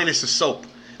minus the soap.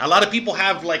 A lot of people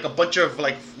have like a bunch of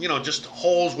just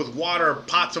holes with water,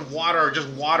 pots of water, or just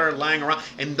water lying around,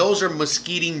 and those are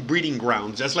mosquito breeding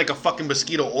grounds. That's like a fucking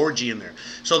mosquito orgy in there.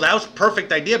 So that was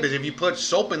perfect idea, because if you put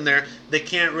soap in there, they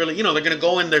can't really, they're gonna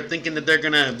go in there thinking that they're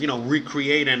gonna,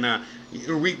 recreate and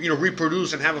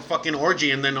reproduce and have a fucking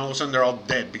orgy, and then all of a sudden they're all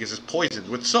dead because it's poisoned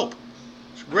with soap.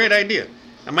 It's a great idea.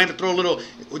 I might have to throw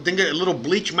think a little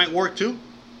bleach might work too.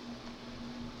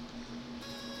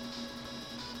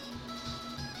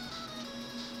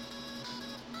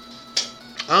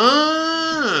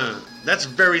 Ah, that's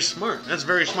very smart.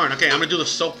 Okay, I'm gonna do the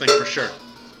soap thing for sure.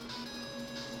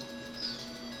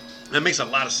 That makes a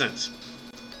lot of sense.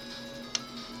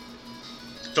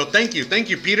 So thank you,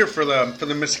 Peter, for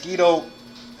the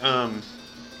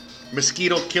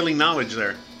mosquito killing knowledge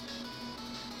there.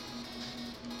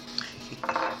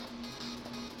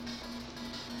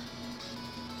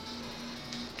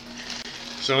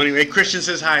 So anyway, Christian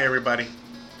says hi, everybody.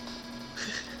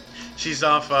 She's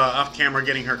off camera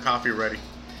getting her coffee ready.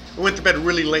 We went to bed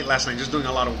really late last night, just doing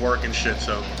a lot of work and shit.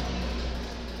 So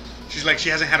she's like, she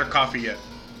hasn't had her coffee yet.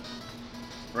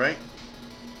 Right?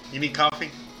 You need coffee?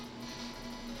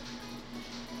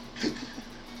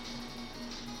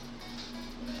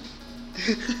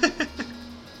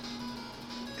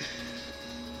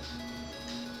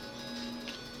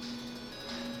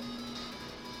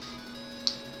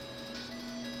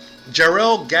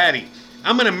 Jarrell Gaddy.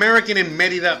 I'm an American in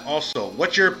Merida also.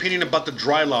 What's your opinion about the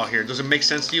dry law here? Does it make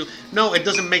sense to you? No, it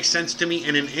doesn't make sense to me.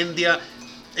 And in India,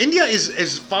 India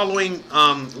is following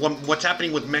what's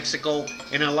happening with Mexico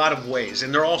in a lot of ways.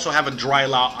 And they also have a dry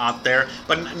law out there.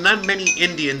 But not many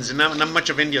Indians, and not much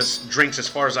of India's drinks as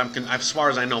far as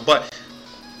I know. But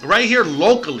right here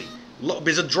locally,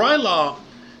 there's a dry law.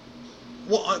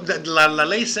 Well, la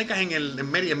ley seca en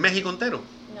México entero.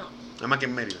 No. Nada más que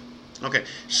en Mérida. Okay,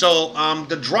 so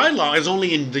the dry law is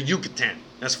only in the Yucatan,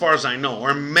 as far as I know,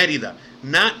 or Merida,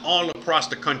 not all across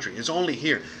the country. It's only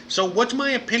here. So what's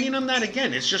my opinion on that?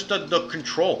 Again, it's just the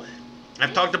control.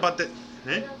 I've talked about the...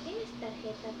 ¿No tienes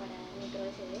tarjeta para micro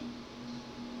SD?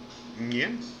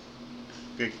 Yes.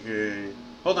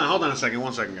 Hold on a second.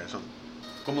 1 second, guys.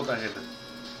 ¿Cómo tarjeta?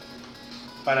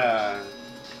 Para...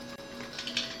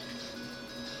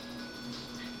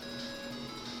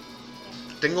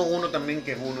 Tengo uno también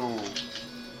que es uno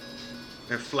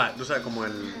es flat, tú sabes como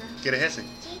el ¿quieres ese?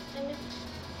 Sí, también.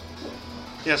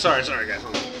 Yeah, sorry guys.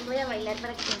 Hold on. Voy a bailar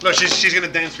para que... Look, she's gonna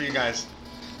dance for you guys.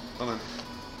 Hold on.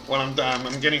 Well, I'm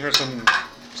getting her some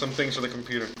things for the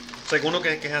computer. It's like uno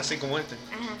que es así como este.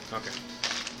 Ajá. Okay.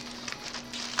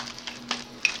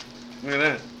 Look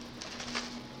at that.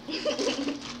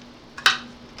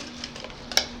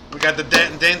 We got the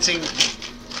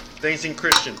dancing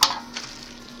Christian.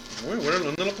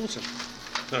 ¿Dónde lo puse?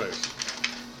 No, there it is.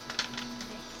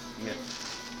 Yeah.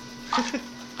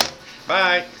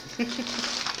 Bye.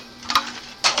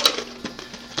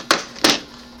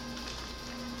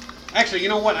 Actually, you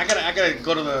know what? I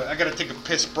gotta take a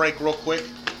piss break real quick.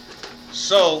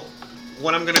 So,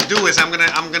 what I'm gonna do is I'm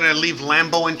gonna leave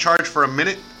Lambo in charge for a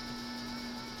minute.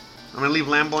 I'm gonna leave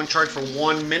Lambo in charge for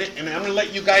 1 minute, and I'm gonna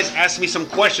let you guys ask me some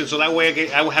questions, so that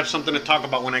way I will have something to talk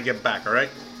about when I get back. All right?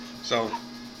 So.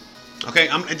 Okay,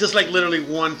 I'm just like literally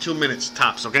 1-2 minutes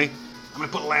tops, okay? I'm gonna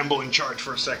put Lambo in charge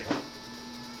for a second.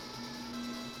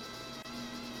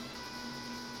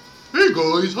 Hey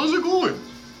guys, how's it going?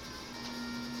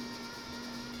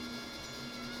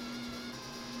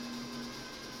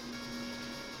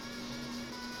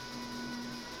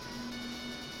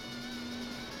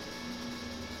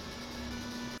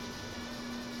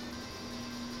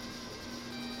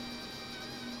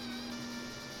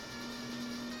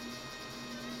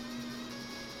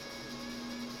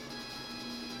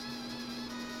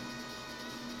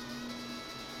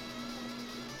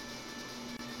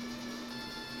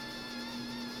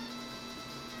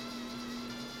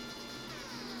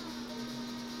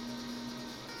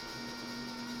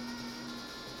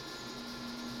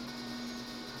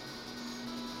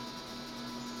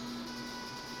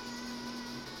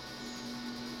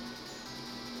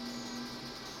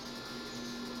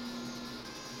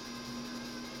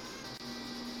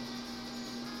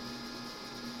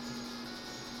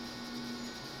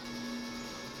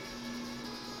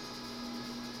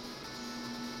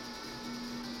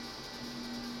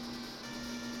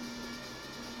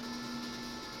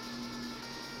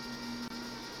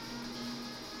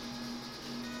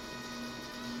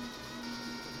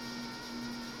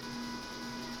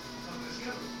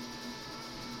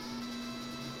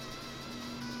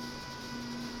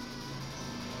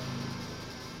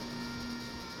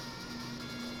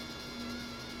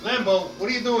 Lambo, what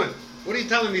are you doing? What are you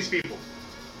telling these people?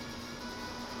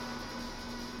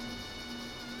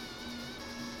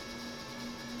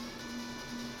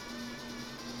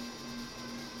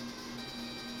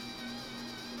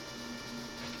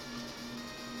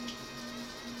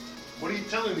 What are you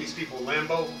telling these people,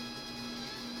 Lambo?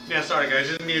 Yeah, sorry guys,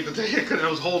 just needed to take it because I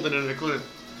was holding it and I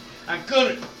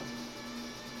couldn't.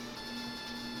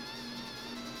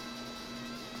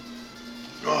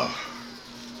 Oh.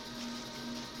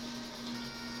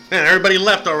 Man, everybody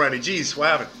left already. Jeez, what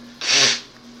happened?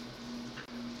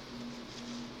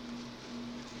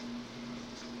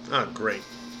 Oh, great.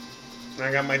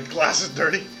 I got my glasses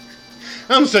dirty.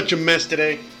 I'm such a mess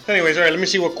today. Anyways, all right, let me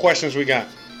see what questions we got.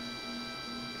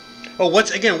 Oh,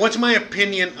 what's my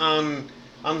opinion on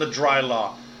the dry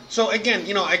law? So again,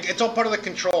 it's all part of the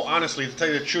control, honestly, to tell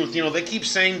you the truth. They keep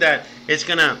saying that it's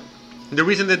gonna... The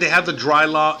reason that they have the dry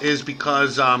law is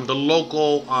because the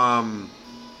local...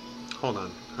 hold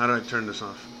on. How do I turn this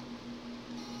off?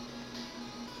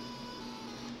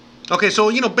 Okay,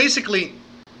 so, basically,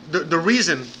 the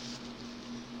reason...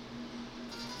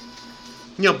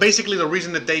 basically the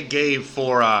reason that they gave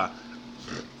for out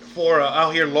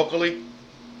here locally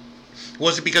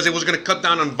was because it was going to cut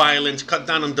down on violence, cut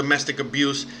down on domestic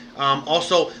abuse.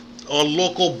 Also,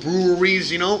 local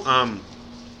breweries, all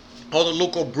the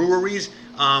local breweries,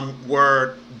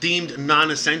 were deemed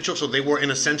non-essential, so they were in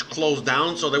a sense closed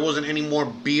down, so there wasn't any more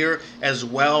beer as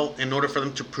well in order for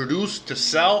them to produce, to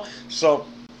sell. So,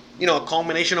 a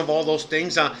culmination of all those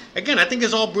things, again, I think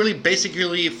is all really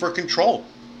basically for control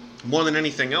more than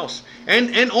anything else,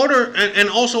 and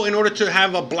also in order to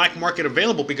have a black market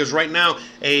available, because right now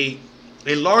a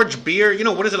large beer,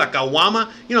 what is it, like Caguama?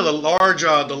 The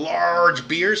large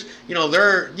beers,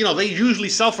 they usually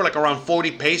sell for like around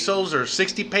 40 pesos or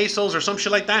 60 pesos or some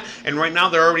shit like that. And right now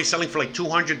they're already selling for like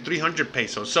 200, 300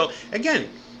 pesos. So again,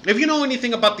 if you know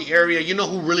anything about the area, you know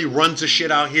who really runs the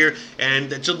shit out here,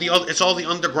 and it's all the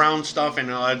underground stuff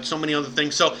and so many other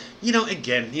things. So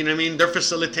again, what I mean, they're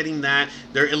facilitating that.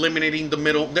 They're eliminating the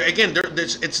middle.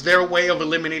 It's their way of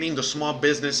eliminating the small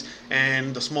business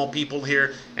and the small people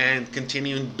here, and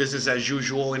continuing business as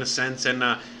usual in a sense. And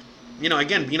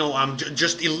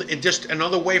just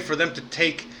another way for them to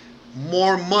take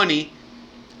more money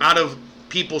out of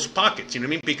people's pockets,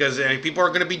 because people are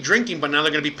going to be drinking, but now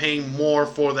they're going to be paying more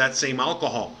for that same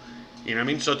alcohol,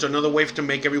 so it's another way to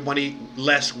make everybody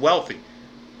less wealthy.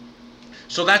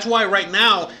 So that's why right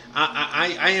now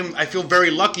I feel very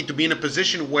lucky to be in a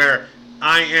position where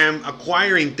I am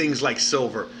acquiring things like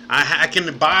silver. I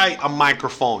can buy a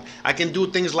microphone, I can do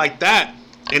things like that,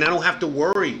 and I don't have to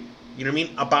worry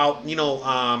about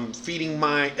feeding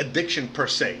my addiction per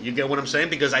se. You get what I'm saying?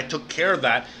 Because I took care of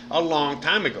that a long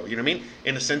time ago.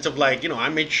 In the sense of like, I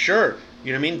made sure,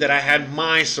 that I had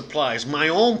my supplies, my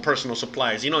own personal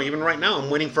supplies. Even right now, I'm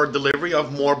waiting for a delivery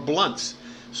of more blunts.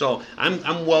 So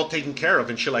I'm well taken care of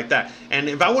and shit like that. And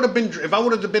if I would have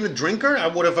been a drinker, I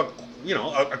would have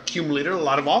accumulated a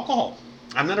lot of alcohol.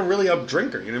 I'm not really a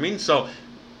drinker. So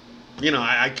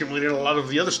I accumulated a lot of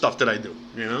the other stuff that I do.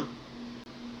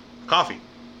 Coffee.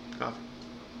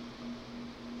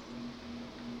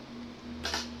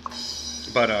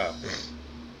 But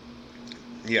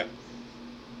yeah.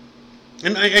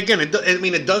 And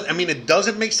it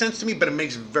doesn't make sense to me, but it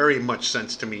makes very much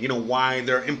sense to me. Why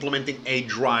they're implementing a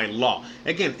dry law.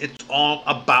 Again, it's all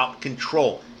about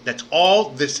control. That's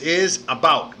all this is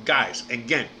about, guys.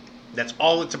 Again, that's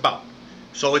all it's about.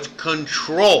 So it's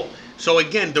control. So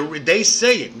again, they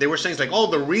say it. They were saying it's like,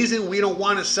 the reason we don't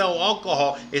want to sell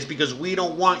alcohol is because we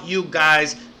don't want you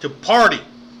guys to party,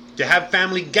 to have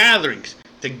family gatherings,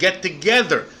 to get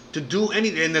together, to do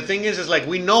anything. And the thing is like,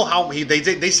 we know how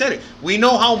they said it. We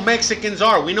know how Mexicans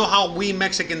are. We know how we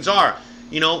Mexicans are.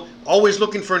 Always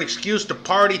looking for an excuse to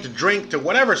party, to drink, to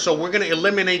whatever. So we're going to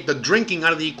eliminate the drinking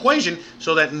out of the equation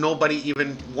so that nobody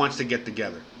even wants to get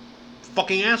together.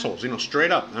 Fucking assholes, straight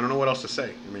up. I don't know what else to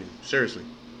say. Seriously.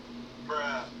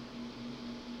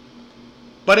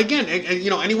 But again,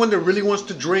 anyone that really wants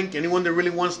to drink, anyone that really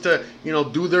wants to,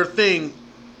 do their thing,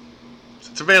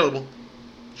 it's available.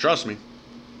 Trust me.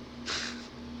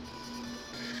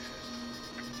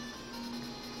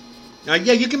 Yeah,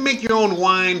 you can make your own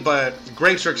wine, but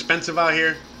grapes are expensive out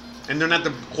here, and they're not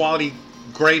the quality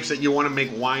grapes that you want to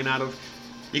make wine out of.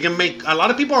 You can make, a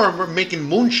lot of people are making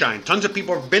moonshine. Tons of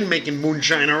people have been making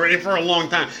moonshine already for a long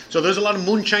time. So there's a lot of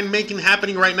moonshine making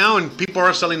happening right now, and people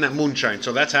are selling that moonshine.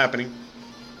 So that's happening.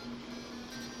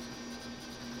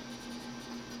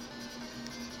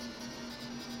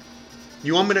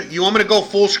 You want me to go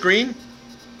full screen?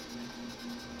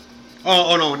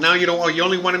 Oh no, now you don't. Oh, you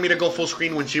only wanted me to go full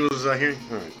screen when she was here?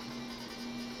 All right.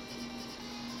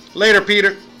 Later,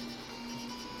 Peter.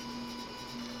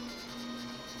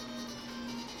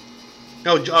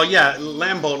 Oh yeah,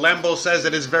 Lambo says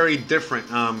that it's very different.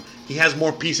 He has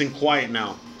more peace and quiet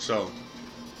now. So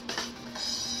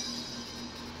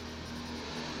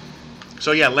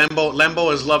yeah,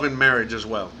 Lambo is love and marriage as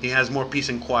well. He has more peace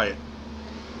and quiet.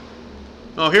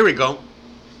 Oh, here we go.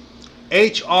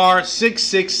 HR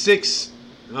 666.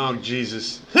 Oh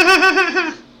Jesus.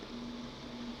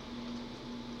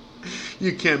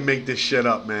 You can't make this shit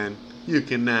up, man. You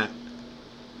cannot.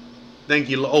 Thank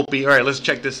you, Opie. All right, let's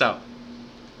check this out.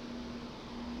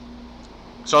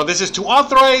 So this is to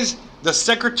authorize the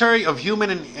Secretary of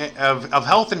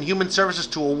Health and Human Services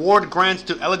to award grants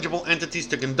to eligible entities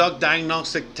to conduct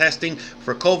diagnostic testing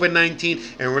for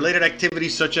COVID-19 and related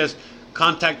activities such as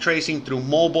contact tracing through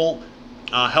mobile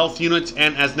health units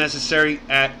and as necessary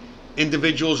at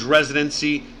individuals'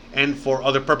 residency and for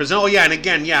other purposes. Oh yeah, and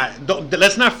again,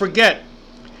 let's not forget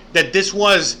that this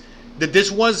was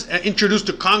introduced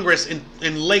to Congress in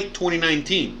late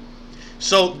 2019.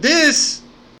 So this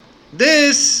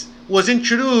was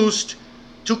introduced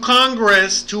to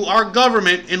Congress, to our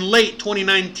government in late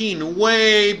 2019,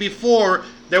 way before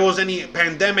there was any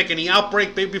pandemic, any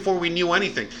outbreak, before we knew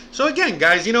anything. So again,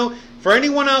 guys, for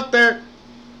anyone out there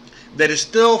that is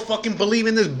still fucking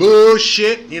believing this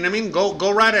bullshit, you know what I mean?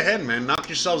 Go right ahead, man. Knock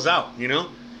yourselves out, you know?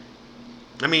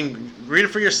 I mean, read it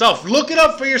for yourself. Look it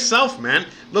up for yourself, man.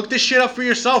 Look this shit up for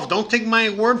yourself. Don't take my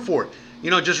word for it.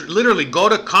 You know, just literally go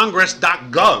to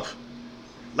congress.gov.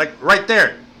 Like right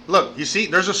there. Look, you see,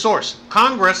 there's a source.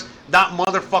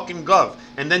 Congress.motherfucking.gov.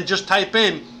 And then just type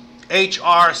in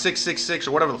HR 666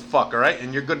 or whatever the fuck, all right?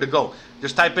 And you're good to go.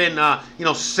 Just type in,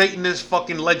 Satanist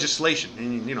fucking legislation.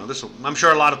 And, I'm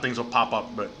sure a lot of things will pop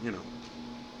up, but,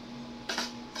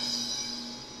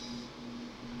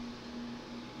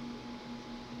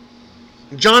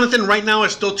 Jonathan, right now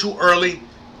it's still too early.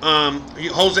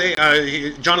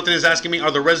 Jonathan is asking me,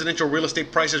 are the residential real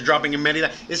estate prices dropping in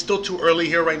Merida? It's still too early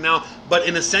here right now, but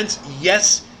in a sense,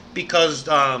 yes, because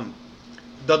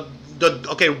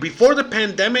before the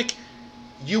pandemic,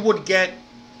 you would get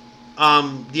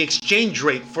the exchange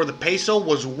rate for the peso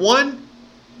was $1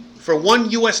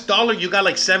 US, you got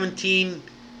like 17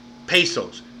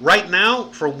 pesos. Right now,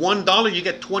 for $1, you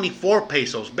get 24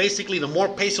 pesos. Basically, the more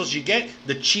pesos you get,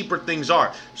 the cheaper things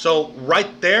are. So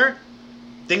right there,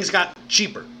 things got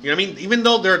cheaper. You know what I mean? Even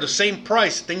though they're the same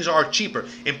price, things are cheaper.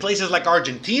 In places like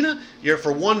Argentina,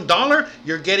 for $1,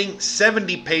 you're getting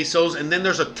 70 pesos, and then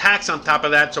there's a tax on top of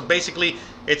that. So basically,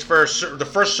 it's for the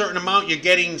first certain amount, you're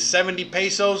getting 70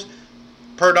 pesos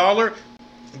per dollar.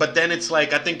 But then it's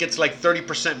like, I think it's like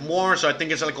 30% more. So I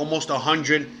think it's like almost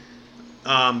 100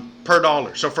 per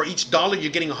dollar. So for each dollar,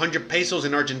 you're getting 100 pesos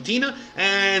in Argentina,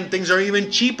 and things are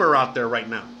even cheaper out there right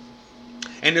now.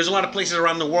 And there's a lot of places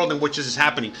around the world in which this is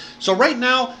happening. So right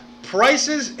now,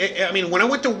 prices, when I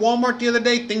went to Walmart the other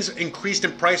day, things increased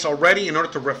in price already in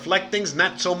order to reflect things.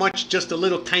 Not so much, just a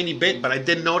little tiny bit, but I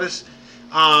did notice.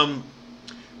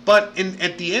 But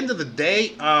at the end of the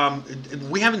day,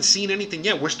 we haven't seen anything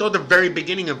yet. We're still at the very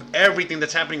beginning of everything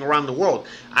that's happening around the world.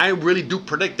 I really do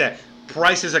predict that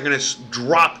prices are going to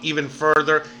drop even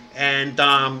further. And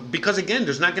because, again,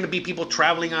 there's not going to be people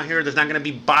traveling out here. There's not going to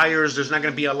be buyers. There's not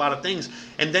going to be a lot of things.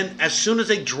 And then as soon as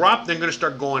they drop, they're going to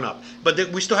start going up.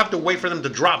 But we still have to wait for them to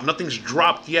drop. Nothing's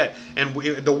dropped yet. And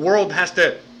the world has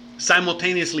to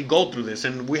simultaneously go through this.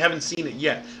 And we haven't seen it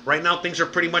yet. Right now, things are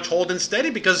pretty much holding steady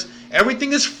because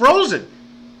everything is frozen.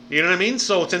 You know what I mean?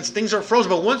 So since things are frozen,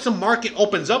 but once the market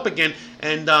opens up again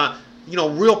and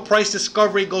real price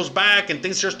discovery goes back and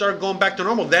things just start going back to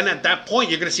normal, then at that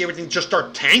point, you're going to see everything just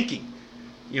start tanking.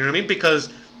 You know what I mean? Because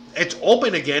it's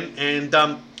open again, and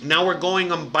now we're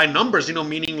going by numbers,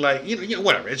 meaning like,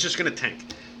 whatever. It's just going to tank,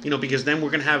 because then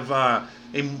we're going to have a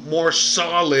more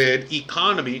solid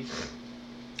economy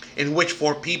in which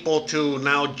for people to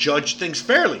now judge things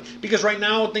fairly. Because right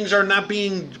now, things are not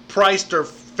being priced or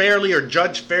fairly or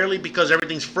judged fairly because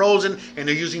everything's frozen and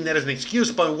they're using that as an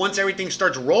excuse. But once everything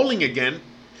starts rolling again,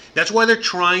 that's why they're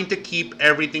trying to keep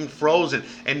everything frozen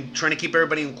and trying to keep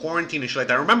everybody in quarantine and shit like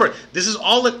that. Remember, this is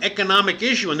all an economic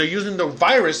issue, and they're using the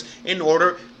virus in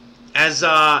order as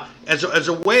a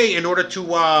way in order to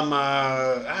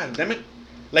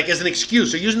as an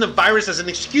excuse. They're using the virus as an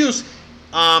excuse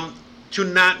to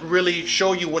not really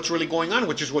show you what's really going on,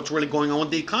 which is what's really going on with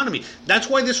the economy. That's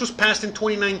why this was passed in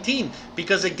 2019,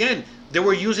 because again, they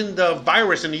were using the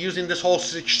virus and using this whole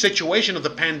situation of the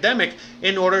pandemic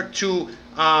in order to,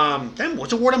 what's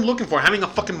the word I'm looking for? Having a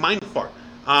fucking mind fart.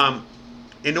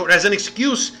 As an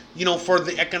excuse, for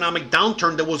the economic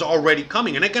downturn that was already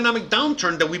coming. An economic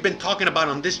downturn that we've been talking about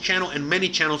on this channel and many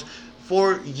channels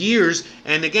for years,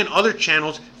 and again, other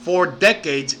channels for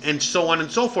decades, and so on and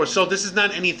so forth. So this is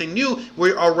not anything new.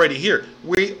 We're already here.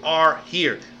 We are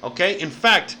here. Okay? In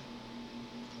fact,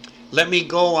 let me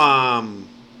go,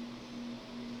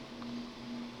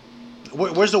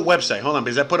 where's the website? Hold on,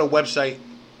 because I put a website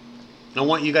I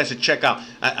want you guys to check out.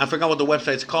 I forgot what the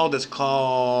website's called. It's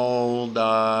called,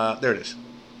 there it is.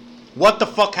 What the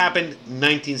Fuck Happened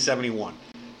 1971.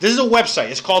 This is a website.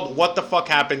 It's called What the Fuck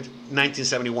Happened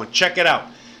 1971. Check it out.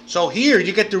 So here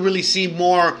you get to really see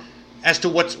more as to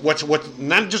what's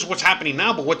not just what's happening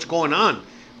now, but what's going on.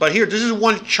 But here, this is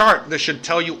one chart that should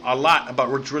tell you a lot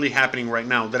about what's really happening right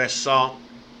now that I saw.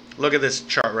 Look at this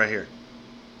chart right here.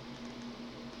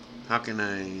 How can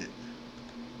I...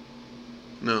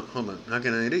 No, hold on. How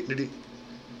can I...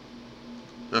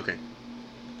 Okay.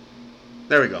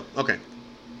 There we go. Okay.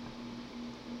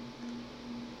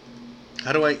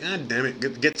 How do I... God damn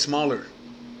it. Get smaller.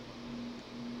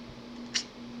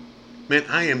 Man,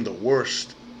 I am the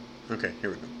worst. Okay,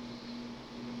 here we go.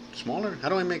 Smaller? How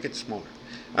do I make it smaller?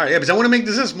 All right, yeah, because I want to make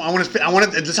this small. I want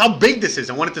it. This is how big this is.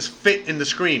 I want it to fit in the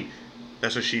screen.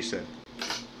 That's what she said.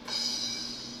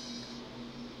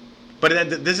 But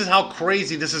this is how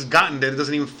crazy this has gotten that it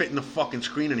doesn't even fit in the fucking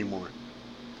screen anymore.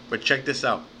 But check this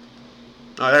out.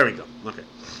 Oh, there we go. Okay.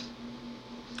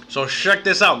 So check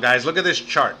this out, guys. Look at this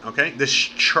chart, okay? This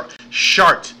chart.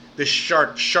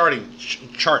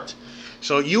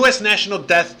 So U.S. national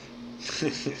debt.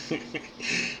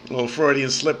 Little Freudian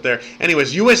slip there.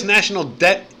 Anyways, U.S. national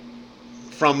debt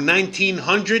from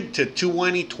 1900 to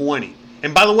 2020.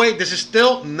 And by the way, this is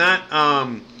still not.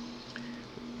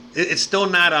 It's still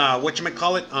not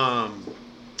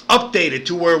updated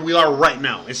to where we are right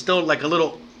now. It's still like a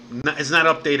little. It's not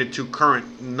updated to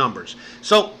current numbers.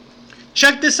 So.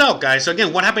 Check this out, guys. So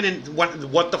again, what happened in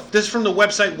this is from the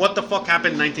website What the Fuck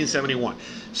Happened in 1971.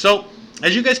 So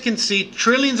as you guys can see,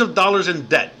 trillions of dollars in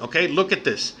debt. Okay, look at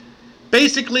this.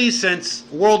 Basically, since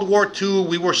World War II,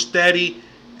 we were steady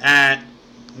at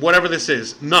whatever this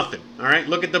is, nothing. All right,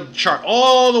 look at the chart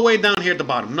all the way down here at the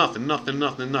bottom, nothing.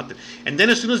 And then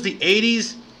as soon as the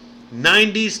 80s,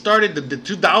 90s started, the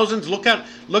 2000s,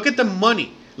 look at the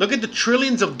money, look at the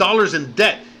trillions of dollars in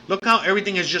debt. Look how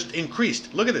everything has just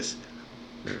increased. Look at this.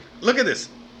 Look at this.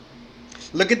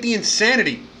 Look at the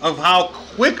insanity of how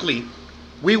quickly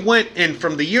we went in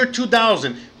from the year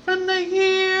 2000. From the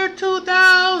year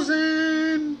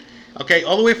 2000. Okay,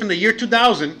 all the way from the year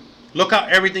 2000. Look how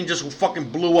everything just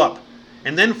fucking blew up.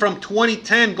 And then from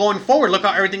 2010 going forward, look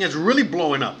how everything is really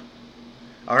blowing up.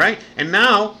 Alright? And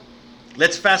now,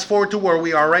 let's fast forward to where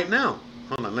we are right now.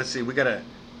 Hold on, let's see. We gotta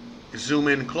zoom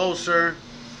in closer.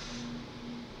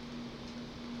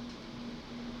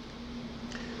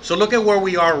 So look at where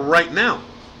we are right now,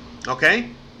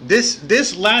 okay?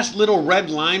 This last little red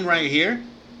line right here,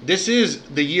 this is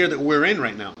the year that we're in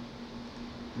right now.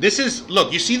 This is,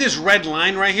 look, you see this red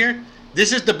line right here?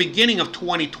 This is the beginning of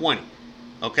 2020,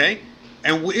 okay?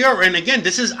 And again,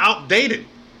 this is outdated.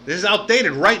 This is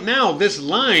outdated. Right now, this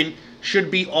line should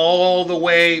be all the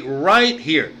way right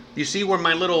here. You see where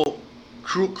my little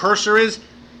cursor is?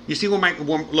 You see look,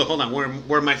 hold on,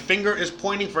 where my finger is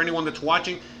pointing for anyone that's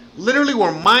watching? Literally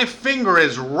where my finger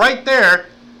is right there,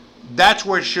 that's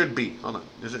where it should be. Hold on,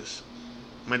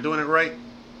 am I doing it right?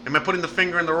 Am I putting the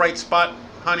finger in the right spot,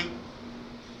 honey?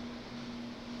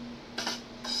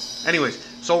 Anyways,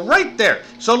 so right there.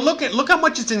 So look how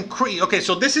much it's increased. Okay,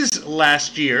 so this is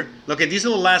last year. Look at these are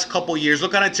the last couple years.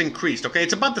 Look how it's increased. Okay,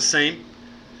 it's about the same.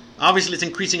 Obviously, it's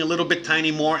increasing a little bit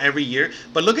tiny more every year.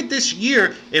 But look at this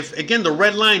year. If again the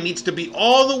red line needs to be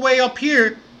all the way up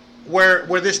here. Where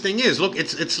this thing is. Look,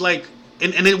 it's like,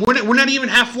 we're not even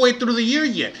halfway through the year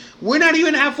yet. We're not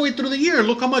even halfway through the year.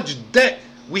 Look how much debt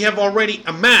we have already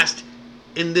amassed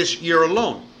in this year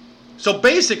alone. So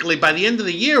basically, by the end of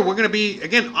the year, we're going to be,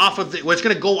 again, it's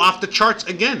going to go off the charts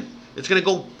again. It's going to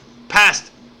go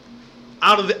past,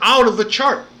 out of the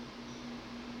chart.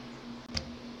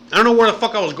 I don't know where the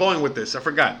fuck I was going with this. I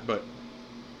forgot, but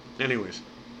anyways,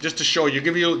 just to show you,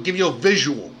 give you a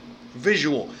visual.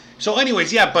 So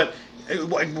anyways, yeah, but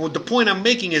the point I'm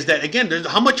making is that, again,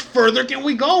 how much further can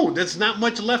we go? There's not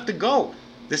much left to go.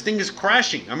 This thing is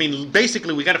crashing. I mean,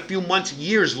 basically, we got a few months,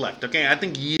 years left, okay? I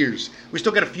think years. We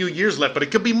still got a few years left, but it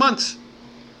could be months.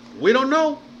 We don't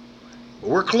know.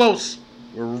 But we're close.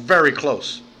 We're very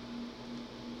close.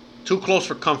 Too close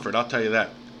for comfort, I'll tell you that.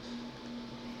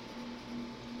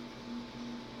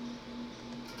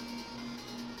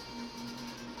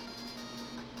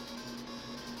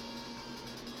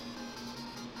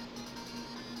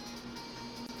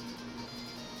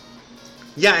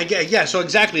 Yeah. So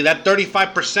exactly that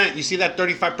 35%. You see that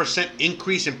 35%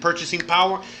 increase in purchasing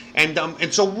power,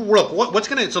 and so look, what's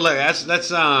gonna? So let's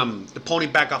the pony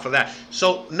back off of that.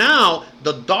 So now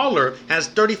the dollar has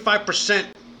 35%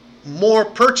 more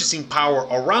purchasing power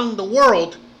around the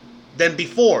world than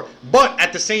before, but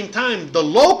at the same time, the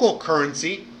local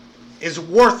currency is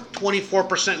worth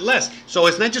 24% less. So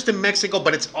it's not just in Mexico,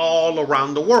 but it's all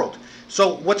around the world.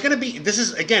 So what's going to be, this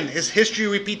is, again, as history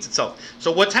repeats itself.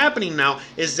 So what's happening now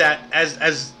is that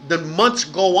as the months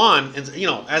go on, and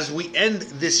as we end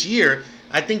this year,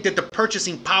 I think that the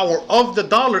purchasing power of the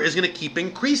dollar is going to keep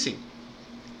increasing.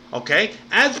 Okay?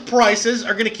 As prices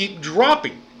are going to keep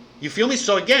dropping. You feel me?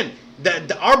 So again,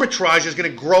 the arbitrage is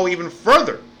going to grow even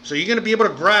further. So you're going to be able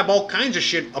to grab all kinds of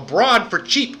shit abroad for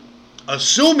cheap,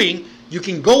 assuming you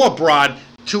can go abroad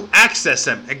to access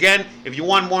them. Again, if you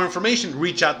want more information,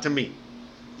 reach out to me.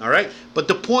 All right? But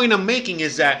the point I'm making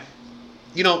is that,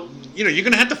 you're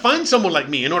going to have to find someone like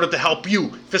me in order to help you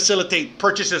facilitate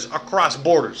purchases across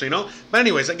borders, But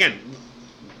anyways, again,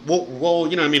 we'll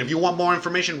if you want more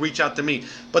information, reach out to me.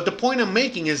 But the point I'm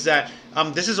making is that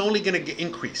this is only going to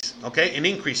increase, okay? An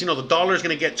increase. The dollar is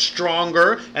going to get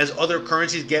stronger as other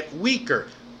currencies get weaker.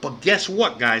 But guess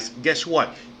what, guys? Guess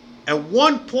what? At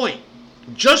one point,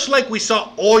 just like we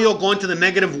saw oil going to the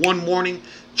negative one morning,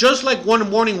 Just like one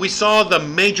morning we saw the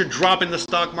major drop in the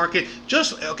stock market,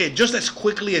 just as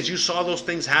quickly as you saw those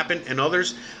things happen and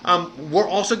others, we're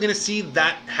also going to see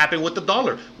that happen with the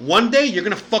dollar. One day you're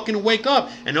going to fucking wake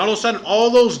up and all of a sudden all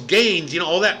those gains,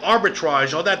 all that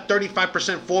arbitrage, all that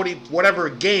 35%, 40, whatever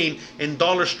gain in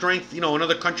dollar strength, in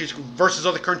other countries versus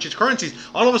other countries' currencies,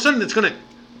 all of a sudden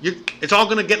it's all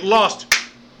going to get lost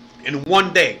in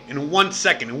one day, in 1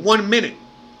 second, in 1 minute,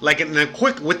 like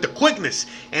with the quickness.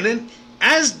 And then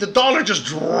as the dollar just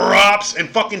drops and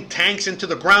fucking tanks into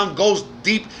the ground, goes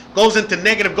deep, goes into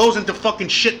negative, goes into fucking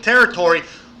shit territory,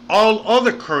 all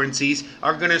other currencies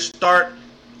are going to start,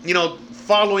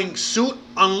 following suit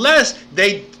unless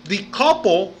they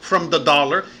decouple from the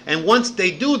dollar. And once they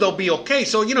do, they'll be okay.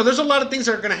 So, there's a lot of things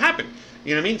that are going to happen.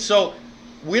 You know what I mean? So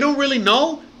we don't really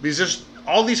know because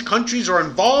all these countries are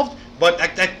involved. But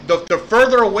the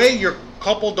further away you're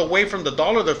coupled away from the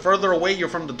dollar, the further away you're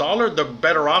from the dollar, the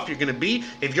better off you're going to be.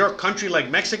 If you're a country like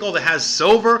Mexico that has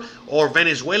silver, or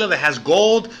Venezuela that has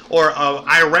gold, or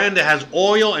Iran that has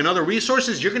oil and other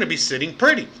resources, you're going to be sitting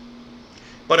pretty.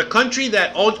 But a country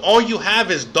that all you have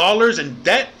is dollars and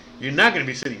debt, you're not going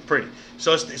to be sitting pretty.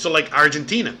 So like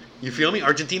Argentina, you feel me?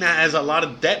 Argentina has a lot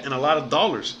of debt and a lot of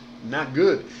dollars. Not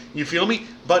good. You feel me?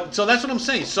 But so that's what I'm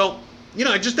saying. So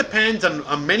it just depends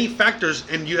on many factors,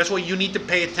 and that's why you need to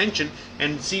pay attention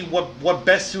and see what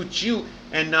best suits you,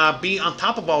 and be on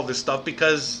top of all this stuff,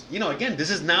 because again, this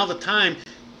is now the time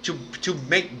to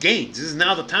make gains. This is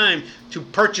now the time to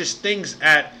purchase things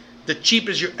at the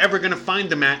cheapest you're ever going to find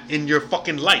them at in your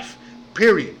fucking life,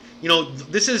 period.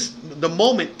 This is the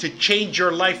moment to change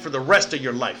your life for the rest of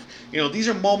your life. These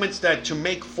are moments to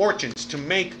make fortunes, to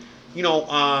make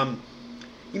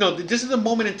this is the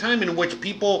moment in time in which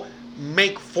people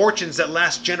make fortunes that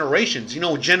last generations,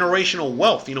 generational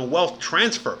wealth, wealth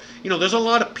transfer. There's a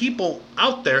lot of people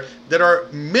out there that are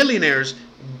millionaires,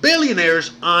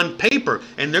 billionaires on paper,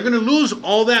 and they're going to lose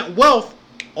all that wealth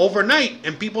overnight.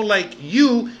 And people like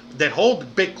you that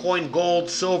hold Bitcoin, gold,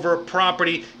 silver,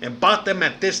 property, and bought them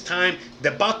at this time,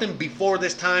 that bought them before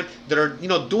this time, that are,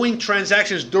 doing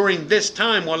transactions during this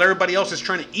time while everybody else is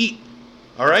trying to eat.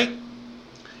 All right?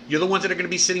 You're the ones that are going to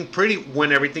be sitting pretty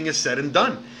when everything is said and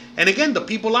done. And again, the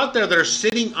people out there that are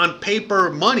sitting on paper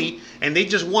money and they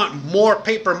just want more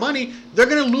paper money, they're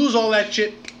going to lose all that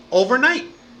shit overnight.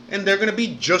 And they're going to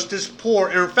be just as poor,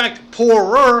 and in fact,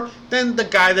 poorer than the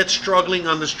guy that's struggling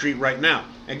on the street right now.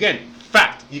 Again,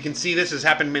 fact. You can see this has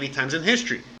happened many times in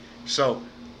history. So,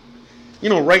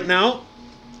 right now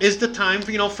is the time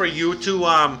for you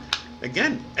to,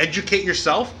 again, educate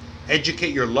yourself,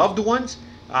 educate your loved ones,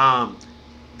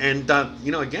 and,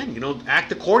 again,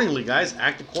 act accordingly, guys.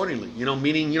 Act accordingly.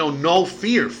 Meaning, no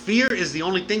fear. Fear is the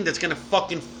only thing that's going to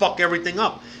fucking fuck everything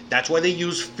up. That's why they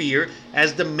use fear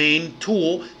as the main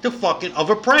tool of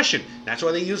oppression. That's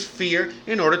why they use fear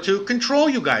in order to control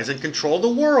you guys and control the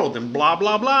world and blah,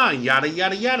 blah, blah, and yada,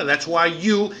 yada, yada. That's why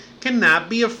you cannot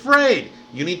be afraid.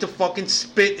 You need to fucking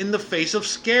spit in the face of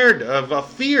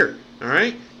fear. All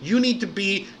right? You need to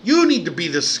be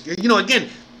this, again,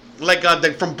 like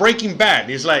from Breaking Bad.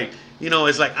 It's like,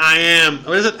 I am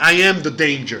the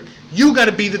danger. You got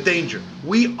to be the danger.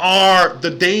 We are the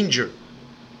danger.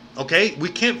 Okay? We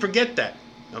can't forget that.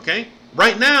 Okay?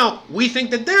 Right now, we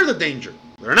think that they're the danger.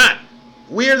 They're not.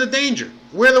 We're the danger.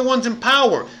 We're the ones in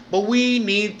power. But we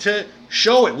need to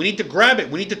show it. We need to grab it.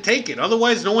 We need to take it.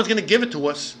 Otherwise, no one's going to give it to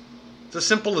us. It's as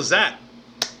simple as that.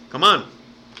 Come on.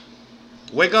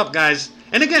 Wake up, guys.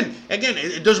 And again,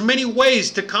 there's many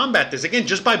ways to combat this. Again,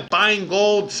 just by buying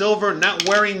gold, silver, not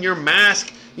wearing your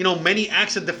mask, many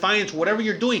acts of defiance, whatever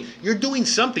you're doing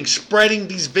something. Spreading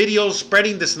these videos,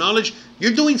 spreading this knowledge,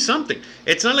 you're doing something.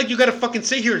 It's not like you got to fucking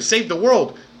sit here and save the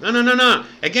world. No.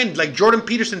 Again, like Jordan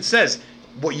Peterson says,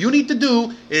 what you need to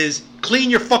do is clean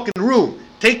your fucking room.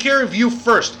 Take care of you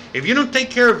first. If you don't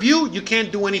take care of you, you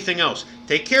can't do anything else.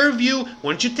 Take care of you.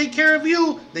 Once you take care of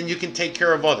you, then you can take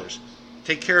care of others.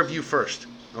 Take care of you first,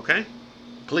 okay?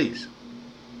 Please.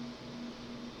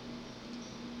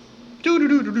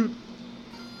 Do.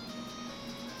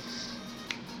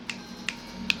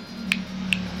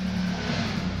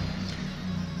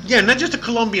 Yeah, not just the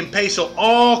Colombian peso.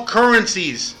 All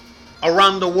currencies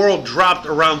around the world dropped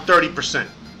around 30%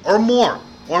 or more.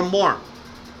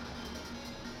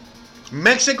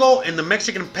 Mexico and the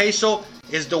Mexican peso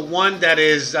is the one that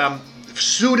is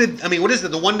suited. I mean, what is it?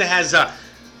 The one that has.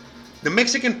 The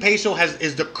Mexican peso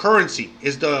is the currency,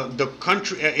 the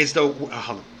country,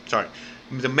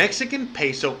 The Mexican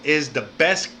peso is the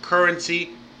best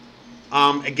currency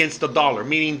against the dollar,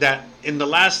 meaning that in the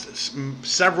last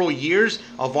several years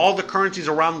of all the currencies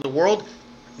around the world,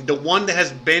 the one that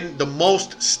has been the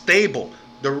most stable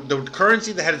the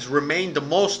currency that has remained the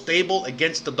most stable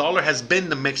against the dollar has been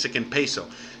the Mexican peso.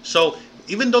 So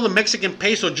even though the Mexican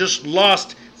peso just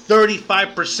lost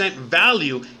 35%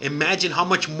 value, imagine how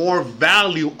much more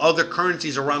value other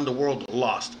currencies around the world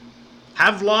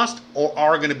have lost, or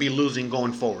are going to be losing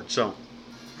going forward. So,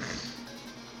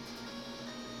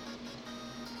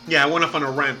 yeah, I went off on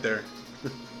a rant there.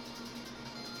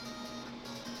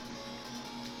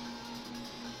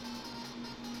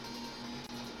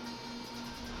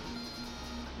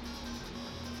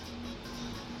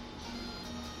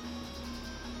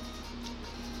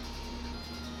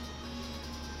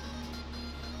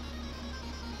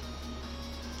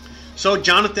 So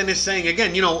Jonathan is saying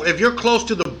again, if you're close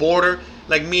to the border,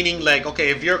 like meaning like,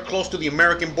 okay, if you're close to the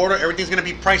American border, everything's gonna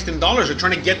be priced in dollars. They're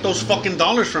trying to get those fucking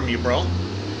dollars from you, bro.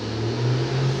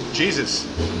 Jesus.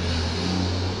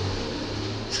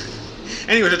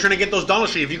 Anyways, they're trying to get those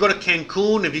dollars for you. If you go to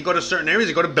Cancun, if you go to certain areas,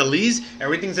 you go to Belize,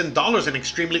 everything's in dollars and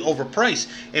extremely overpriced.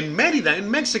 In Merida, in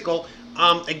Mexico,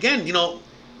 again,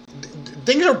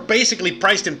 things are basically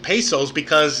priced in pesos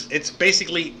because it's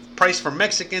basically price for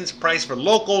Mexicans, price for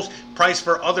locals, price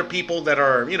for other people that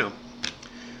are,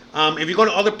 if you go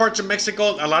to other parts of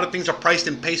Mexico, a lot of things are priced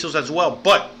in pesos as well.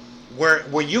 But where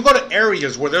you go to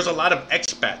areas where there's a lot of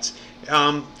expats,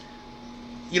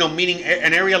 meaning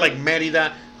an area like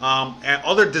Merida, and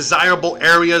other desirable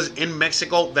areas in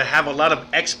Mexico that have a lot of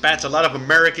expats, a lot of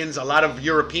Americans, a lot of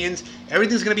Europeans,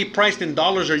 everything's going to be priced in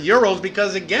dollars or euros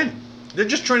because, again, they're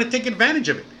just trying to take advantage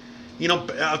of it.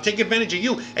 Take advantage of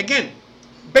you. Again,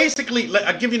 basically,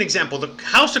 I'll give you an example. The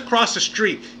house across the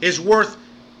street is worth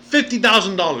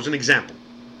 $50,000, an example.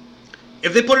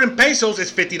 If they put it in pesos,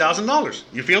 it's $50,000.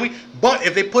 You feel me? But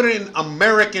if they put it in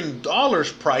American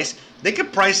dollars price, they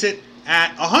could price it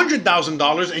at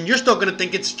 $100,000 and you're still going to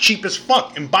think it's cheap as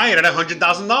fuck and buy it at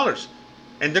 $100,000.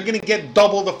 And they're going to get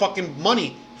double the fucking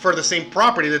money for the same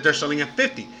property that they're selling at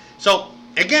 50. So,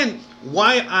 again,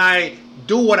 why I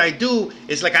do what I do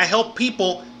is like I help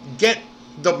people get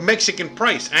the Mexican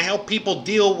price. I help people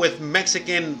deal with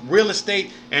Mexican real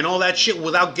estate and all that shit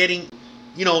without getting,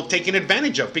 taken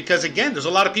advantage of. Because again, there's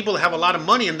a lot of people that have a lot of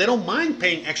money and they don't mind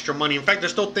paying extra money. In fact, they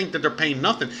still think that they're paying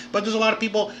nothing. But there's a lot of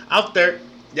people out there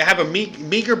that have a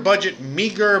meager budget,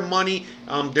 meager money.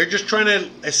 They're just trying to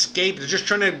escape. They're just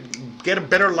trying to get a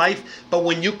better life. But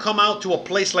when you come out to a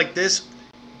place like this,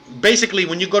 basically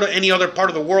when you go to any other part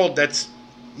of the world that's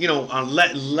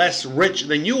less rich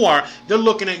than you are, they're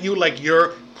looking at you like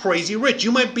you're crazy rich.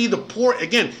 You might be the poor.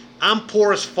 Again, I'm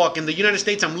poor as fuck. In the United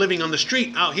States, I'm living on the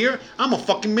street. Out here, I'm a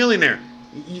fucking millionaire.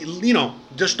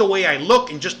 Just the way I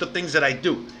look and just the things that I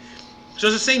do. So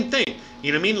it's the same thing.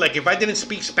 You know what I mean? Like if I didn't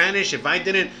speak Spanish, if I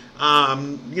didn't,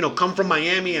 come from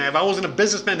Miami, if I wasn't a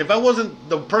businessman, if I wasn't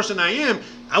the person I am,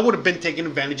 I would have been taken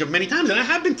advantage of many times. And I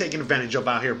have been taken advantage of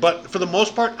out here. But for the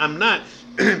most part, I'm not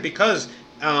because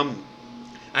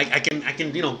I can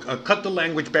cut the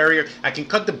language barrier. I can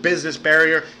cut the business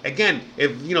barrier. Again,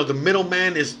 if the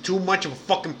middleman is too much of a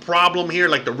fucking problem here,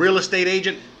 like the real estate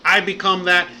agent, I become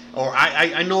that, or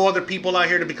I know other people out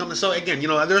here to become. So again,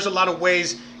 there's a lot of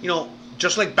ways.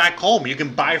 Just like back home, you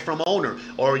can buy from owner,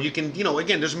 or you can,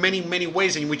 again, there's many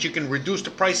ways in which you can reduce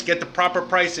the price, get the proper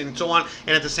price, and so on.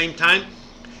 And at the same time,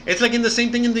 it's like in the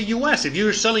same thing in the U.S. If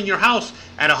you're selling your house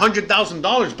at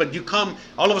 $100,000, but you come,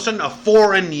 all of a sudden a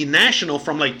foreign national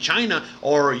from like China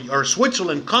or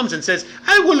Switzerland comes and says,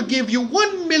 I will give you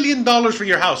 $1 million for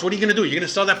your house. What are you going to do? You're going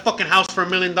to sell that fucking house for $1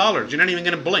 million. You're not even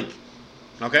going to blink.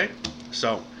 Okay?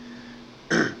 So,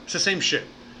 it's the same shit.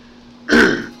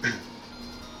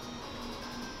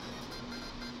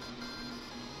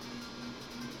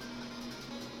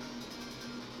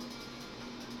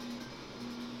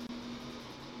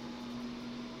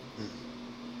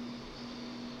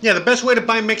 Yeah, the best way to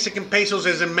buy Mexican pesos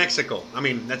is in Mexico. I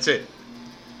mean, that's it.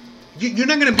 You're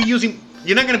not going to be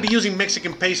using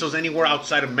Mexican pesos anywhere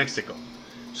outside of Mexico.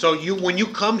 So when you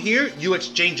come here, you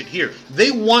exchange it here. They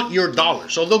want your dollar,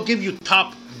 so they'll give you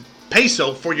top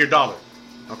peso for your dollar.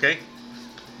 Okay?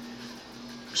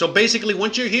 So basically,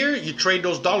 once you're here, you trade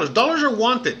those dollars. Dollars are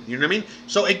wanted. You know what I mean?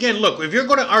 So again, look, if you're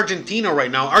going to Argentina right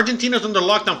now, Argentina's under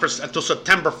lockdown until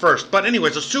September 1st. But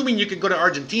anyways, assuming you could go to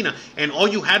Argentina and all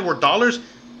you had were dollars,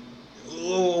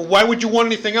 why would you want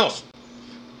anything else?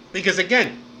 Because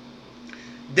again,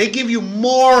 they give you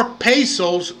more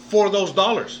pesos for those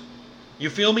dollars. You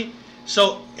feel me?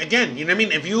 So again, you know what I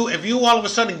mean? If you all of a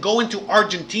sudden go into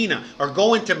Argentina or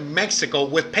go into Mexico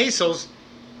with pesos,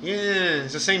 yeah,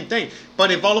 it's the same thing.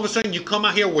 But if all of a sudden you come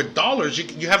out here with dollars,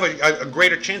 you have a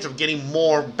greater chance of getting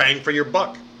more bang for your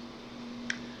buck.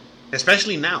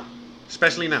 Especially now.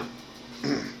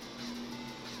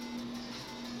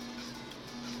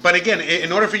 But again,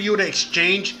 in order for you to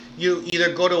exchange, you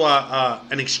either go to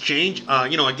an exchange,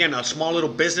 again, a small little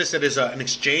business that is an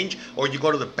exchange, or you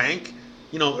go to the bank,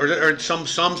 or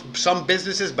some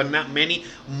businesses, but not many.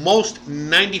 Most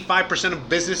 95% of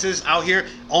businesses out here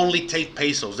only take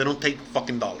pesos. They don't take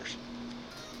fucking dollars.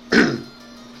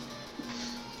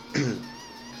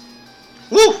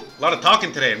 Woo! A lot of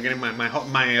talking today. I'm getting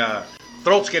my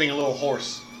throat's getting a little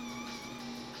hoarse.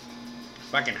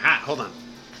 Fucking hot. Hold on.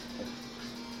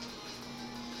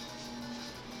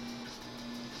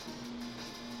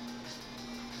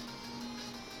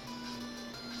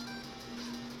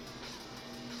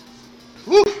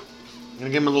 Woo! I'm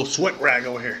gonna give him a little sweat rag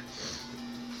over here.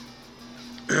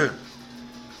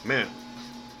 Man.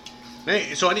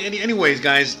 Hey, so anyways,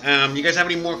 guys, you guys have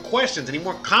any more questions, any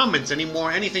more comments,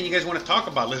 anything you guys want to talk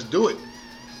about? Let's do it.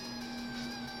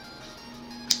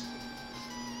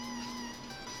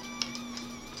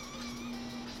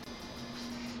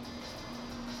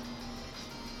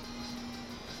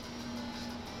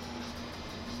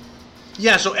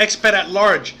 Yeah, so expat at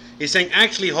large is saying,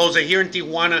 actually, Jose, here in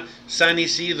Tijuana, San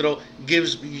Isidro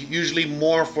gives usually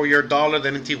more for your dollar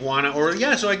than in Tijuana. Or,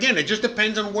 yeah, so again, it just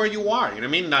depends on where you are. You know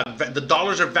what I mean? The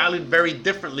dollars are valued very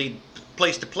differently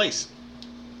place to place.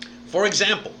 For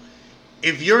example,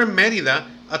 if you're in Merida,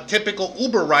 a typical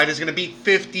Uber ride is going to be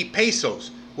 50 pesos,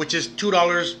 which is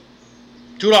 $2.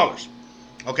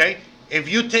 Okay? If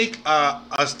you take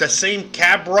the same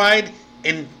cab ride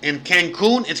in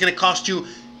Cancun, it's going to cost you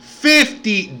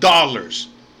 $50,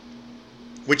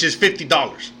 which is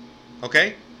 $50.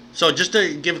 Okay? So just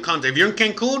to give context, if you're in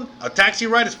Cancun, a taxi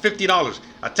ride is $50.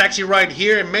 A taxi ride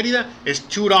here in Merida is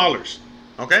 $2.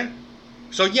 Okay?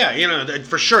 So yeah,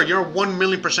 for sure, you're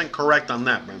 1,000,000% correct on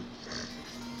that, man.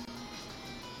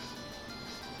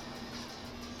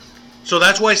 So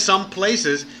that's why some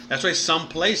places,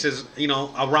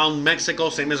 around Mexico,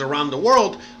 same as around the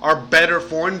world, are better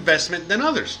for investment than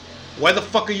others. Why the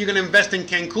fuck are you going to invest in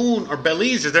Cancun or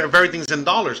Belize if everything's in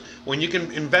dollars when you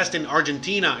can invest in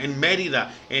Argentina, in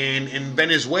Merida, in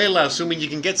Venezuela, assuming you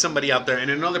can get somebody out there, and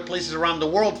in other places around the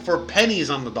world for pennies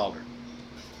on the dollar?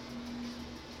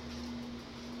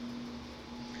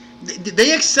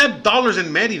 They accept dollars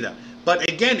in Merida. But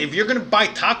again, if you're going to buy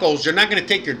tacos, you're not going to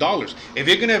take your dollars. If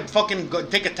you're going to fucking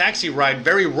take a taxi ride,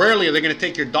 very rarely are they going to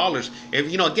take your dollars. If,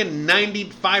 again,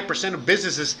 95% of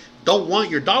businesses don't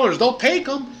want your dollars, they'll take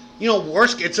them.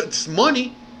 Worst, it's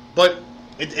money, but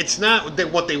it's not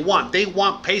what they want. They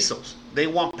want pesos. They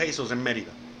want pesos in Merida.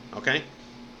 Okay?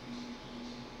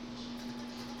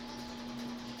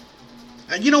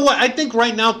 And you know what? I think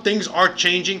right now things are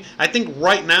changing. I think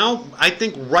right now,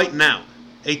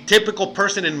 a typical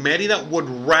person in Merida would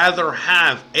rather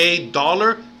have a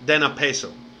dollar than a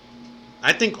peso.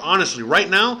 I think, honestly,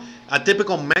 right now, a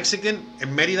typical Mexican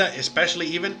in Merida, especially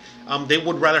even, they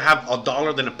would rather have a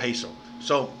dollar than a peso.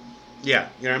 So, yeah,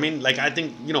 you know what I mean? Like, I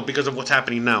think, because of what's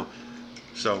happening now.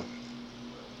 So,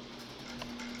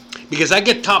 because I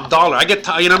get top dollar. You know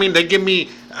what I mean? They give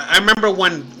me, I remember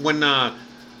when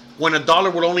a dollar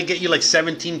would only get you like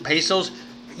 17 pesos,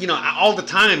 all the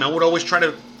time, I would always try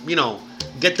to,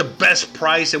 get the best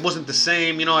price. It wasn't the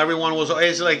same, everyone was,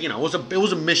 it's like, it was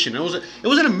a mission. It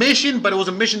wasn't a mission, but it was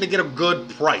a mission to get a good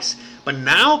price. But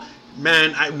now,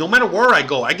 man, no matter where I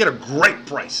go, I get a great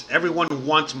price. Everyone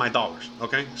wants my dollars,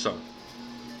 okay? So.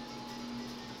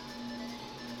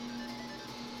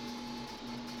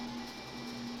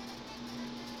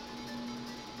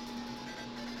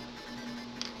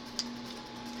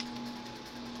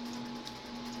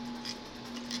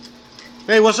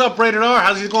 Hey, what's up, Rated R?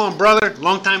 How's it going, brother?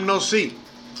 Long time no see.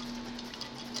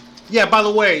 Yeah, by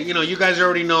the way, you guys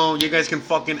already know, you guys can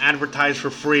fucking advertise for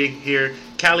free here.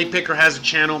 Cali Picker has a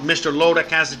channel. Mr. Lodek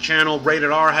has a channel.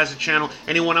 Rated R has a channel.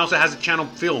 Anyone else that has a channel,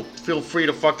 feel free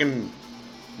to fucking,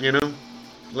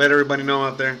 let everybody know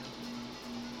out there.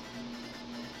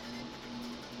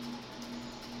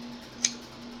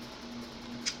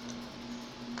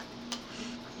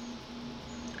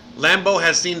 Lambo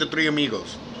has seen the Three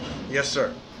Amigos. Yes,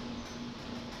 sir.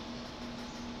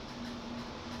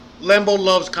 Lambo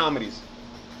loves comedies.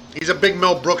 He's a big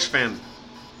Mel Brooks fan.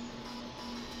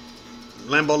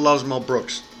 Lambo loves Mel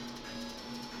Brooks.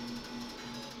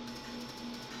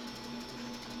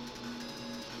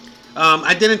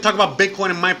 I didn't talk about Bitcoin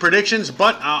in my predictions,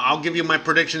 but I'll give you my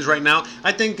predictions right now.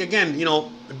 I think, again,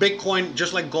 Bitcoin,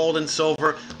 just like gold and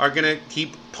silver, are going to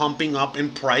keep pumping up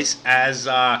in price as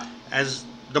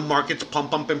the markets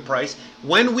pump up in price.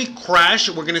 When we crash,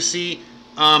 we're going to see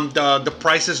the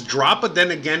prices drop, but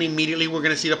then again, immediately we're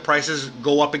going to see the prices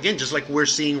go up again, just like we're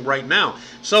seeing right now.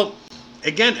 So,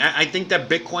 again, I think that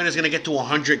Bitcoin is going to get to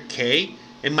 100K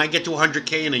It might get to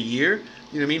 100K in a year.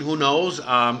 You know what I mean? Who knows?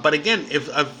 But again, if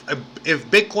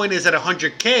Bitcoin is at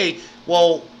 100K,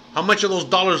 well, how much are those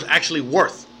dollars actually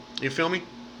worth? You feel me?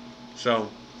 So,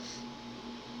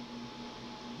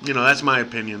 that's my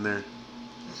opinion there.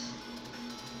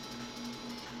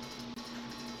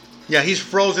 Yeah, he's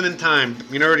frozen in time.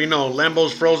 You already know.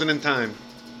 Lambo's frozen in time.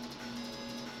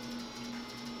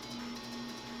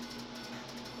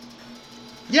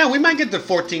 Yeah, we might get to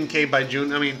 14K by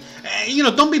June. I mean,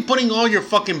 don't be putting all your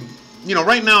fucking...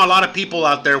 right now, a lot of people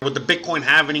out there with the Bitcoin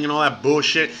halving and all that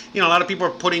bullshit, a lot of people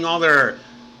are putting all their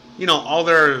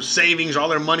savings, all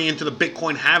their money into the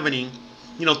Bitcoin halving,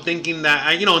 thinking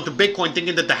that, into Bitcoin,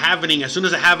 thinking that the halving, as soon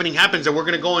as the halving happens, that we're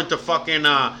going to go into fucking,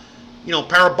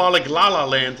 parabolic la la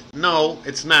land. No,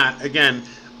 it's not. Again,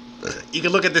 you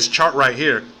can look at this chart right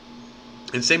here.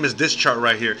 And same as this chart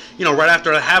right here. Right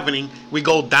after the halving, we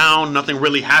go down, nothing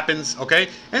really happens, okay?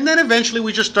 And then eventually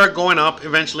we just start going up,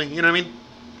 eventually, you know what I mean?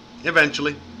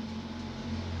 Eventually.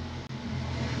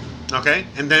 Okay?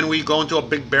 And then we go into a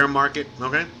big bear market,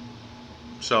 okay?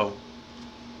 So,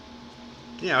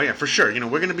 yeah, for sure.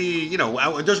 We're going to be,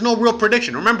 there's no real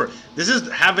prediction. Remember, this is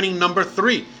halving number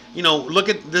 3. Look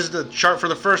at, this is the chart for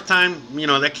the first time.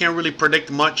 That can't really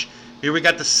predict much. Here we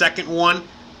got the second one.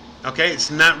 Okay, it's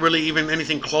not really even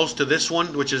anything close to this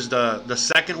one, which is the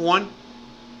second one.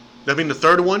 I mean, the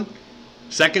third one,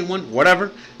 second one,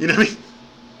 whatever. You know what I mean?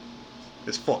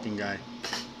 This fucking guy.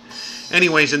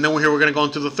 Anyways, and then we're going to go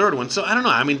into the third one. So, I don't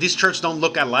know. I mean, these charts don't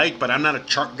look alike, but I'm not a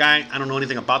chart guy. I don't know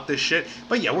anything about this shit.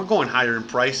 But, yeah, we're going higher in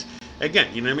price.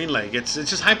 Again, you know what I mean? Like, it's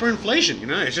just hyperinflation,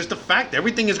 It's just a fact.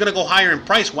 Everything is going to go higher in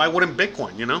price. Why wouldn't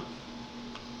Bitcoin,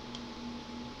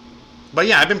 But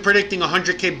yeah, I've been predicting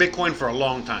 100K Bitcoin for a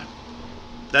long time.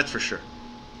 That's for sure.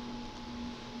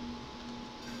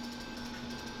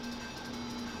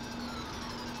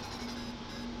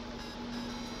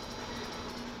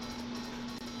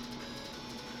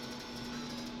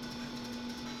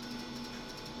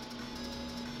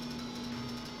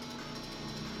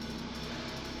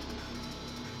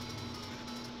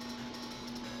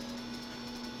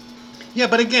 Yeah,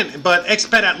 but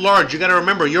expat at large, you got to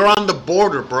remember, you're on the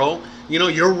border, bro.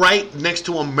 You're right next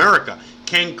to America.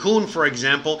 Cancun, for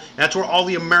example, that's where all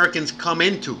the Americans come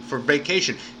into for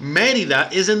vacation. Merida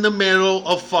is in the middle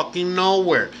of fucking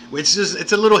nowhere. It's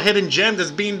a little hidden gem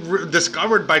that's being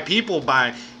discovered by people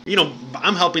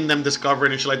I'm helping them discover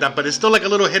it and shit like that, but it's still like a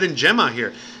little hidden gem out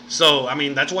here. So, I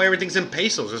mean, that's why everything's in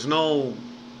pesos. There's no,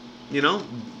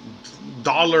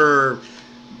 dollar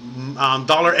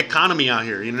economy out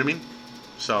here, you know what I mean?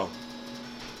 So...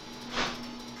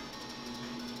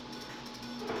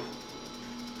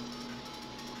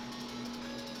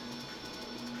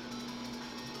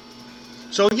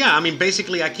 So yeah, I mean,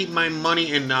 basically, I keep my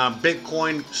money in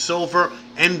Bitcoin, silver,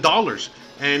 and dollars,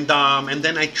 and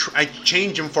then I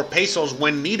change them for pesos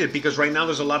when needed, because right now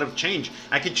there's a lot of change.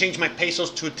 I could change my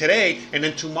pesos to today, and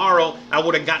then tomorrow I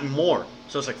would have gotten more.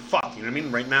 So it's like, fuck, you know what I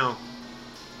mean? Right now.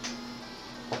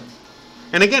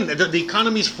 And again, the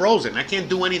economy's frozen. I can't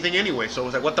do anything anyway. So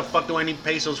it's like, what the fuck do I need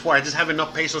pesos for? I just have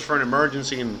enough pesos for an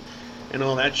emergency and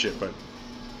all that shit. But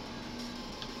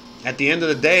at the end of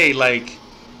the day, like...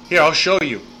 Here, I'll show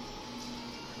you.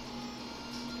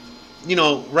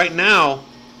 Right now,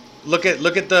 look at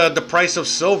the price of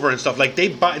silver and stuff. Like, they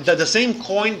buy the same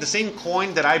coin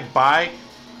that I buy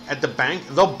at the bank.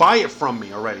 They'll buy it from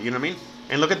me already. You know what I mean?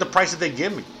 And look at the price that they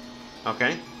give me.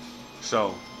 Okay,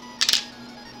 so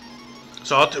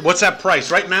what's that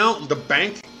price right now? The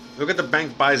bank. Look at the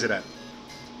bank buys it at.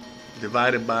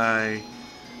 Divided by,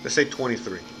 let's say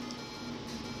 23.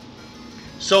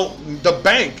 So the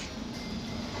bank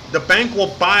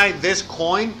will buy this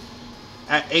coin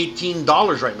at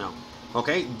 $18 right now.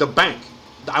 Okay? The bank.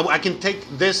 I can take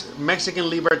this Mexican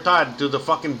Libertad to the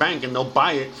fucking bank and they'll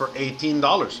buy it for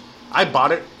 $18. I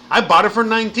bought it for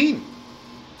 19.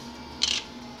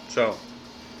 So,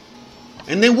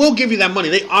 and they will give you that money.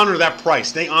 They honor that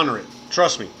price. They honor it.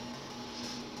 Trust me.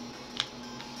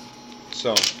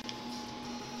 So,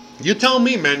 you tell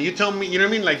me, man. You tell me. You know what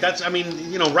I mean? Like, that's, I mean,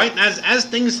 right as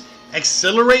things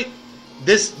accelerate,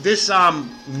 this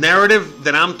narrative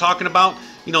that I'm talking about,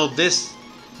 this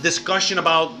discussion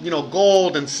about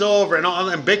gold and silver and all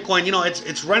and Bitcoin,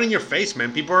 it's right in your face,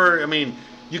 man. People are, I mean,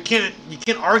 you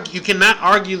cannot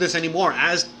argue this anymore.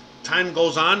 As time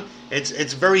goes on,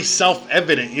 it's very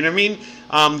self-evident. You know what I mean?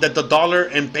 That the dollar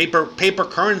and paper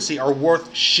currency are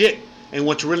worth shit, and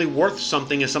what's really worth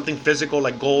something is something physical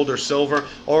like gold or silver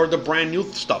or the brand new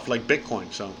stuff like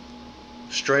Bitcoin. So,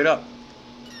 straight up.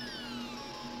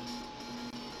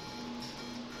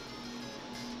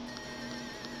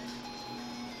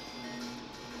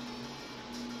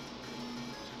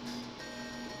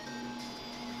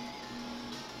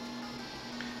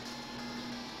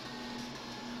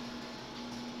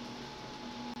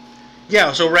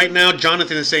 Yeah, so right now,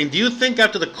 Jonathan is saying, do you think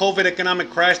after the COVID economic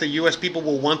crash, the U.S. people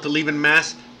will want to leave en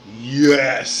masse?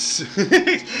 Yes.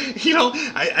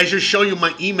 I should show you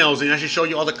my emails, and I should show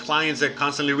you all the clients that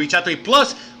constantly reach out to me,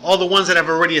 plus all the ones that have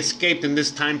already escaped in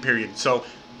this time period. So,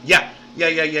 yeah.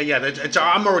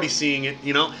 I'm already seeing it,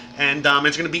 and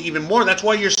it's going to be even more. That's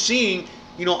why you're seeing,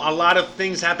 a lot of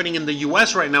things happening in the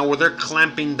U.S. right now where they're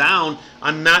clamping down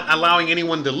on not allowing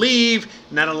anyone to leave,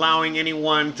 not allowing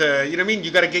anyone to,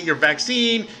 you got to get your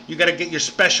vaccine, you got to get your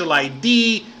special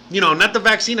ID, not the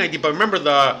vaccine ID, but remember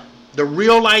the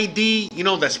real ID,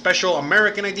 the special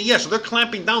American ID. Yeah, so they're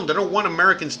clamping down. They don't want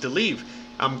Americans to leave.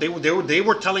 They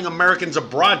were telling Americans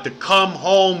abroad to come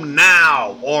home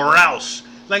now or else.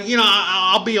 Like,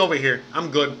 I'll be over here.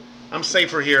 I'm good. I'm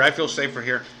safer here. I feel safer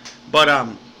here. But,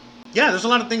 yeah, there's a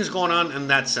lot of things going on in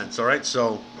that sense, all right?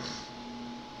 So,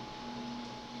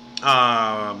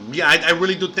 I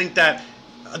really do think that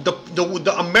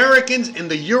the Americans and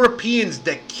the Europeans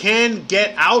that can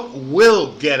get out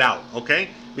will get out, okay?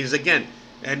 Because, again,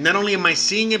 and not only am I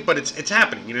seeing it, but it's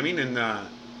happening, you know what I mean? And,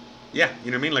 yeah,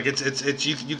 you know what I mean? Like it's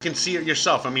you can see it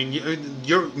yourself. I mean,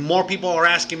 you're more people are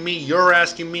asking me. You're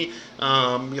asking me.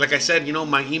 Like I said,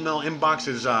 my email inbox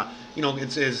is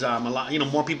it's a lot.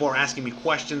 More people are asking me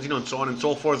questions. And so on and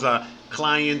so forth.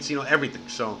 Clients, everything.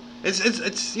 So it's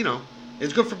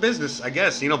it's good for business, I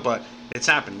guess. But it's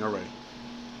happening already.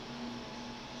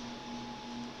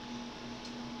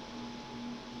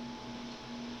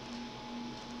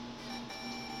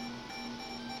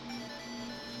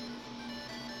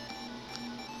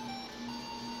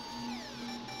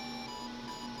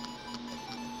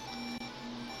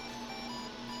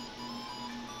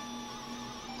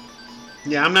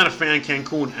 Yeah, I'm not a fan of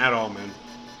Cancun at all, man.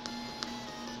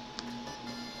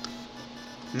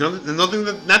 Nothing.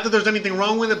 Not that there's anything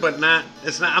wrong with it, but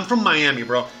it's not. I'm from Miami,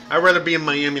 bro. I'd rather be in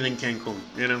Miami than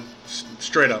Cancun.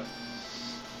 Straight up.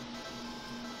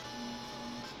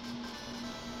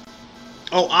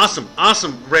 Oh,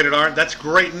 awesome, Rated R. That's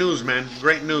great news, man.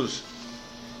 Great news.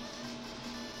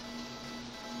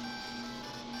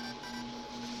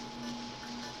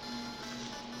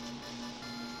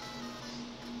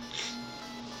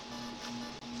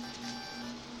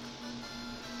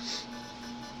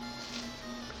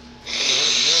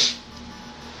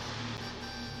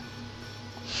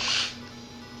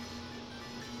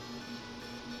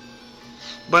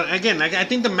 But again, I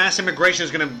think the mass immigration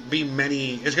is going to be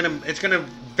it's going to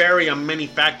vary on many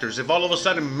factors. If all of a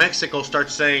sudden Mexico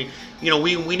starts saying,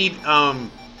 we need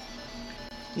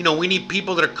we need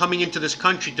people that are coming into this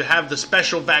country to have the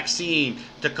special vaccine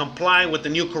to comply with the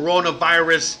new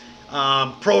coronavirus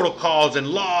protocols and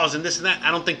laws and this and that.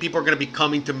 I don't think people are going to be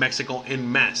coming to Mexico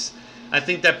en masse. I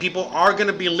think that people are going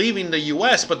to be leaving the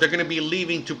U.S., but they're going to be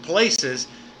leaving to places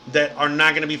that are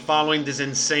not going to be following these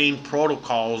insane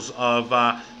protocols of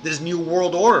this new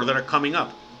world order that are coming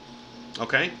up.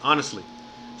 Okay, honestly.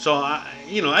 So I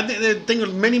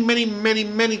think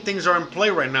many things are in play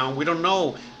right now. We don't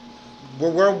know.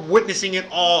 We're witnessing it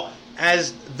all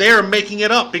as they're making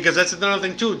it up, because that's another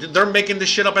thing too. They're making this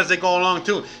shit up as they go along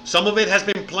too. Some of it has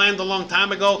been planned a long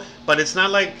time ago, but it's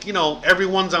not like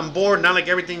everyone's on board. Not like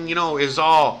everything is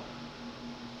all.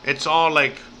 It's all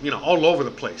like all over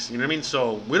the place. You know what I mean?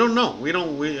 So we don't know.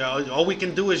 All we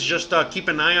can do is just keep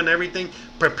an eye on everything,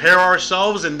 prepare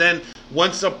ourselves, and then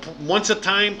once a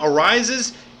time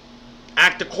arises,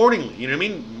 act accordingly. You know what I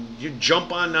mean? You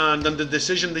jump on the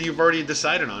decision that you've already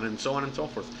decided on, and so on and so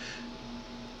forth.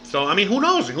 So I mean, who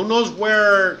knows? Who knows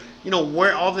where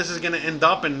where all this is going to end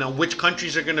up, and which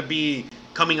countries are going to be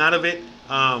coming out of it.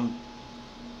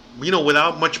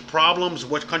 Without much problems,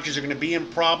 what countries are going to be in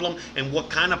problem, and what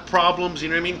kind of problems, you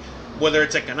know what I mean? Whether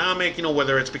it's economic,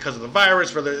 whether it's because of the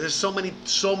virus, whether there's so many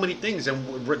things,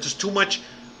 and just too many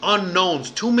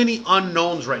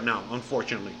unknowns right now,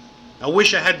 unfortunately. I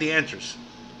wish I had the answers.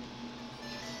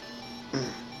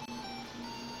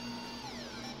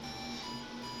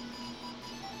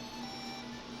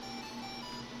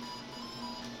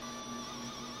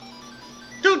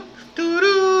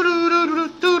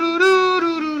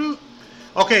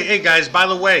 Okay, hey guys, by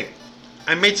the way,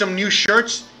 I made some new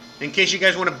shirts in case you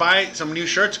guys want to buy some new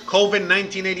shirts. COVID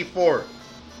 1984.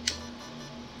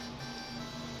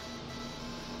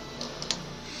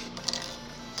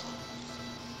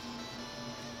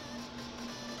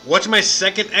 What's my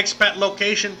second expat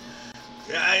location?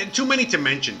 Too many to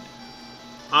mention.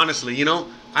 Honestly,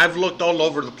 I've looked all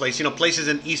over the place. Places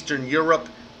in Eastern Europe,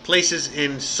 places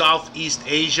in Southeast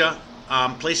Asia,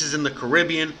 places in the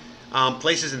Caribbean,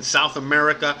 places in South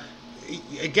America.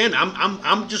 Again,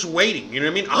 I'm just waiting. You know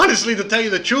what I mean? Honestly, to tell you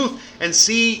the truth, and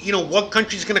see what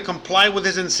country's going to comply with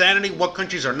his insanity, what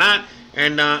countries are not.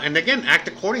 and again, act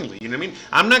accordingly. You know what I mean?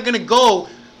 I'm not gonna go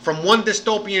from one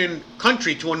dystopian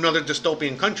country to another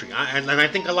dystopian country, and I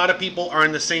think a lot of people are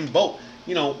in the same boat.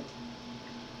 You know,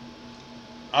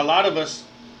 a lot of us.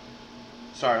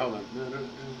 Sorry, hold on.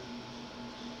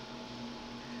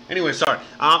 Anyway, sorry.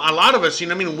 A lot of us, you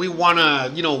know what I mean, we want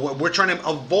to, you know, we're trying to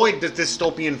avoid this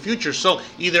dystopian future. So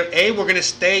either A, we're going to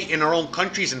stay in our own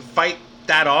countries and fight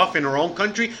that off in our own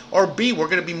country, or B, we're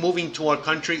going to be moving to a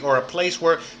country or a place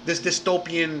where this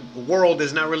dystopian world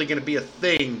is not really going to be a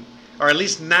thing, or at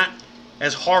least not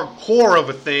as hardcore of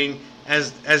a thing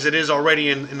as it is already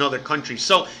in other countries.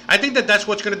 So I think that's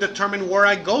what's going to determine where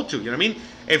I go to. You know what I mean?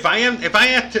 If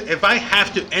I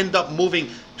have to end up moving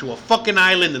to a fucking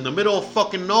island in the middle of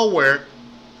fucking nowhere,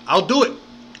 I'll do it.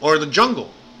 Or the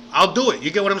jungle, I'll do it.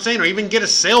 You get what I'm saying? Or even get a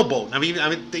sailboat. I've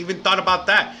even thought about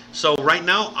that. So right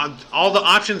now, all the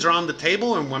options are on the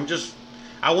table, and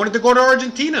I wanted to go to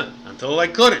Argentina until I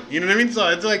couldn't. You know what I mean? So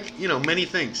it's like, you know, many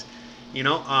things. You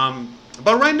know,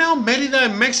 but right now, Merida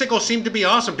and Mexico seem to be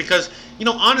awesome because, you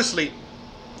know, honestly,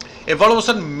 if all of a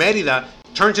sudden Merida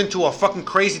turns into a fucking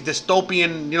crazy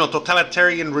dystopian, you know,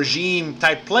 totalitarian regime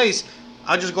type place,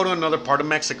 I'll just go to another part of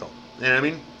Mexico. You know what I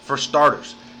mean? For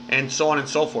starters. And so on and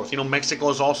so forth. You know, Mexico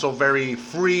is also very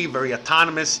free, very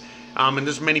autonomous, and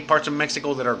there's many parts of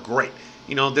Mexico that are great.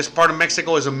 You know, this part of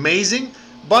Mexico is amazing,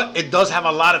 but it does have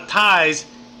a lot of ties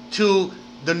to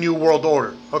the New World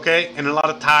Order, okay? And a lot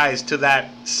of ties to that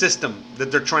system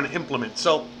that they're trying to implement.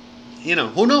 So, you know,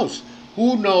 who knows?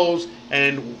 Who knows?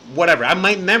 And whatever. I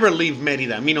might never leave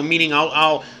Merida. You know, meaning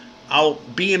I'll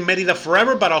be in Merida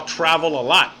forever, but I'll travel a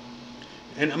lot.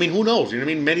 And I mean, who knows? You know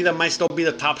what I mean? Merida might still be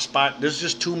the top spot. There's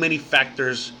just too many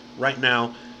factors right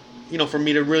now, you know, for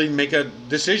me to really make a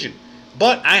decision.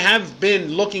 But I have been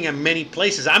looking at many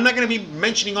places. I'm not going to be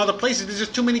mentioning all the places. There's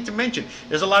just too many to mention.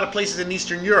 There's a lot of places in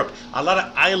Eastern Europe, a lot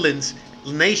of islands,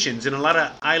 nations, and a lot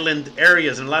of island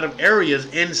areas, and a lot of areas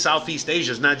in Southeast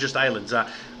Asia. It's not just islands,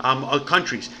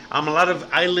 countries. A lot of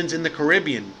islands in the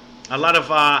Caribbean. A lot of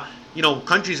you know,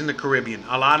 countries in the Caribbean,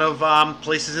 a lot of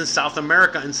places in South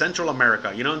America and Central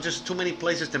America, you know, just too many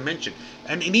places to mention.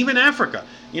 And even Africa.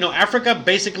 You know, Africa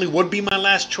basically would be my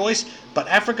last choice, but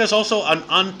Africa is also an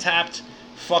untapped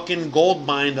fucking gold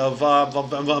mine of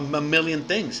a million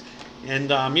things. And,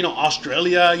 you know,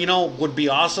 Australia, you know, would be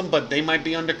awesome, but they might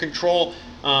be under control.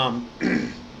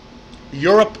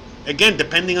 Europe, again,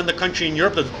 depending on the country in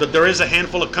Europe, there is a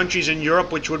handful of countries in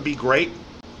Europe which would be great.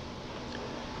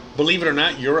 Believe it or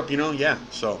not, Europe, you know, yeah.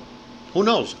 So, who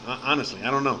knows? Honestly,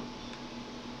 I don't know.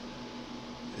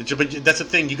 But that's the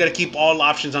thing. You got to keep all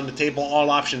options on the table, all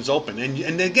options open.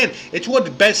 And again, it's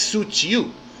what best suits you. You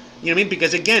know what I mean?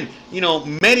 Because again, you know,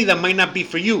 Merida might not be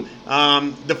for you.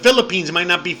 The Philippines might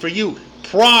not be for you.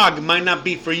 Prague might not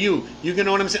be for you. You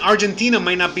know what I'm saying? Argentina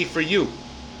might not be for you.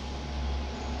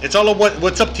 It's all of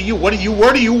what's up to you. Where do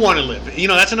you want to live? You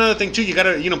know, that's another thing too. You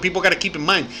gotta, you know, people got to keep in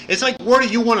mind. It's like, where do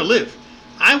you want to live?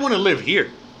 I want to live here.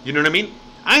 You know what I mean?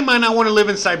 I might not want to live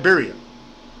in Siberia.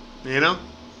 You know?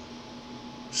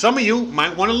 Some of you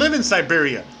might want to live in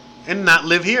Siberia and not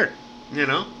live here. You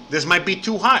know? This might be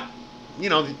too hot. You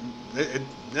know,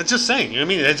 that's just saying. You know what I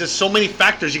mean? There's just so many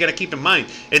factors you got to keep in mind.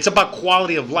 It's about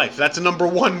quality of life. That's number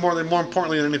one more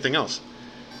importantly than anything else.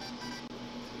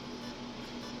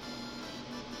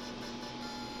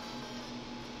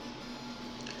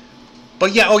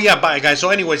 But yeah, oh yeah, bye guys. So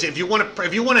anyways, if you want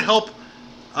to help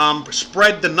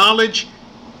spread the knowledge,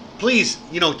 please,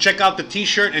 you know, check out the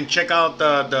t-shirt and check out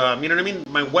the you know what I mean,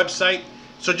 my website.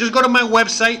 So just go to my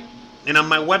website, and on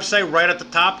my website right at the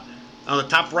top, on the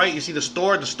top right, you see the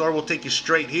store. The store will take you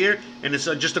straight here, and it's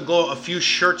just to go a few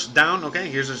shirts down. Okay,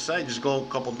 here's the site. Just go a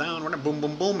couple down. Boom,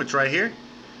 boom, boom. It's right here.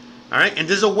 All right, and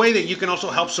there's a way that you can also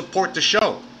help support the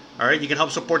show. All right, you can help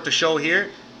support the show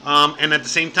here. And at the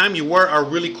same time, you wear a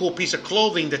really cool piece of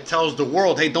clothing that tells the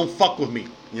world, hey, don't fuck with me.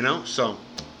 You know, so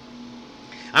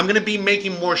I'm going to be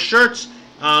making more shirts.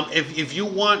 If you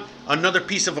want another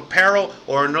piece of apparel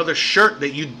or another shirt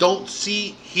that you don't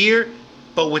see here,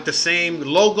 but with the same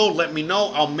logo, let me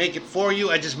know. I'll make it for you.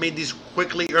 I just made these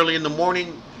quickly early in the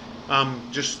morning.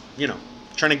 Just, you know,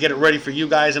 trying to get it ready for you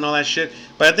guys and all that shit.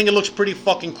 But I think it looks pretty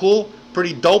fucking cool,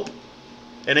 pretty dope.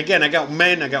 And again, I got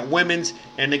men, I got women's.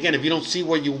 And again, if you don't see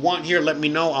what you want here, let me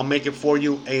know. I'll make it for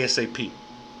you ASAP.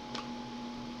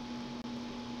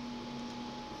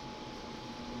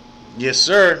 Yes,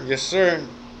 sir. Yes, sir.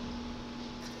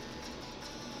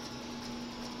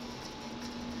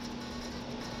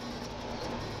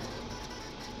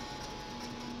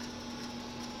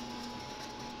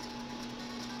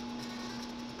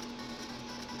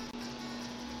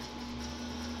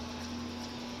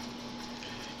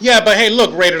 Yeah, but hey,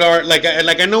 look, Rated R. Like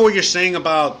I know what you're saying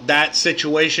about that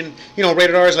situation. You know,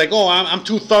 Rated R is like, oh, I'm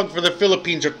too thug for the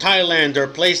Philippines or Thailand or a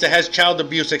place that has child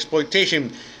abuse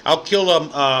exploitation. I'll kill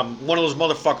one of those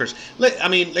motherfuckers. I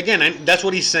mean, again, that's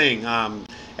what he's saying.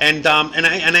 And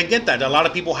I get that. A lot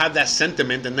of people have that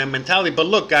sentiment and that mentality. But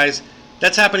look, guys,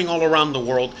 that's happening all around the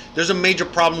world. There's a major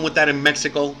problem with that in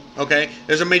Mexico. Okay,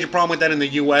 there's a major problem with that in the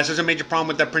U.S. There's a major problem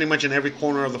with that pretty much in every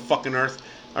corner of the fucking earth.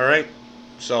 All right,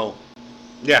 so.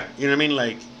 Yeah, you know what I mean?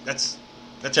 Like, that's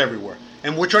everywhere.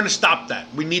 And we're trying to stop that.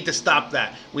 We need to stop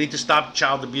that. We need to stop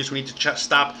child abuse. We need to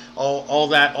stop all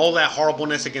that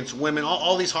horribleness against women,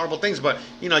 all these horrible things. But,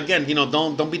 you know, again, you know,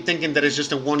 don't be thinking that it's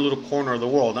just in one little corner of the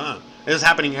world. It's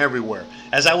happening everywhere.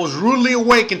 As I was rudely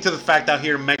awakened to the fact out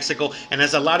here in Mexico, and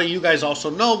as a lot of you guys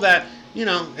also know that, you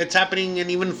know, it's happening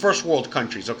in even first world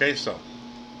countries, okay? So.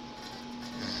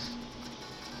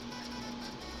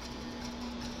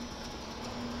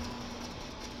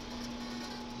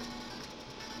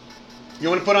 You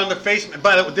want to put on the face?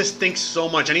 By the way, this stinks so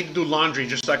much. I need to do laundry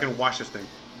just so I can wash this thing.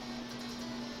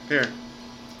 Here.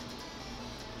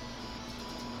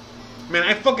 Man,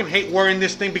 I fucking hate wearing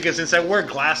this thing because since I wear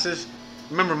glasses,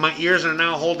 remember my ears are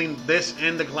now holding this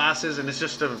and the glasses, and it's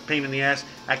just a pain in the ass.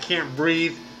 I can't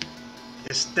breathe.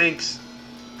 It stinks.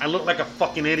 I look like a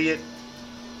fucking idiot.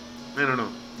 I don't know.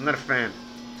 I'm not a fan.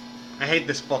 I hate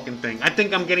this fucking thing. I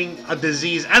think I'm getting a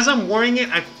disease. As I'm wearing it,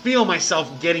 I feel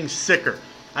myself getting sicker.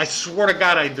 I swear to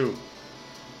God I do.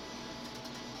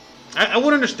 I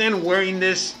would understand wearing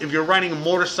this if you're riding a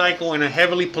motorcycle in a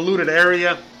heavily polluted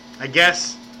area, I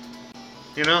guess.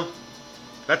 You know?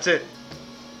 That's it.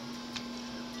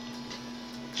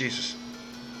 Jesus.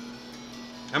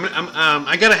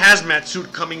 I got a hazmat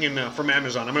suit coming in from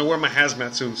Amazon. I'm going to wear my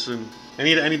hazmat suit soon. I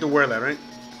need to wear that, right?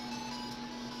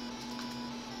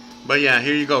 But yeah,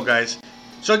 here you go, guys.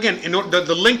 So again,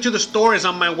 the link to the store is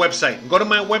on my website. Go to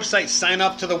my website, sign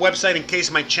up to the website in case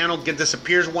my channel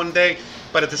disappears one day.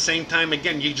 But at the same time,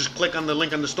 again, you just click on the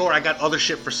link on the store. I got other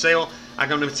shit for sale. I'm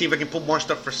going to see if I can put more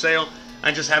stuff for sale.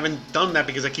 I just haven't done that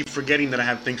because I keep forgetting that I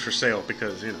have things for sale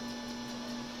because, you know.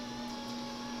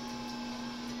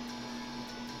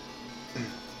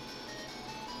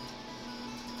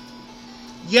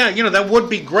 Yeah, you know, that would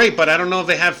be great, but I don't know if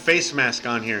they have face mask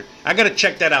on here. I gotta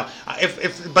check that out.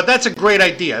 But that's a great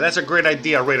idea. That's a great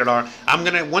idea, Rated R.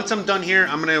 Once I'm done here,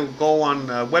 I'm gonna go on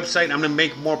the website. I'm gonna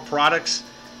make more products,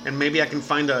 and maybe I can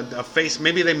find a face.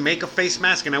 Maybe they make a face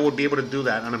mask, and I would be able to do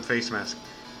that on a face mask.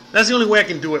 That's the only way I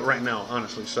can do it right now,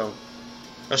 honestly. So,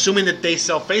 assuming that they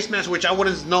sell face masks, which I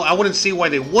wouldn't see why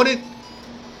they wouldn't.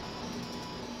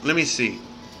 Let me see.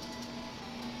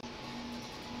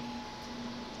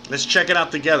 Let's check it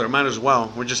out together. Might as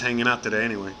well. We're just hanging out today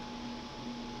anyway.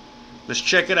 Let's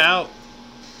check it out.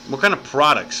 What kind of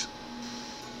products?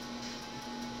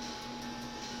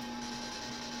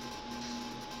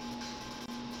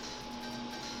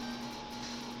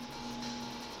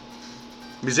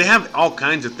 Because they have all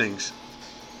kinds of things.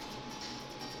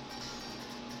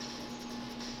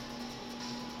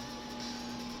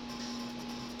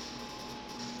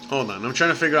 Hold on. I'm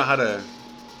trying to figure out how to...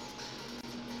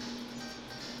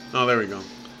 Oh, there we go.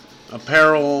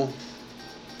 Apparel.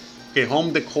 Okay,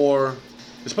 home decor.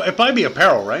 It'd probably be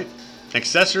apparel, right?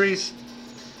 Accessories.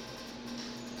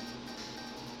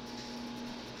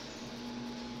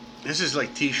 This is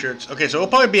like t-shirts. Okay, so it'll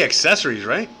probably be accessories,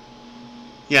 right?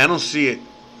 Yeah, I don't see it.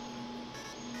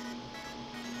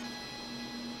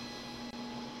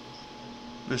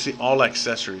 Let's see, all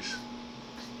accessories.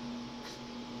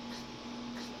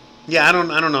 Yeah, I don't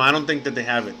know. I don't think that they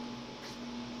have it.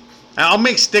 I'll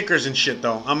make stickers and shit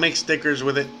though. I'll make stickers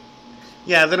with it.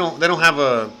 Yeah, they don't have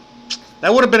a...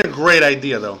 That would have been a great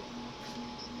idea though.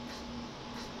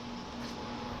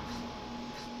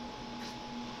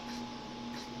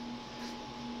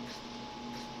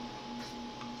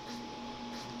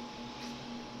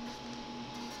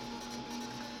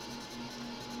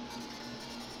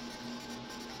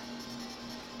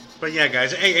 But yeah,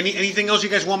 guys. Hey, anything else you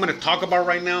guys want me to talk about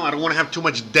right now? I don't want to have too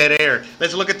much dead air.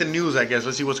 Let's look at the news, I guess.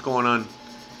 Let's see what's going on.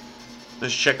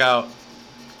 Let's check out...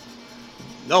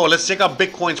 Oh, let's check out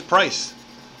Bitcoin's price.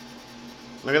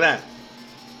 Look at that.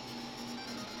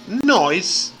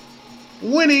 Nice.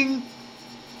 Winning.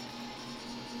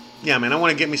 Yeah, man, I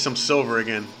want to get me some silver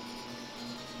again.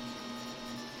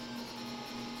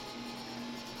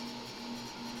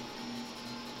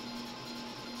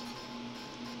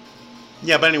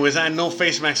 Yeah, but anyways, I had no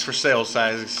face masks for sale.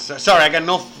 Sorry, I got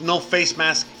no face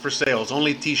mask for sales.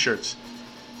 Only t-shirts.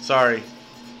 Sorry.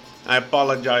 I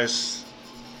apologize.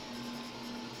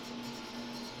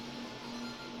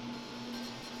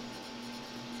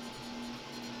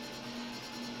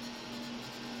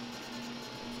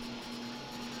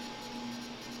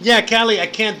 Yeah, Callie, I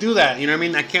can't do that. You know what I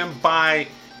mean? I can't buy.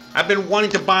 I've been wanting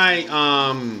to buy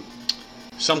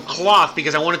some cloth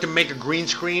because I wanted to make a green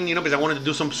screen. You know, because I wanted to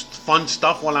do some fun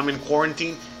stuff while I'm in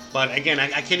quarantine. But again,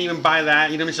 I can't even buy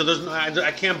that. You know what I mean? So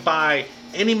I can't buy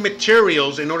any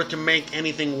materials in order to make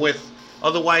anything with.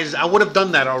 Otherwise, I would have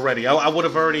done that already. I would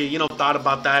have already, thought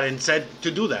about that and said to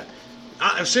do that.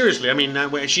 Seriously, I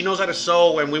mean, she knows how to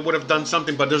sew, and we would have done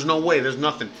something. But there's no way. There's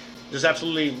nothing. There's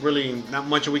absolutely, really not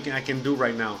much I can do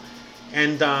right now.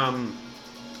 And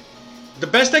the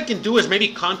best I can do is maybe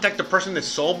contact the person that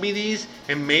sold me these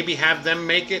and maybe have them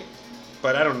make it.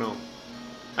 But I don't know.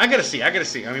 I gotta see.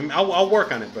 I mean, I'll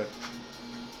work on it,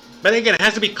 but again, it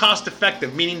has to be cost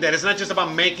effective, meaning that it's not just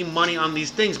about making money on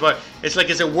these things, but it's like,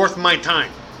 is it worth my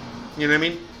time? You know what I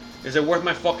mean? Is it worth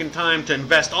my fucking time to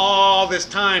invest all this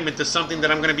time into something that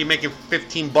I'm going to be making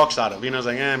 $15 out of? It's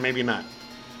like, maybe not.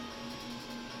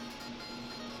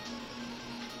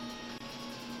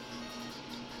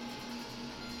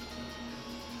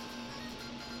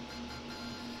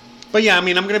 But yeah, I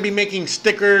mean, I'm going to be making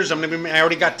stickers. I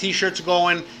already got t-shirts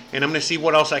going, and I'm going to see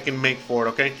what else I can make for it,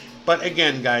 okay? But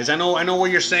again, guys, I know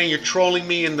what you're saying. You're trolling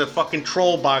me in the fucking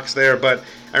troll box there, but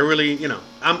I really,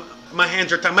 my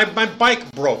hands are tied. My bike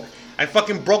broke. I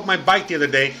fucking broke my bike the other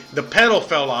day. The pedal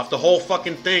fell off, the whole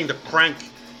fucking thing, the crank,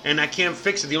 and I can't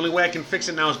fix it. The only way I can fix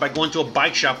it now is by going to a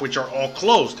bike shop, which are all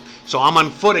closed. So I'm on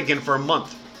foot again for a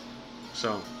month.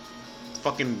 So,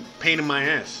 fucking pain in my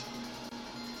ass.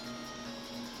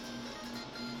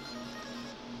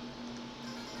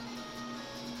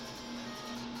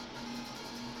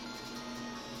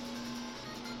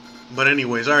 But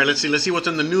anyways, all right, let's see what's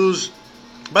in the news.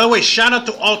 By the way, shout out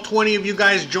to all 20 of you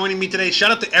guys joining me today.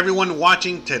 Shout out to everyone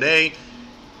watching today.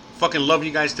 Fucking love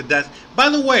you guys to death. By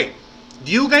the way,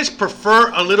 do you guys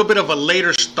prefer a little bit of a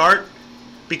later start?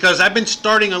 Because I've been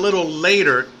starting a little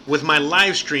later with my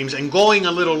live streams and going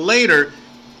a little later.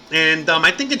 And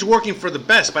I think it's working for the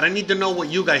best, but I need to know what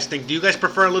you guys think. Do you guys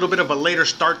prefer a little bit of a later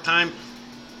start time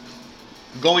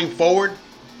going forward?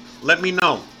 Let me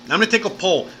know. I'm going to take a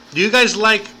poll. Do you guys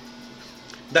like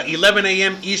the 11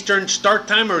 a.m. Eastern start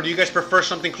time, or do you guys prefer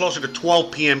something closer to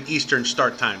 12 p.m. Eastern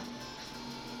start time?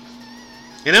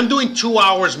 And I'm doing 2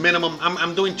 hours minimum.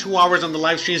 I'm doing 2 hours on the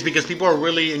live streams because people are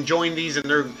really enjoying these, and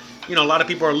they're, a lot of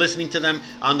people are listening to them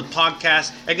on the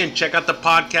podcast. Again, check out the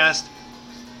podcast.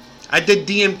 I did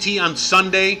DMT on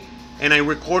Sunday, and I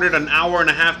recorded an hour and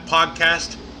a half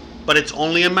podcast, but it's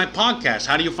only in my podcast.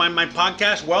 How do you find my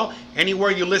podcast? Well,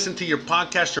 anywhere you listen to your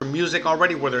podcast or music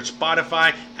already, whether it's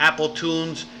Spotify, Apple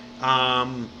Tunes,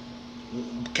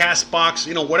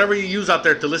 Castbox, whatever you use out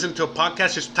there to listen to a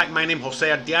podcast, just type my name, Jose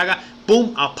Arteaga.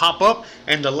 Boom, I'll pop up.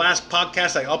 And the last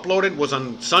podcast I uploaded was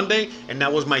on Sunday, and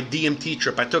that was my DMT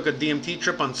trip. I took a DMT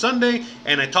trip on Sunday,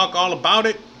 and I talk all about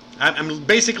it. I'm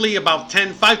basically about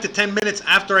 5 to 10 minutes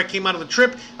after I came out of the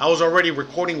trip. I was already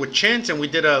recording with Chance, and we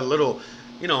did a little,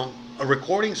 a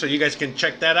recording, so you guys can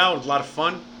check that out. It was a lot of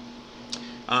fun.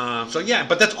 So yeah,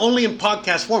 but that's only in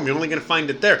podcast form. You're only going to find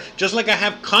it there. Just like I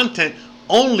have content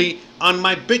only on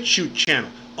my BitChute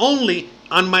channel, only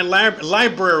on my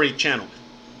library channel.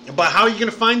 But how are you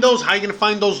going to find those? How are you going to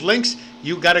find those links?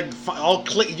 You got to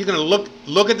click. You're going to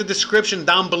look at the description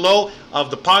down below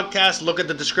of the podcast. Look at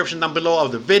the description down below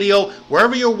of the video.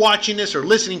 Wherever you're watching this or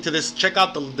listening to this, check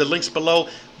out the links below.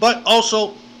 But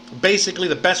also, basically,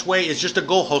 the best way is just to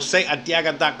go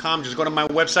josearteaga.com. Just go to my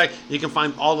website. You can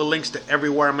find all the links to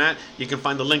everywhere I'm at. You can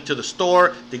find the link to the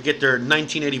store to get their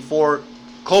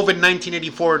COVID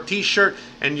 1984 t-shirt,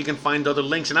 and you can find other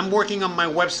links. And I'm working on my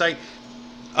website,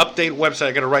 update website.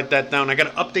 I got to write that down. I got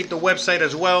to update the website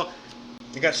as well.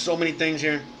 I got so many things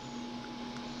here.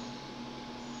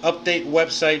 Update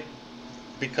website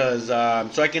because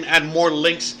so I can add more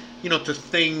links, to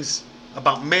things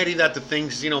about Merida, to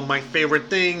things, my favorite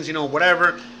things,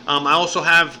 whatever. I also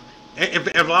have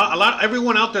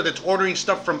everyone out there that's ordering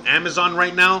stuff from Amazon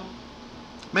right now.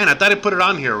 Man, I thought I put it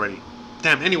on here already.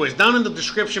 Damn. Anyways, down in the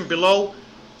description below.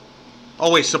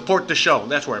 Oh wait, support the show.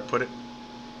 That's where I put it.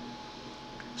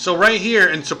 So right here,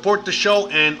 and support the show,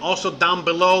 and also down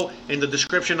below in the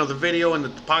description of the video and the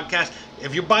podcast,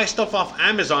 if you buy stuff off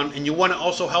Amazon and you want to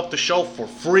also help the show for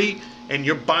free, and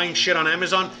you're buying shit on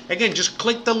Amazon, again, just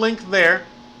click the link there,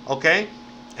 okay?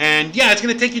 And yeah, it's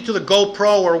going to take you to the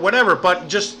GoPro or whatever, but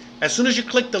just as soon as you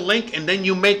click the link and then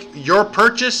you make your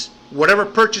purchase, whatever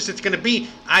purchase it's going to be,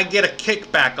 I get a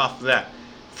kickback off of that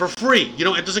for free.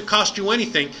 It doesn't cost you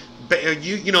anything. But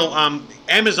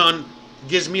Amazon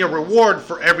gives me a reward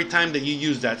for every time that you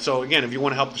use that. So again, if you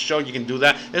want to help the show, you can do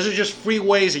that. These are just free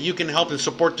ways that you can help and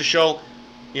support the show,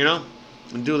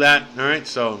 and do that. All right.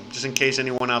 So just in case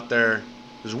anyone out there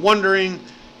is wondering,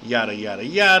 yada, yada,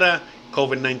 yada.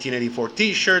 COVID 1984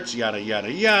 t-shirts, yada,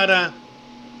 yada, yada.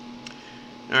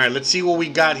 All right, let's see what we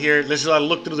got here. Let's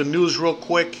look through the news real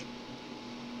quick.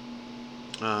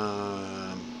 Put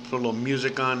a little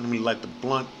music on. Let me light the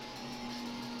blunt.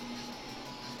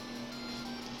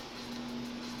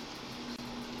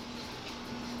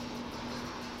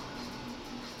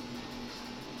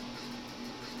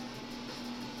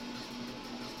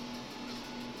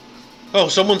 Oh,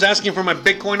 someone's asking for my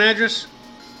Bitcoin address?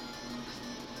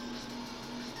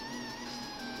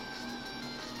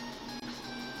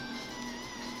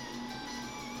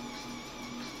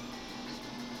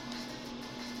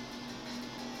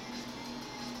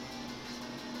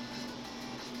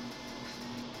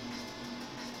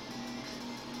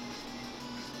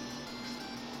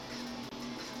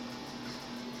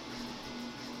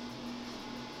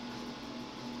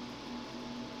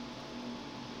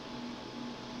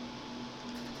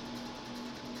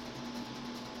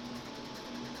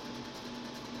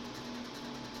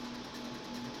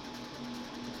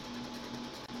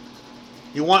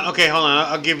 You want? Okay, hold on.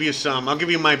 I'll give you some. I'll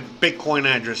give you my Bitcoin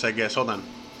address, I guess. Hold on.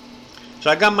 So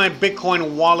I got my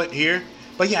Bitcoin wallet here,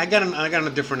 but yeah, I got a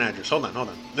different address. Hold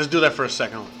on. Let's do that for a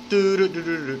second. Hold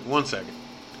on. 1 second.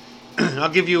 I'll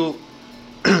give you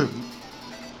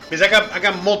because I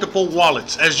got multiple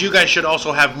wallets, as you guys should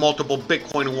also have multiple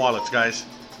Bitcoin wallets, guys.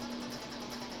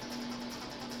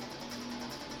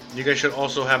 You guys should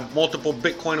also have multiple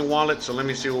Bitcoin wallets. So let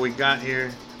me see what we got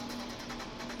here.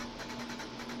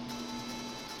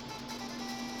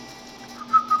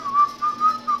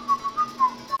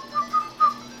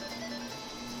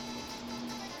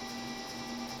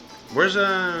 Where's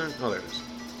oh, there it is.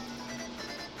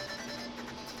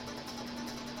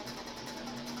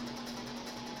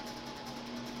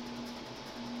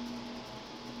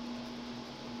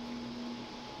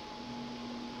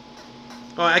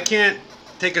 Oh, I can't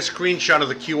take a screenshot of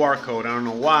the QR code. I don't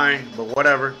know why, but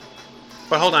whatever.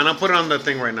 But hold on, I'll put it on the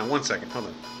thing right now. 1 second, hold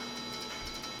on.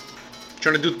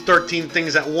 Trying to do 13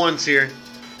 things at once here.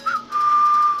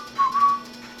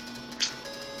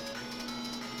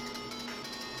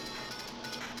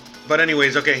 But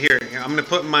anyways, okay, here. I'm going to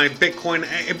put my Bitcoin...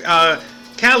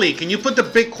 Callie, can you put the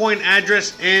Bitcoin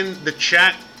address in the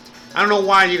chat? I don't know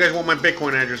why you guys want my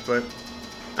Bitcoin address, but...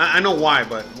 I know why,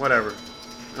 but whatever.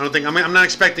 I don't think... I'm not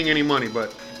expecting any money,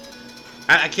 but...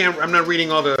 I can't... I'm not reading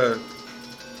all the...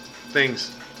 things.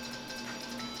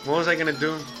 What was I going to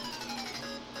do?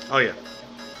 Oh, yeah.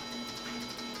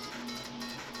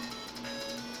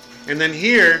 And then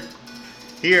here...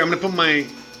 I'm going to put my...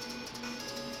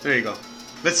 There you go.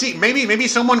 Let's see, maybe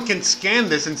someone can scan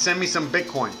this and send me some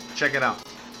Bitcoin. Check it out.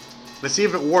 Let's see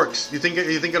if it works. You think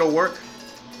it'll work?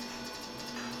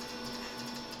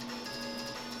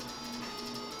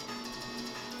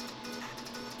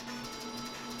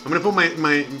 I'm gonna put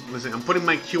my listen. I'm putting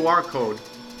my QR code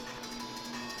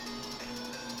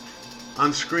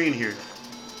on screen here.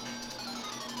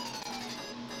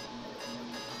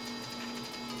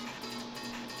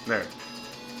 There.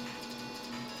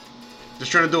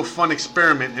 Just trying to do a fun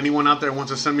experiment. Anyone out there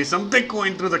wants to send me some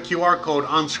Bitcoin through the QR code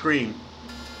on screen?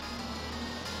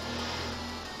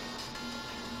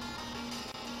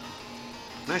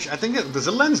 Actually, I think does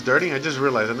the lens dirty? I just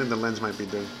realized I think the lens might be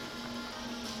dirty.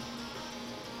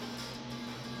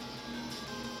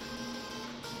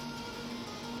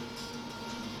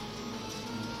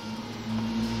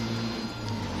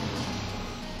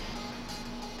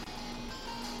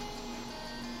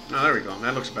 Oh, there we go.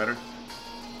 That looks better,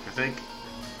 I think.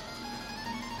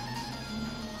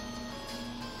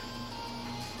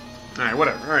 Alright,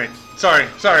 whatever. Alright. Sorry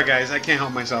guys, I can't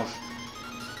help myself.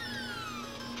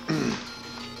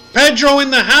 Pedro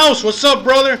in the house! What's up,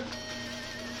 brother?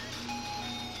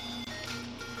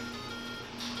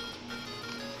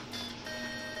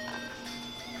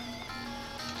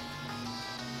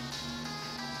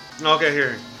 Okay,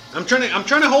 here. I'm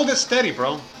trying to hold it steady,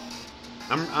 bro.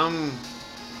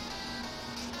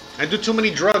 I do too many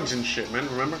drugs and shit, man,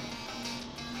 remember?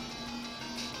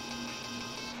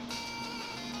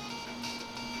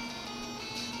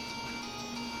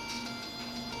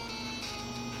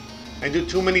 I do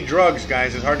too many drugs,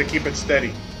 guys. It's hard to keep it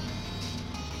steady.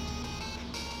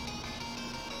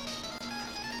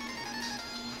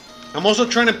 I'm also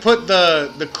trying to put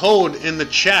the code in the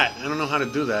chat. I don't know how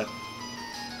to do that.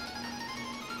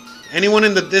 Anyone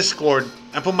in the Discord,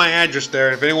 I put my address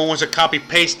there. If anyone wants to copy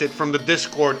paste it from the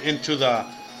Discord into the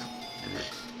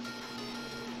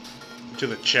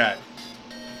chat.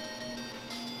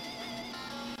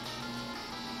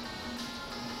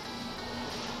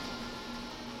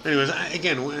 Anyways,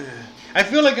 I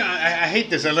feel like I hate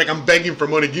this. I'm begging for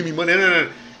money. Give me money. No.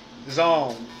 It's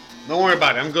all. Don't worry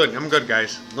about it. I'm good. I'm good,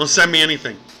 guys. Don't send me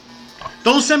anything.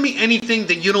 Don't send me anything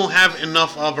that you don't have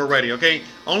enough of already, okay?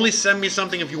 Only send me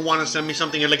something if you want to send me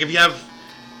something. Like if you have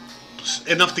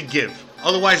enough to give.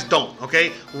 Otherwise, don't,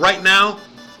 okay? Right now,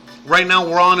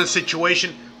 we're all in a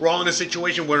situation. We're all in a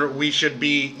situation where we should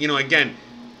be, again,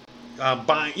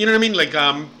 buying. You know what I mean? Like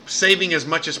saving as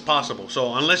much as possible.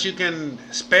 So unless you can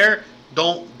spare,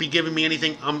 don't be giving me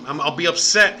anything. I'll be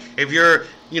upset if you're,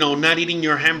 not eating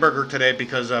your hamburger today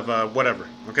because of whatever.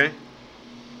 Okay.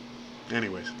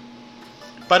 Anyways.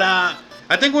 But I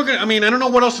think we're gonna. I mean, I don't know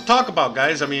what else to talk about,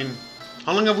 guys. I mean,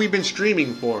 how long have we been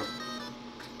streaming for?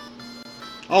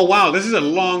 Oh wow, this is a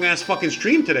long ass fucking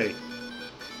stream today.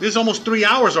 This is almost 3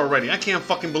 hours already. I can't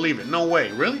fucking believe it. No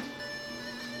way, really?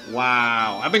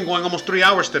 Wow, I've been going almost 3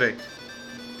 hours today.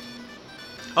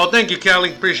 Oh, thank you,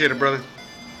 Kelly. Appreciate it, brother.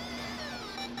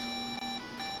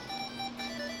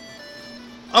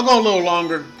 I'll go a little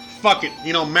longer. Fuck it,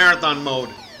 marathon mode.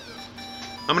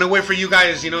 I'm gonna wait for you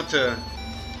guys, to.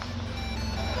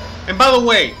 And by the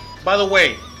way,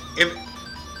 if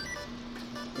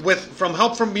from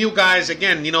help from you guys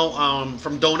again,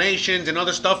 from donations and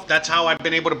other stuff, that's how I've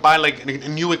been able to buy like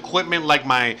new equipment, like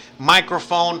my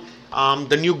microphone,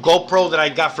 the new GoPro that I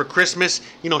got for Christmas.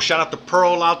 Shout out to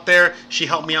Pearl out there. She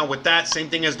helped me out with that. Same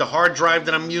thing as the hard drive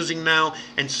that I'm using now,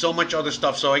 and so much other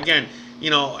stuff. So again,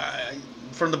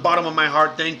 from the bottom of my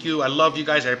heart, thank you. I love you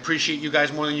guys. I appreciate you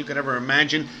guys more than you could ever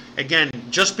imagine. Again,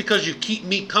 just because you keep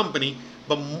me company.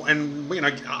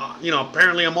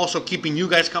 Apparently I'm also keeping you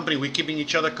guys company. We're keeping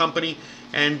each other company,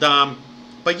 and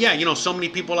but yeah, so many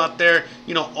people out there,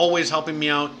 always helping me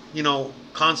out,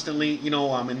 constantly,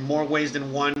 in more ways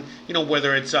than one.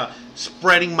 Whether it's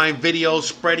spreading my videos,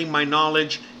 spreading my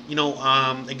knowledge,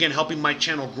 again helping my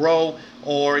channel grow,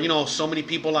 or so many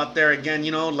people out there again,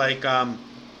 like I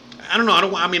don't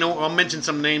know. I'll mention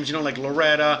some names, like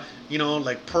Loretta,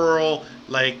 like Pearl,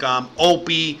 like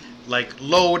Opie. Like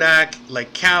Lodak,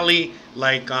 like Cali,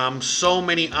 like so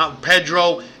many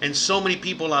Pedro, and so many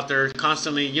people out there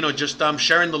constantly, just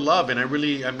sharing the love.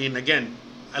 And again,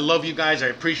 I love you guys. I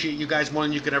appreciate you guys more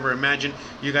than you could ever imagine.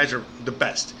 You guys are the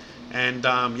best. And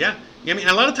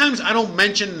a lot of times I don't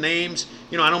mention names.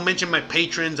 I don't mention my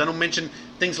patrons. I don't mention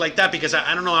things like that because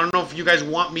I don't know. I don't know if you guys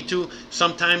want me to.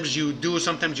 Sometimes you do,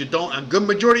 sometimes you don't. A good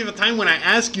majority of the time when I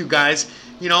ask you guys,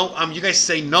 you guys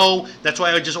say no. That's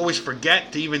why I just always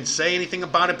forget to even say anything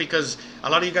about it because a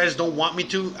lot of you guys don't want me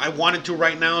to. I wanted to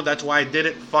right now. That's why I did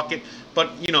it. Fuck it.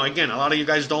 But again, a lot of you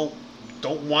guys don't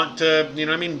want to. You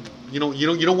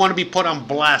don't want to be put on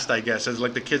blast. I guess, as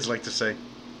like the kids like to say.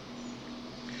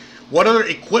 What other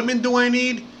equipment do I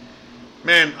need?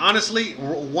 Man, honestly,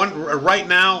 right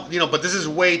now, but this is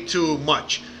way too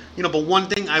much. But one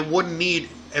thing I would need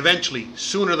eventually,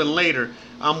 sooner than later,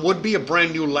 would be a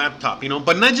brand new laptop,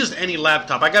 but not just any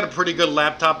laptop. I got a pretty good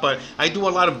laptop, but I do a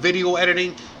lot of video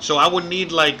editing, so I would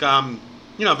need like,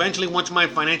 eventually once my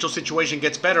financial situation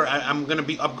gets better, I'm going to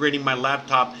be upgrading my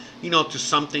laptop, to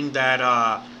something that,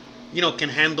 can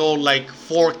handle like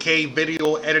 4K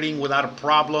video editing without a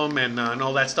problem and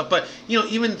all that stuff. But,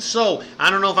 even so, I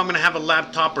don't know if I'm going to have a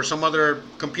laptop or some other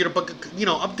computer, but,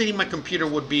 updating my computer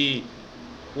would be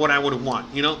what I would want,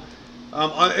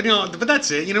 but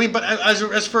that's it, But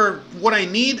as for what I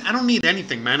need, I don't need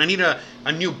anything, man. I need a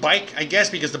new bike, I guess,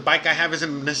 because the bike I have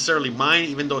isn't necessarily mine,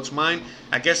 even though it's mine.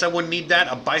 I guess I wouldn't need that.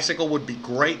 A bicycle would be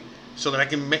great, so that I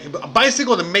can make a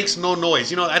bicycle that makes no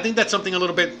noise. I think that's something a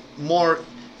little bit more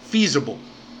feasible.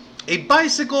 A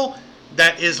bicycle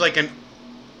that is like an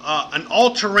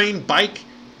all-terrain bike,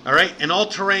 all right, an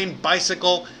all-terrain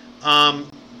bicycle.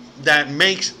 That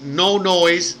makes no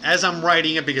noise as I'm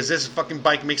riding it because this fucking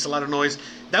bike makes a lot of noise.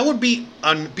 That would be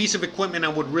a piece of equipment I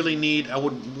would really need.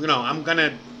 I'm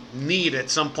gonna need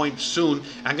at some point soon.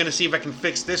 I'm gonna see if I can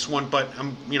fix this one, but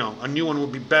a new one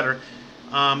would be better.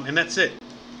 And that's it.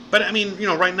 But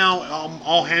right now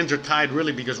all hands are tied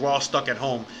really because we're all stuck at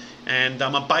home. And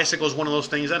a bicycle is one of those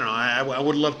things. I don't know. I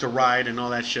would love to ride and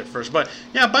all that shit first. But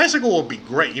yeah, a bicycle would be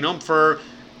great. For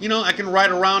I can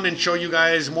ride around and show you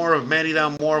guys more of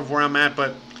Merida, more of where I'm at.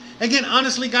 But again,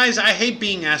 honestly, guys, I hate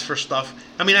being asked for stuff.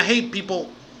 I hate people.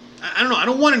 I don't know. I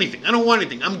don't want anything. I'm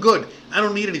good. I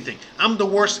don't need anything. I'm the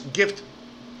worst gift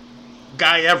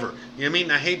guy ever. You know what I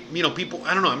mean? I hate, people.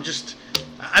 I don't know.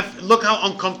 Look how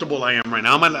uncomfortable I am right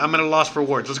now. I'm at a loss for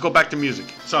words. Let's go back to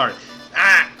music. Sorry.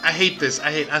 I hate this.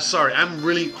 I'm sorry. I'm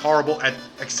really horrible at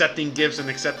accepting gifts and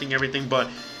accepting everything. But,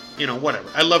 whatever.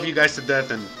 I love you guys to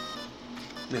death and...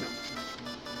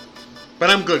 But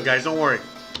I'm good, guys. Don't worry.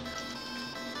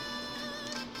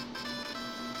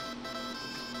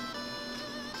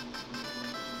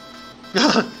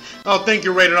 Oh, thank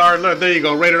you, Rated R. Look, there you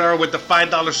go, Rated R with the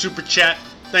 $5 super chat.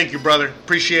 Thank you, brother.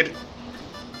 Appreciate it.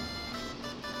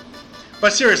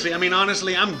 But seriously, I mean,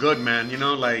 honestly, I'm good, man. You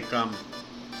know, like,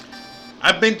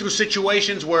 I've been through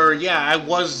situations where, yeah, I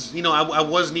was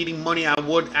needing money. I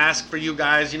would ask for you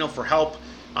guys, for help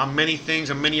on many things,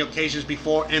 on many occasions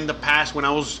before in the past when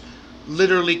I was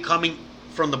literally coming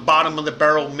from the bottom of the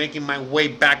barrel, making my way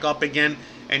back up again.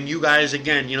 And you guys,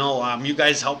 again, you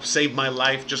guys helped save my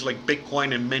life, just like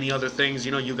Bitcoin and many other things.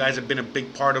 You guys have been a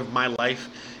big part of my life,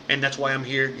 and that's why I'm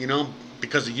here,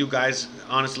 because of you guys,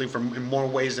 honestly, in more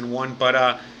ways than one.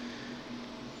 But,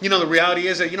 the reality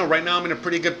is that, right now I'm in a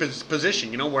pretty good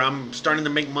position, where I'm starting to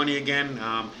make money again.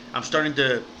 I'm starting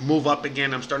to move up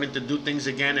again. I'm starting to do things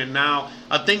again. And now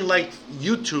a thing like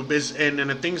YouTube is, and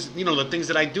the things, the things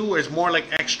that I do is more like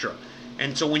extra.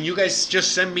 And so when you guys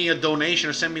just send me a donation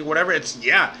or send me whatever,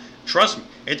 trust me,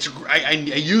 I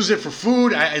use it for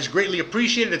food. It's greatly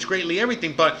appreciated. It's greatly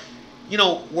everything. But,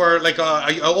 where like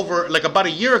over like about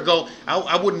a year ago,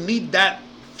 I wouldn't need that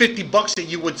 $50 that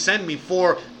you would send me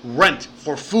for rent,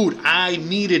 for food. I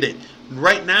needed it.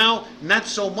 Right now, not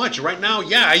so much. Right now,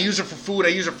 yeah, I use it for food, I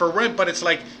use it for rent, but it's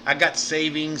like I got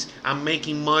savings, I'm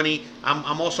making money.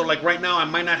 I'm also like right now I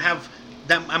might not have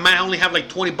that, I might only have like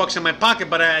 $20 in my pocket,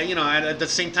 but at the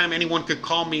same time anyone could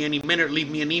call me any minute,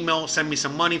 leave me an email, send me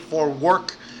some money for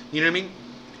work, you know what I mean?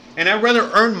 And I'd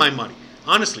rather earn my money.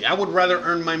 Honestly, I would rather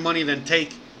earn my money than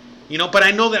take. But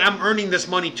I know that I'm earning this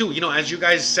money too. As you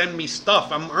guys send me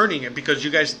stuff, I'm earning it because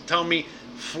you guys tell me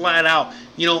flat out,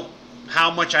 how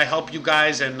much I help you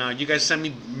guys, and you guys send me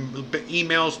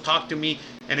emails, talk to me,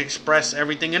 and express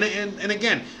everything. And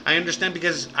again, I understand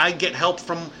because I get help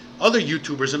from other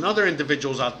YouTubers and other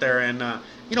individuals out there, and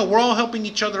we're all helping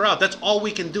each other out. That's all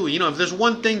we can do. If there's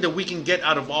one thing that we can get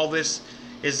out of all this,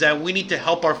 is that we need to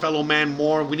help our fellow man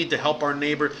more. We need to help our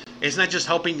neighbor. It's not just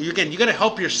helping. Again, you got to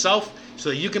help yourself so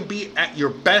that you can be at your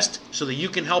best, so that you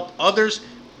can help others.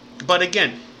 But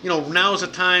again, now is the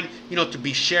time, to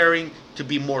be sharing, to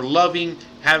be more loving,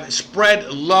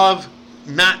 spread love,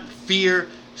 not fear,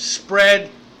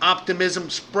 spread optimism,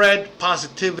 spread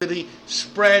positivity,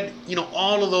 spread,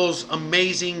 all of those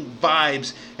amazing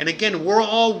vibes. And again, we're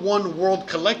all one world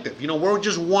collective. We're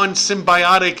just one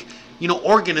symbiotic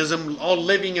organism, all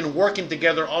living and working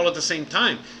together all at the same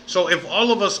time. So if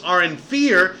all of us are in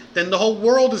fear, then the whole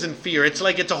world is in fear. It's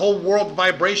like it's a whole world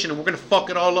vibration, and we're going to fuck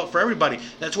it all up for everybody.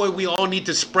 That's why we all need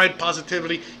to spread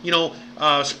positivity,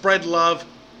 spread love,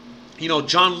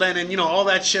 John Lennon, all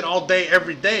that shit all day,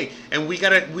 every day. And we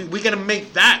gotta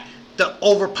make that the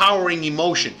overpowering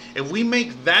emotion. If we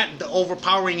make that the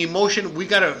overpowering emotion, we're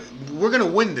gonna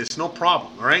win this, no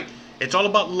problem, all right? It's all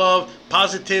about love,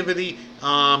 positivity.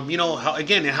 How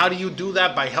do you do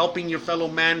that? By helping your fellow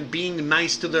man, being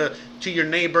nice to your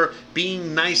neighbor,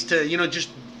 being nice to,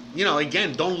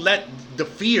 again, don't let the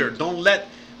fear, don't let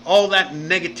all that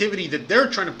negativity that they're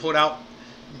trying to put out,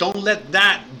 don't let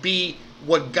that be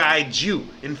what guides you.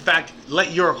 In fact,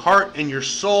 let your heart and your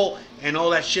soul and all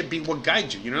that shit be what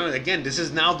guides you. Again, this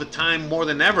is now the time more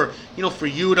than ever, for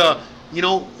you to,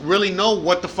 really know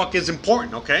what the fuck is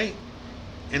important, okay?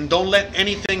 And don't let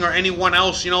anything or anyone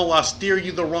else, steer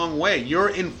you the wrong way.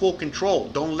 You're in full control.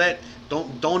 Don't let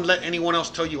anyone else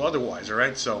tell you otherwise. All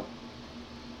right. So,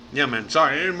 yeah, man.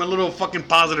 Sorry, my little fucking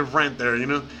positive rant there.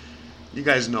 You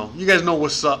guys know. You guys know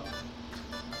what's up.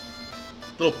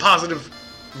 Little positive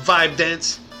vibe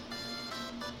dance.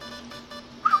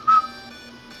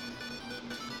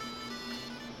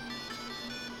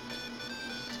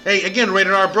 Hey, again,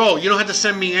 Rated R, bro, you don't have to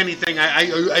send me anything.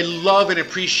 I love and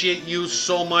appreciate you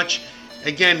so much.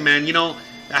 Again, man,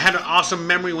 I had an awesome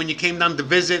memory when you came down to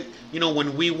visit.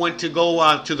 When we went to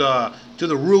go to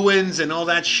the ruins and all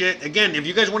that shit. Again, if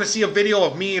you guys want to see a video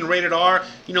of me and Rated R,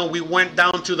 we went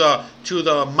down to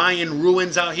the Mayan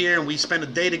ruins out here and we spent a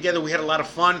day together. We had a lot of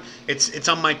fun. It's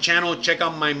on my channel. Check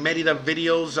out my Merida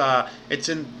videos. It's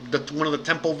in one of the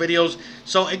temple videos.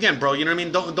 So again, bro, you know what I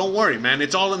mean? Don't worry, man.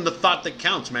 It's all in the thought that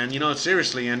counts, man.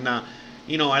 Seriously. And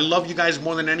I love you guys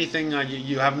more than anything.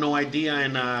 You have no idea.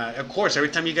 And of course, every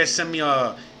time you guys send me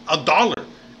a dollar,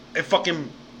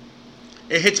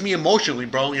 it hits me emotionally,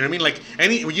 bro. You know what I mean? Like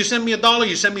you send me $1,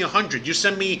 you send me 100, you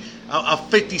send me a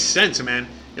 50 cents, man.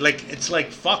 It's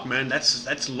like fuck, man.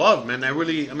 That's love, man.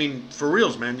 For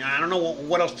reals, man. I don't know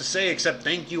what else to say except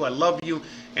thank you. I love you,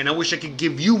 and I wish I could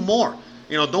give you more.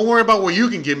 Don't worry about what you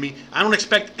can give me. I don't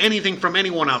expect anything from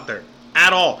anyone out there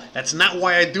at all. That's not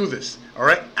why I do this. All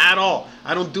right, at all.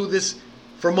 I don't do this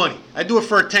for money. I do it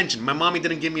for attention. My mommy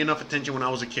didn't give me enough attention when I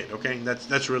was a kid. Okay,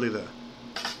 that's really the.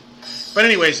 But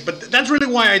anyways, that's really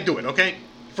why I do it, okay?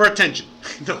 For attention.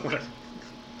 No, whatever.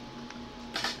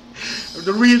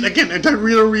 the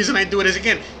real reason I do it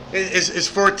is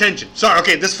for attention. Sorry,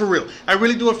 okay, this is for real. I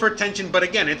really do it for attention, but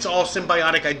again, it's all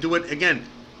symbiotic. I do it again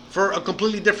for a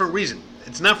completely different reason.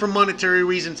 It's not for monetary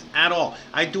reasons at all.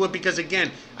 I do it because,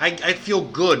 again, I feel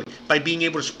good by being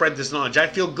able to spread this knowledge. I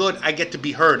feel good I get to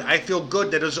be heard. I feel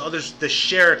good that there's others that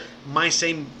share my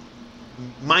same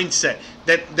mindset,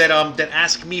 that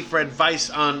ask me for advice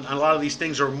on a lot of these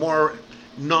things, or more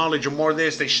knowledge, or more of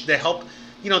this. They help,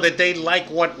 that they like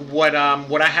what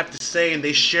I have to say, and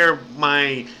they share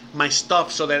my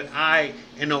stuff, so that I,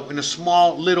 in a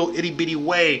small little itty bitty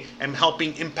way, am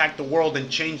helping impact the world and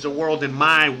change the world in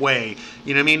my way.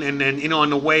 You know what I mean? And in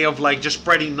the way of like just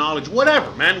spreading knowledge, whatever,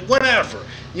 man, whatever.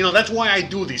 That's why I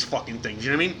do these fucking things.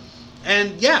 You know what I mean?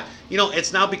 And yeah,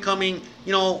 it's now becoming,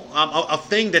 a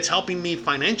thing that's helping me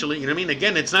financially. You know what I mean?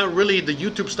 Again, it's not really the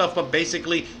YouTube stuff, but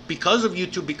basically because of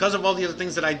YouTube, because of all the other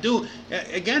things that I do,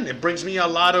 again, it brings me a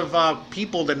lot of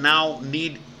people that now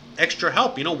need extra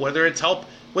help. Whether it's help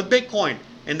with Bitcoin,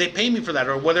 and they pay me for that,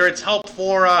 or whether it's help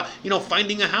for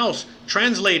finding a house,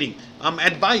 translating,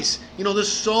 advice. There's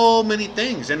so many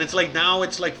things, and it's like now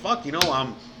it's like fuck.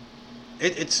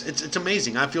 It's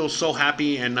amazing. I feel so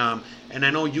happy, and I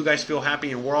know you guys feel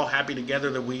happy, and we're all happy together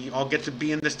that we all get to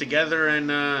be in this together and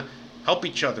help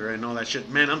each other and all that shit.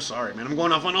 Man, I'm sorry, man. I'm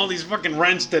going off on all these fucking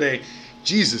rants today.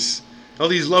 Jesus, all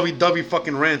these lovey-dovey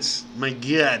fucking rants. My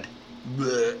God.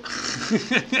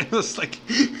 It's like.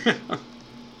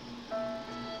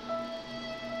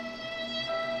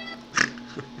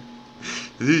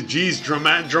 Geez,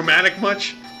 dramatic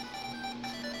much?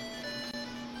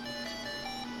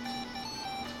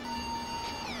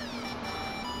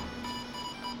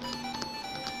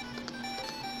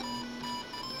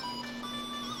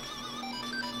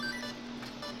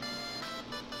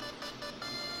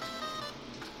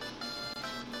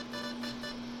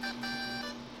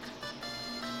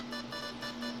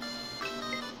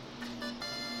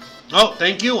 Oh,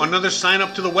 thank you. Another sign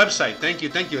up to the website. Thank you.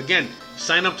 Again,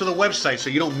 sign up to the website so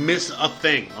you don't miss a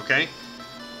thing, okay?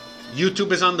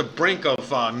 YouTube is on the brink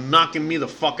of knocking me the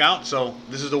fuck out, so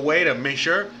this is a way to make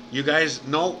sure you guys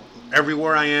know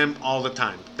everywhere I am all the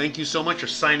time. Thank you so much for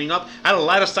signing up. I had a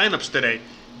lot of sign-ups today,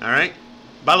 all right?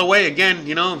 By the way, again,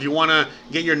 if you want to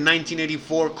get your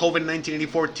COVID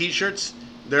 1984 t-shirts,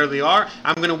 there they are.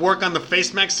 I'm going to work on the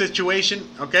face mask situation,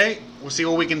 okay? We'll see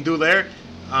what we can do there.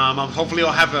 Hopefully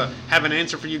I'll have an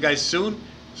answer for you guys soon.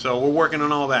 So we're working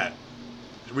on all that.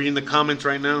 Reading the comments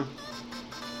right now.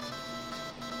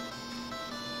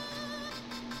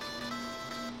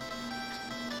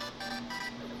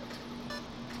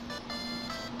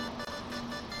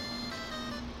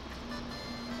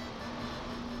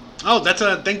 Oh,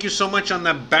 thank you so much on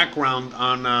that background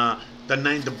on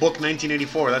the book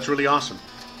 1984. That's really awesome.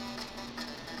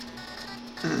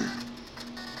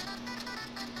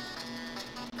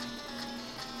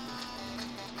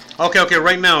 Okay,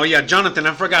 right now, yeah, Jonathan,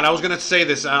 I forgot. I was going to say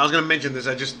this. I was going to mention this.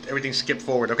 Everything skipped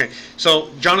forward. Okay,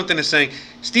 so Jonathan is saying,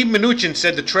 Steve Mnuchin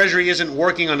said the Treasury isn't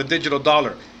working on a digital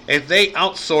dollar. If they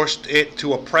outsourced it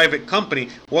to a private company,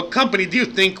 what company do you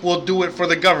think will do it for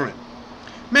the government?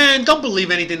 Man, don't believe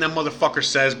anything that motherfucker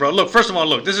says, bro. Look, first of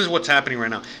all, this is what's happening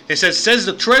right now. It says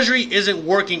the Treasury isn't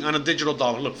working on a digital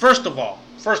dollar. Look, first of all.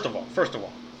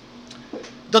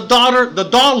 The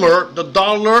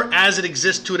dollar as it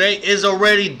exists today is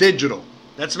already digital.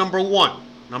 That's number one.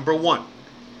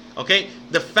 Okay?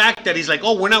 The fact that he's like,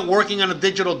 oh, we're not working on a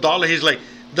digital dollar. He's like,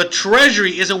 the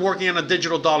Treasury isn't working on a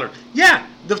digital dollar. Yeah,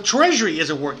 the Treasury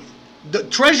isn't working. The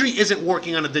Treasury isn't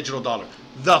working on a digital dollar.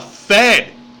 The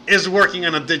Fed is working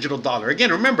on a digital dollar.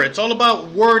 Again, remember, it's all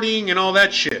about wording and all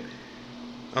that shit.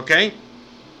 Okay?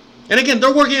 And again,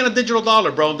 they're working on a digital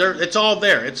dollar, bro. It's all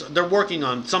there. They're working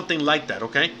on something like that,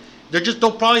 okay? They just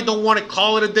probably don't want to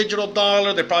call it a digital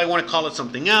dollar. They probably want to call it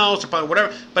something else, or probably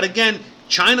whatever. But again,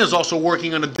 China's also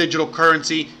working on a digital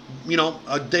currency,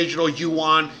 a digital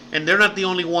yuan, and they're not the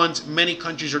only ones. Many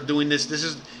countries are doing this. This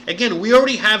is, again, we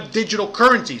already have digital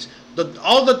currencies.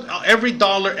 Every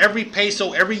dollar, every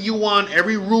peso, every yuan,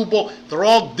 every ruble, they're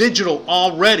all digital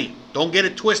already. Don't get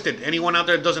it twisted. Anyone out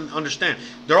there that doesn't understand.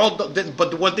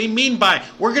 But what they mean by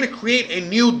we're going to create a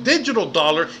new digital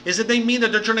dollar is that they mean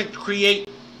that they're trying to create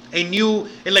a new,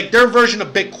 like their version of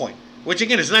Bitcoin, which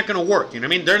again is not going to work. You know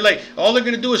what I mean? They're like, all they're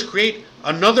going to do is create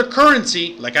another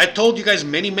currency, like I told you guys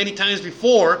many, many times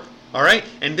before. All right,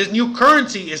 and this new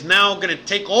currency is now going to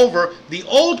take over the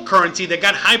old currency that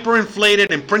got hyperinflated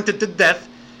and printed to death.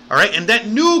 All right, and that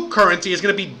new currency is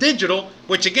going to be digital,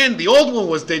 which again, the old one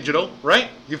was digital, right?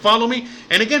 You follow me?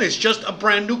 And again, it's just a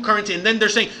brand new currency. And then they're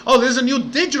saying, oh, there's a new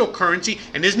digital currency,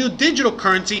 and this new digital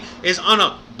currency is on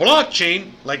a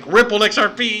blockchain like Ripple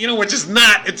XRP, which is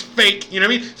not, it's fake, you know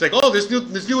what I mean? It's like, oh, this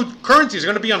new currency is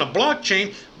going to be on a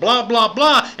blockchain, blah, blah,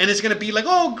 blah, and it's going to be like,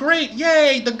 oh, great,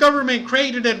 yay, the government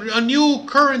created a new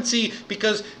currency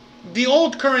because the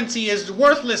old currency is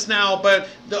worthless now, but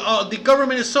the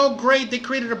government is so great, they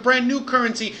created a brand new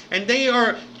currency, and they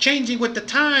are changing with the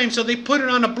time, so they put it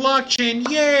on a blockchain,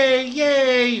 yay,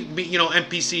 yay,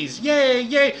 NPCs, yay,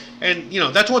 yay, and,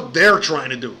 that's what they're trying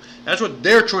to do. That's what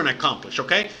they're trying to accomplish,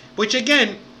 okay? Which,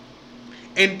 again,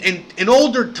 in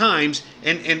older times,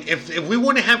 and if we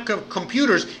wouldn't have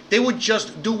computers, they would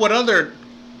just do what other,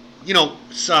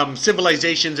 some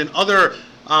civilizations and other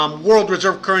world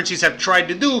reserve currencies have tried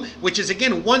to do, which is,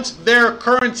 again, once their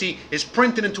currency is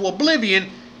printed into oblivion,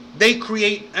 they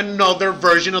create another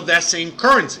version of that same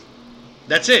currency.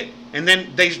 That's it. And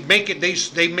then they make it,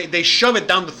 they shove it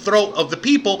down the throat of the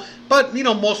people. But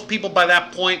most people by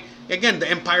that point, again, the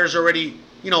empire's already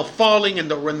falling,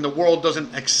 and the world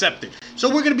doesn't accept it. So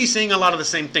we're going to be seeing a lot of the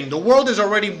same thing. The world is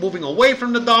already moving away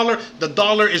from the dollar. The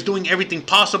dollar is doing everything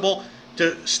possible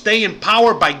to stay in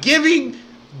power by giving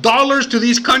dollars to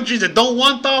these countries that don't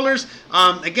want dollars.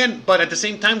 Again, but at the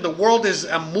same time, the world is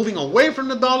moving away from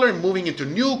the dollar and moving into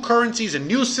new currencies and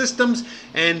new systems.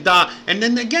 And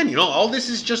then again, all this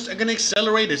is just going to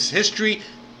accelerate its history.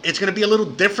 It's going to be a little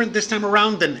different this time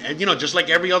around than, just like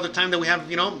every other time that we have,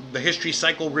 the history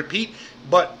cycle repeat.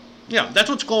 But, that's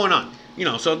what's going on.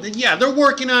 So, yeah, they're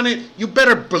working on it. You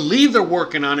better believe they're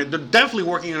working on it. They're definitely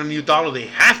working on a new dollar. They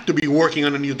have to be working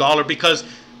on a new dollar, because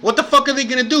what the fuck are they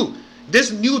going to do?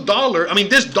 This new dollar,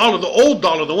 this dollar, the old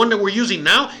dollar, the one that we're using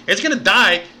now, it's going to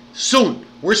die soon.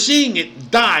 We're seeing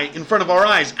it die in front of our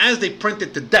eyes as they print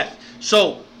it to death.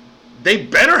 So they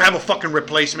better have a fucking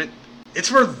replacement. It's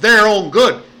for their own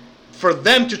good. For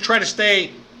them to try to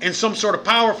stay in some sort of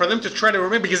power, for them to try to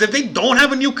remember. Because if they don't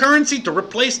have a new currency to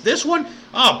replace this one,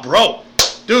 oh, bro,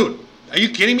 dude, are you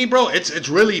kidding me, bro? It's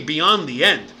really beyond the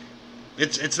end.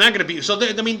 It's not going to be. So,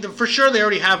 for sure, they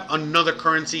already have another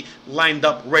currency lined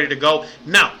up, ready to go.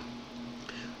 Now,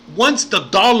 once the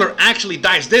dollar actually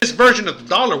dies, this version of the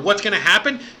dollar, what's going to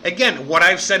happen? Again, what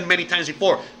I've said many times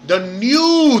before, the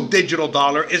new digital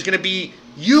dollar is going to be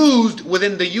used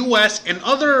within the U.S. and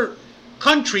other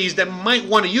countries that might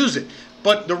want to use it.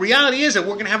 But the reality is that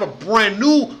we're going to have a brand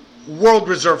new world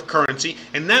reserve currency,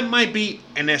 and that might be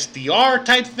an SDR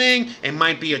type thing, it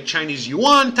might be a Chinese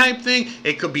yuan type thing,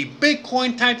 it could be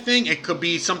Bitcoin type thing, it could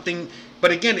be something,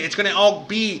 but again, it's going to all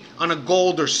be on a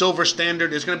gold or silver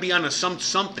standard. It's going to be on a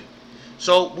something.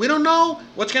 So we don't know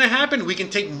what's going to happen. We can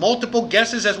take multiple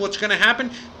guesses as what's going to happen,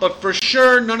 but for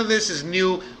sure, none of this is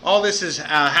new. All this has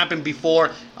happened before,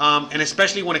 and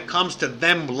especially when it comes to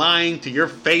them lying to your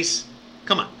face.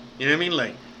 Come on, you know what I mean?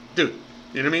 Like, dude.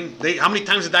 You know what I mean? How many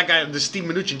times did that guy, the Steve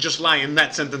Mnuchin, just lie in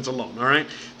that sentence alone? All right?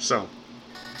 So.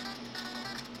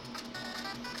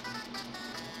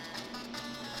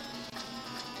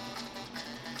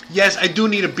 Yes, I do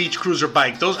need a beach cruiser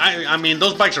bike. Those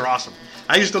bikes are awesome.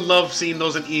 I used to love seeing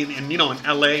those in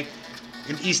LA,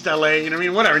 in East LA, you know what I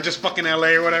mean? Whatever, just fucking LA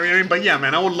or whatever, you know what I mean? But yeah,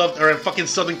 man, I would love, or fucking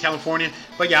Southern California.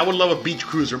 But yeah, I would love a beach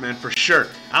cruiser, man, for sure.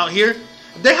 Out here,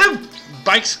 they have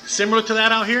bikes similar to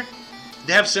that out here.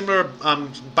 They have similar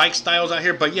bike styles out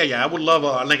here, but yeah, I would love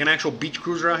like an actual beach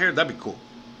cruiser out here. That'd be cool.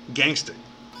 Gangster.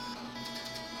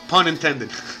 Pun intended.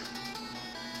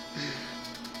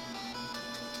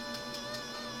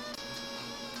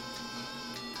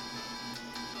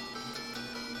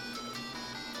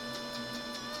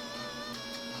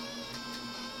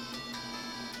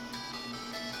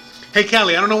 Hey,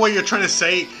 Callie, I don't know what you're trying to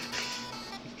say.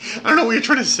 I don't know what you're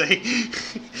trying to say.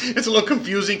 It's a little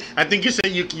confusing. I think you said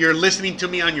you're listening to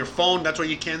me on your phone. That's why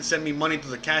you can't send me money to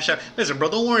the Cash App. Listen, bro,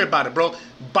 don't worry about it, bro.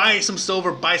 Buy some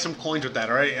silver, buy some coins with that,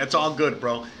 all right? It's all good,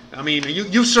 bro. I mean,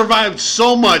 you've survived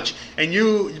so much, and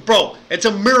bro, it's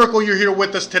a miracle you're here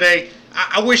with us today.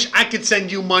 I wish I could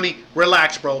send you money.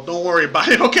 Relax, bro. Don't worry about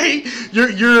it, okay? You're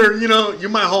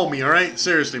my homie, all right?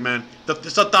 Seriously, man.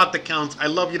 It's a thought that counts. I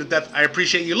love you to death. I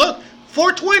appreciate you. Look,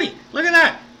 420. Look at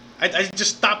that. I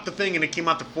just stopped the thing and it came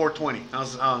out to 420. I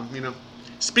was,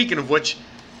 Speaking of which,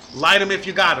 light them if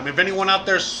you got them. If anyone out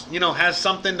there, has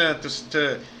something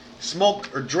to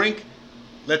smoke or drink,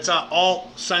 let's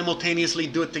all simultaneously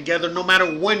do it together, no matter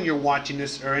when you're watching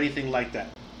this or anything like that.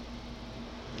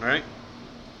 All right.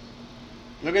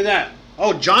 Look at that.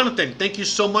 Oh, Jonathan, thank you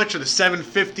so much for the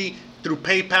 $7.50 through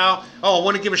PayPal. Oh, I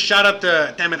want to give a shout out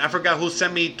to, damn it, I forgot who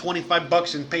sent me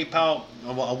 $25 in PayPal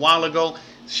a while ago.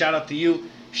 Shout out to you.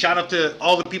 Shout out to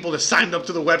all the people that signed up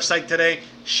to the website today.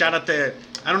 Shout out to,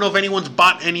 I don't know if anyone's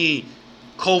bought any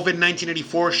COVID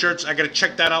 1984 shirts. I got to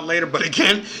check that out later. But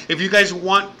again, if you guys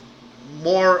want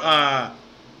more.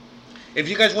 If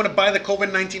you guys want to buy the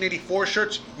COVID 1984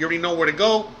 shirts, you already know where to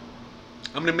go.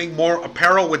 I'm going to make more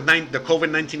apparel with the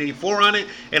COVID 1984 on it.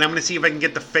 And I'm going to see if I can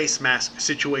get the face mask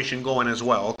situation going as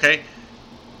well, okay?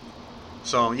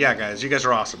 So, yeah, guys. You guys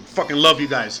are awesome. Fucking love you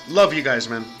guys. Love you guys,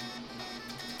 man.